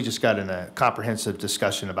changes, we just got in a comprehensive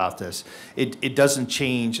discussion about this. It doesn't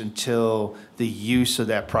change until the use of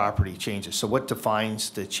that property changes. So what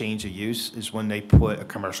defines the change of use is when they put a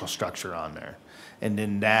commercial structure on there. And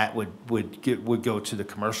then that would go to the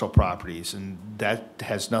commercial properties, and that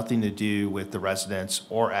has nothing to do with the residents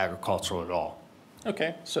or agricultural at all.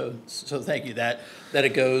 Okay, so thank you. That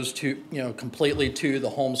it goes to, completely to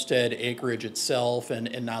the homestead acreage itself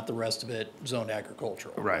and not the rest of it zoned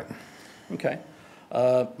agricultural. Right. Okay.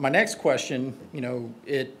 My next question,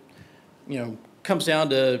 it comes down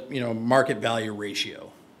to, market value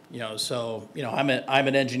ratio. I'm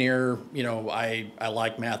an engineer, I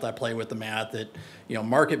like math, I play with the math, that,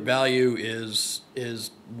 market value is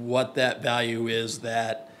what that value is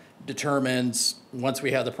that determines, once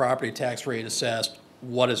we have the property tax rate assessed,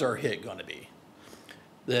 what is our hit going to be.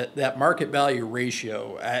 That market value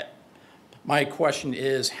ratio, my question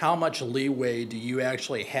is, how much leeway do you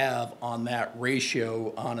actually have on that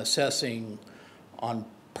ratio on assessing on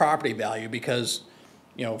property value? Because,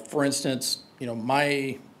 for instance,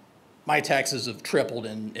 my taxes have tripled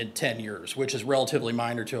in 10 years, which is relatively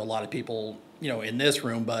minor to a lot of people, in this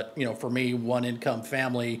room. But, for me, one income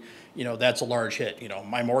family, that's a large hit.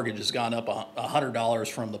 My mortgage has gone up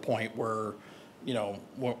 $100 from the point where,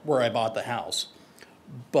 where I bought the house.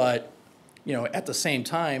 But, at the same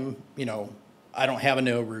time, I don't have a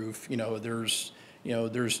no roof. There's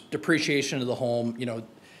depreciation of the home.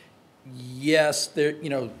 Yes, there,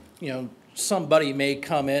 somebody may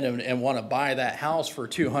come in and want to buy that house for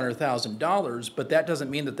 $200,000, but that doesn't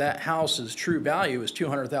mean that house's true value is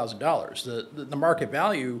 $200,000. The market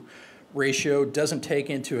value ratio doesn't take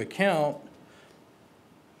into account,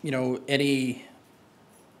 any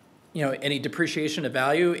depreciation of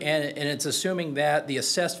value, and it's assuming that the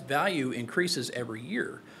assessed value increases every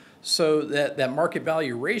year. So that market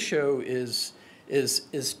value ratio is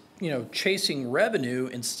chasing revenue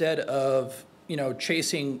instead of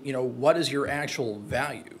chasing, what is your actual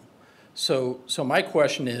value? So my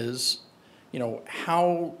question is,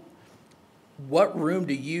 what room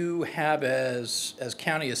do you have as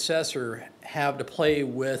county assessor have to play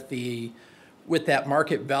with that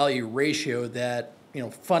market value ratio that,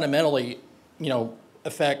 fundamentally,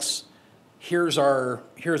 affects, here's our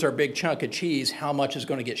big chunk of cheese, how much is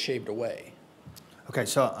going to get shaved away? Okay,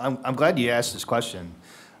 so I'm glad you asked this question.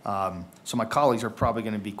 So my colleagues are probably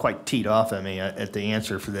going to be quite teed off at me at the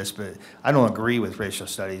answer for this, but I don't agree with ratio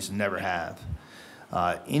studies and never have.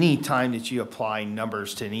 Any time that you apply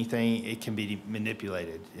numbers to anything, it can be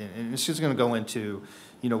manipulated. And this is going to go into,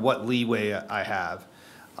 what leeway I have.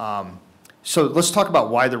 So let's talk about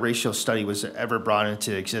why the ratio study was ever brought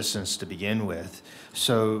into existence to begin with.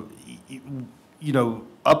 So,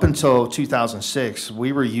 up until 2006,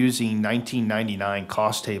 we were using 1999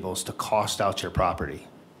 cost tables to cost out your property.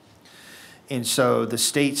 And so the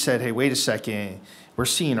state said, hey, wait a second, we're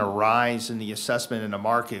seeing a rise in the assessment in the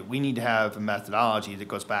market. We need to have a methodology that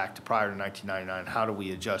goes back to prior to 1999. How do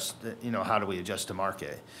we adjust, the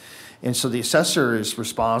market? And so the assessor is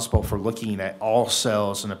responsible for looking at all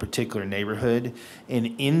sales in a particular neighborhood.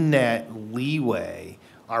 And in that leeway,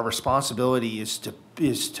 our responsibility is to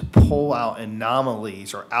pull out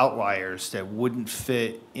anomalies or outliers that wouldn't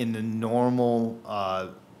fit in the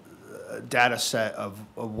normal data set of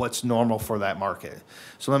what's normal for that market.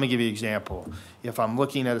 So let me give you an example. If I'm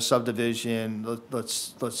looking at a subdivision,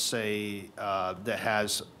 let's say that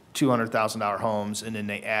has $200,000 homes, and then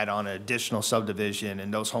they add on an additional subdivision,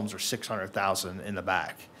 and those homes are $600,000 in the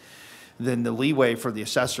back. Then the leeway for the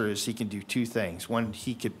assessor is he can do two things. One,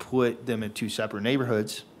 he could put them in two separate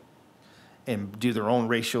neighborhoods and do their own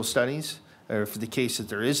ratio studies. Or for the case that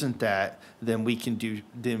there isn't that, then we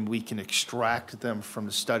can extract them from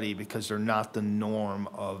the study because they're not the norm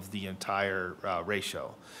of the entire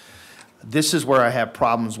ratio. This is where I have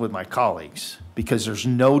problems with my colleagues because there's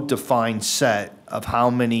no defined set of how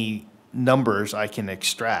many numbers I can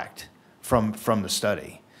extract from the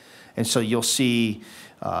study. And so you'll see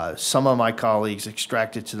some of my colleagues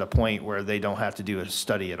extract it to the point where they don't have to do a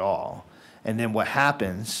study at all. And then what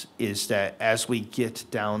happens is that as we get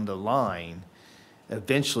down the line,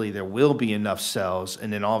 eventually there will be enough cells,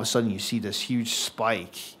 and then all of a sudden you see this huge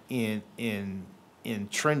spike in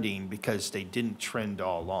trending because they didn't trend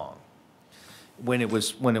all along when it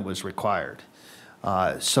was required.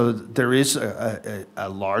 So there is a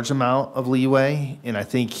large amount of leeway, and I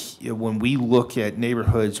think when we look at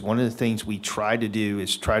neighborhoods, one of the things we try to do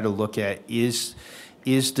is try to look at is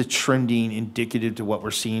the trending indicative to what we're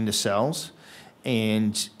seeing to sales?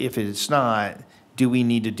 And if it's not, do we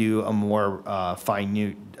need to do a more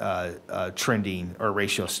fine trending or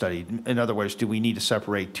ratio study? In other words, do we need to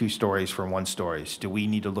separate 2 stories from 1 stories? Do we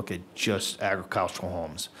need to look at just agricultural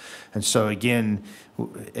homes? And so again,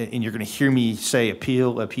 and you're going to hear me say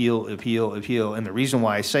appeal, appeal, appeal, appeal. And the reason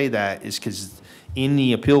why I say that is because in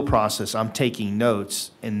the appeal process, I'm taking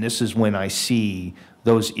notes, and this is when I see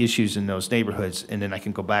those issues in those neighborhoods, and then I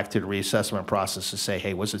can go back to the reassessment process and say,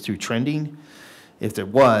 hey, was it through trending? If there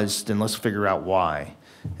was, then let's figure out why.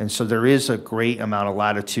 And so there is a great amount of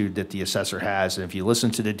latitude that the assessor has, and if you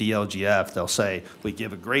listen to the DLGF, they'll say, we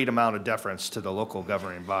give a great amount of deference to the local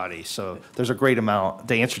governing body. So there's a great amount,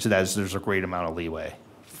 the answer to that is there's a great amount of leeway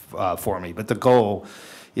for me. But the goal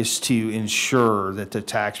is to ensure that the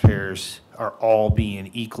taxpayers are all being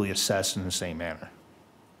equally assessed in the same manner.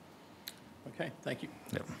 Okay, thank you.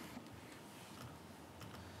 Yep.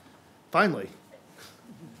 Finally.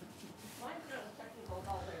 Mine's not as technical as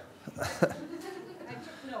all theirs. I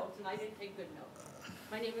took notes and I didn't take good notes.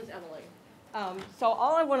 My name is Emily. So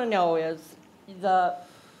all I want to know is the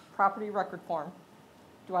property record form.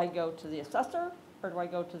 Do I go to the assessor or do I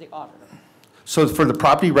go to the auditor? So for the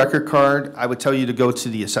property record card, I would tell you to go to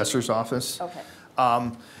the assessor's office. Okay.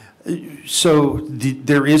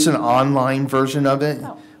 There is an online version of it.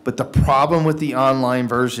 Oh. But the problem with the online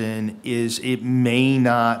version is it may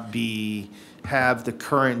not have the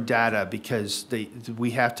current data because we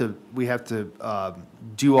have to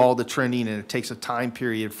do all the trending, and it takes a time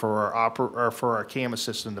period for our CAMA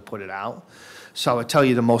system to put it out. So I would tell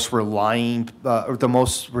you the most reliable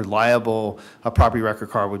property record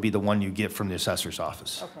card would be the one you get from the assessor's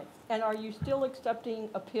office. Okay. And are you still accepting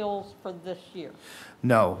appeals for this year?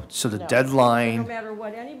 No. So the No. deadline. So no matter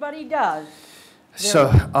what anybody does. So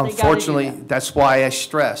they gotta do unfortunately, that. that's why I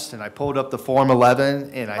stressed, and I pulled up the Form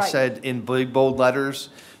 11, and I Right. said in big bold letters,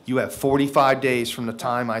 you have 45 days from the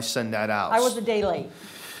time I send that out. I was a day late.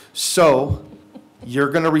 So you're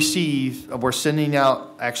going to receive, we're sending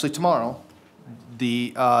out, actually tomorrow,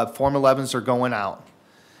 the Form 11s are going out.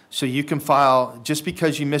 So you can file, just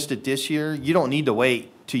because you missed it this year, you don't need to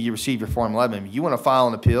wait till you receive your Form 11. You want to file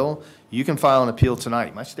an appeal, you can file an appeal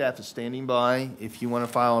tonight. My staff is standing by. If you want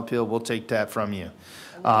to file an appeal, we'll take that from you.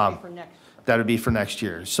 And that'll be for next year. That would be for next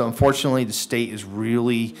year. So unfortunately, the state is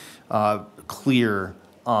really clear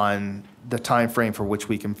on the time frame for which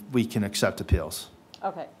we can accept appeals.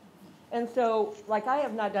 Okay. And so, like, I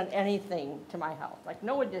have not done anything to my house, like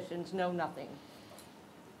no additions, no nothing.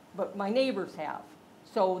 But my neighbors have.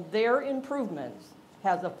 So their improvements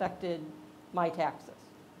has affected my taxes.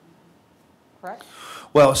 Correct?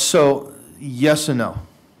 Well, so yes and no.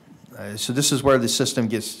 So this is where the system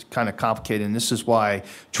gets kind of complicated, and this is why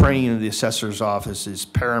training in the assessor's office is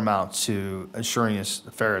paramount to ensuring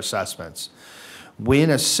fair assessments. When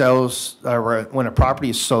when a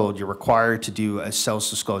property is sold, you're required to do a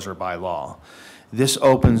sales disclosure by law. This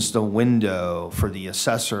opens the window for the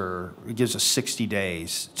assessor. It gives us 60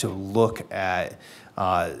 days to look at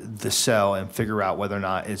the sale and figure out whether or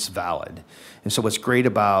not it's valid. And so what's great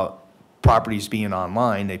about properties being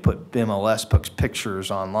online, they put MLS puts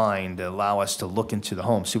pictures online to allow us to look into the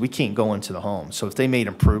home. So we can't go into the home. So if they made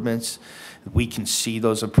improvements, we can see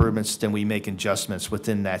those improvements, then we make adjustments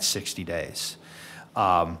within that 60 days.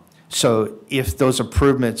 So if those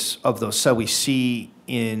improvements of those, so we see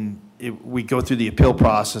we go through the appeal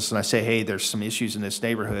process and I say, hey, there's some issues in this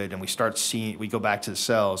neighborhood, and we go back to the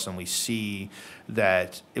cells and we see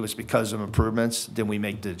that it was because of improvements, then we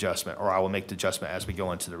make the adjustment, or I will make the adjustment as we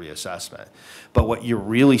go into the reassessment. But what you're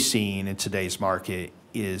really seeing in today's market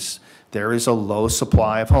is there is a low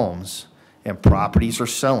supply of homes and properties are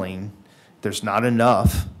selling. There's not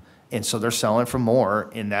enough, and so they're selling for more,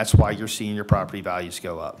 and that's why you're seeing your property values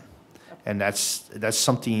go up. And that's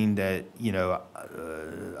something that,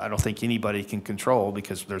 I don't think anybody can control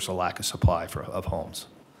because there's a lack of supply of homes.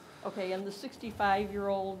 Okay, and the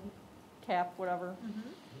 65-year-old cap, whatever,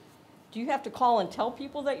 do you have to call and tell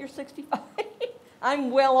people that you're 65?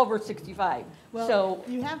 I'm well over 65, Well, so.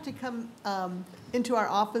 you have to come into our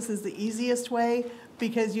office is the easiest way,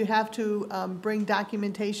 because you have to bring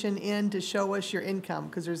documentation in to show us your income,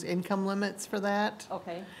 because there's income limits for that.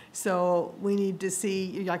 Okay. So we need to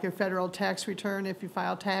see, like, your federal tax return if you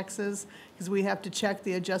file taxes, because we have to check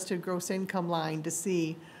the adjusted gross income line to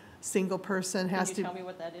see single person has Can to. you tell me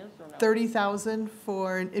what that is or no? 30,000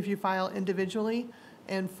 if you file individually,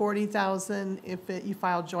 and 40,000 if you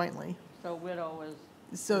file jointly. So widow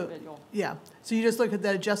is So, individual. yeah, so you just look at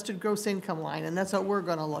that adjusted gross income line, and that's what we're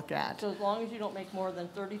gonna look at. So as long as you don't make more than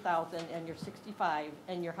 30,000 and you're 65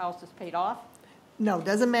 and your house is paid off? No,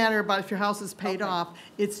 doesn't matter about if your house is paid Okay. off.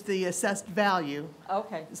 It's the assessed value.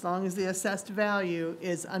 Okay, As long as the assessed value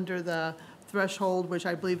is under the threshold, which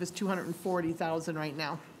I believe is 240,000 right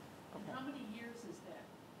now. How many years is that?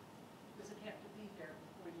 Does it have to be there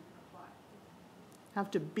before you can apply?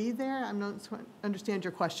 Have to be there? I don't understand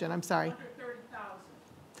your question, I'm sorry. Under 30,000.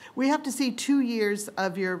 We have to see 2 years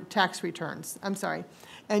of your tax returns, I'm sorry.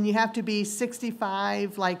 And you have to be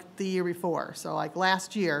 65 like the year before, so like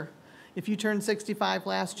last year. If you turned 65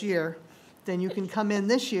 last year, then you can come in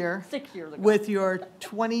this year 6 years ago. with your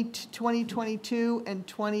 2022 and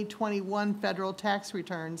 2021 federal tax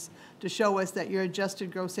returns to show us that your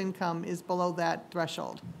adjusted gross income is below that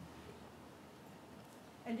threshold.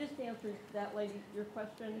 And just to answer that lady, your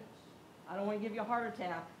question, I don't want to give you a heart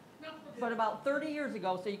attack, but about 30 years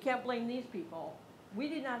ago, so you can't blame these people, we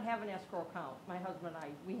did not have an escrow account, my husband and I.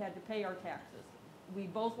 We had to pay our taxes. We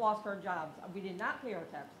both lost our jobs. We did not pay our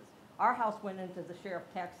taxes. Our house went into the sheriff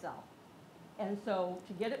tax sale. And so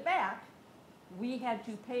to get it back, we had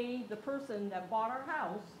to pay the person that bought our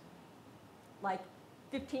house like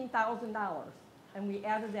 $15,000. And we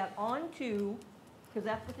added that on to, because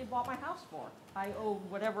that's what they bought my house for. I owed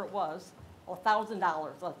whatever it was,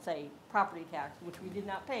 $1,000, let's say, property tax, which we did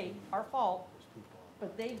not pay, our fault.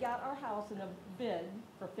 But they got our house in a bid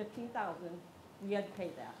for $15,000. We had to pay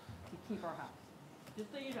that to keep our house.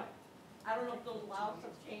 Just so you know. I don't know if those laws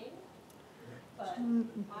have changed, but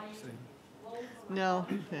my loans were No,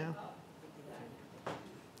 yeah.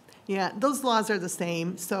 Yeah, those laws are the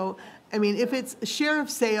same. So, I mean, if it's, sheriff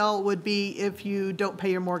sale would be if you don't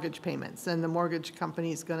pay your mortgage payments, and the mortgage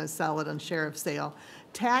company is gonna sell it on sheriff sale.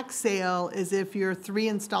 Tax sale is if you're 3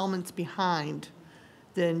 installments behind,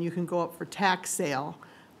 then you can go up for tax sale.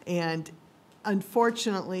 And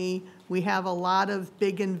unfortunately, we have a lot of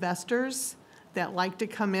big investors that like to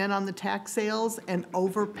come in on the tax sales and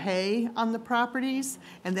overpay on the properties,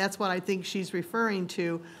 and that's what I think she's referring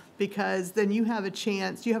to, because then you have a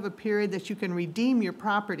chance, you have a period that you can redeem your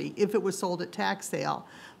property if it was sold at tax sale,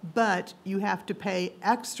 but you have to pay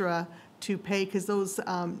extra to pay, because those,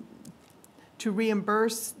 to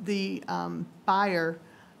reimburse the buyer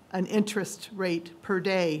an interest rate per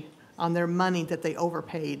day on their money that they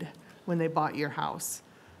overpaid when they bought your house,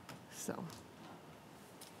 so.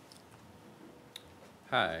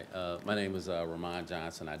 Hi, my name is Ramon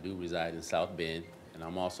Johnson. I do reside in South Bend, and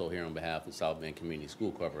I'm also here on behalf of South Bend Community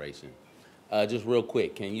School Corporation. Just real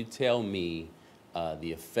quick, can you tell me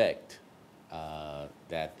the effect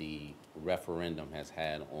that the referendum has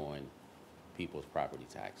had on people's property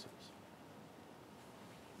taxes?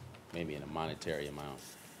 Maybe in a monetary amount,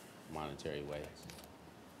 monetary way.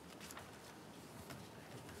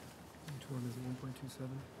 Which one is it, 1.27?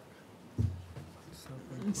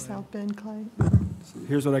 South Bend, Clyde?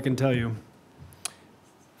 Here's what I can tell you.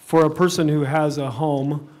 For a person who has a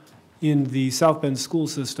home in the South Bend school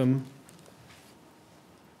system,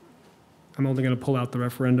 I'm only going to pull out the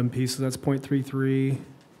referendum piece, so that's 0.33,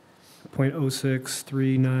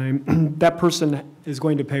 0.0639. That person is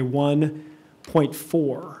going to pay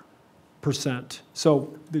 1.4%.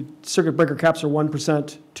 So the circuit breaker caps are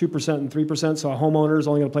 1%, 2%, and 3%, so a homeowner is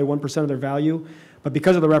only going to pay 1% of their value. But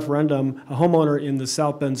because of the referendum, a homeowner in the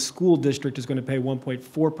South Bend School District is going to pay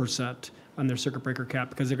 1.4% on their circuit breaker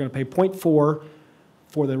cap, because they're going to pay 0.4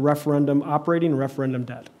 for the referendum operating and referendum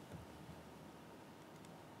debt.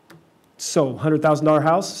 So $100,000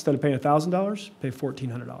 house, instead of paying $1,000, pay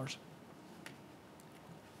 $1,400.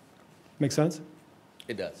 Make sense?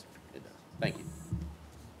 It does. It does. Thank you.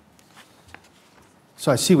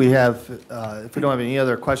 So I see we have, if we don't have any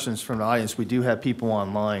other questions from the audience, we do have people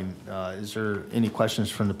online. Is there any questions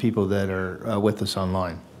from the people that are with us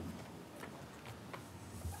online?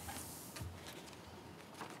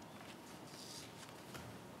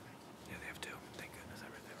 Yeah, they have two. Thank goodness I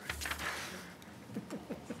read that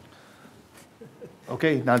right.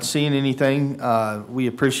 Okay, not seeing anything. We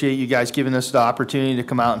appreciate you guys giving us the opportunity to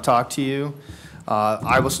come out and talk to you.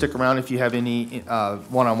 I will stick around if you have any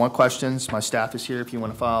one-on-one questions. My staff is here if you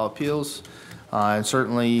want to file appeals. And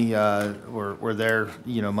certainly, we're there,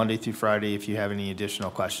 Monday through Friday if you have any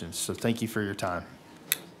additional questions. So thank you for your time.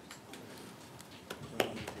 Okay,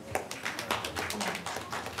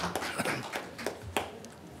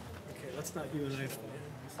 let's not you and I.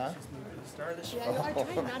 Huh? Yeah, I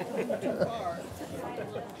try not to move too far.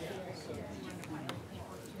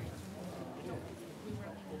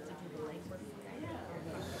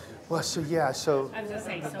 Well, so yeah, so. I was gonna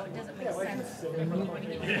say, so it doesn't make sense that we're going to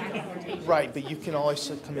get you back on rotation. Right, but you can always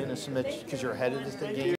come in and submit because you're ahead of the game.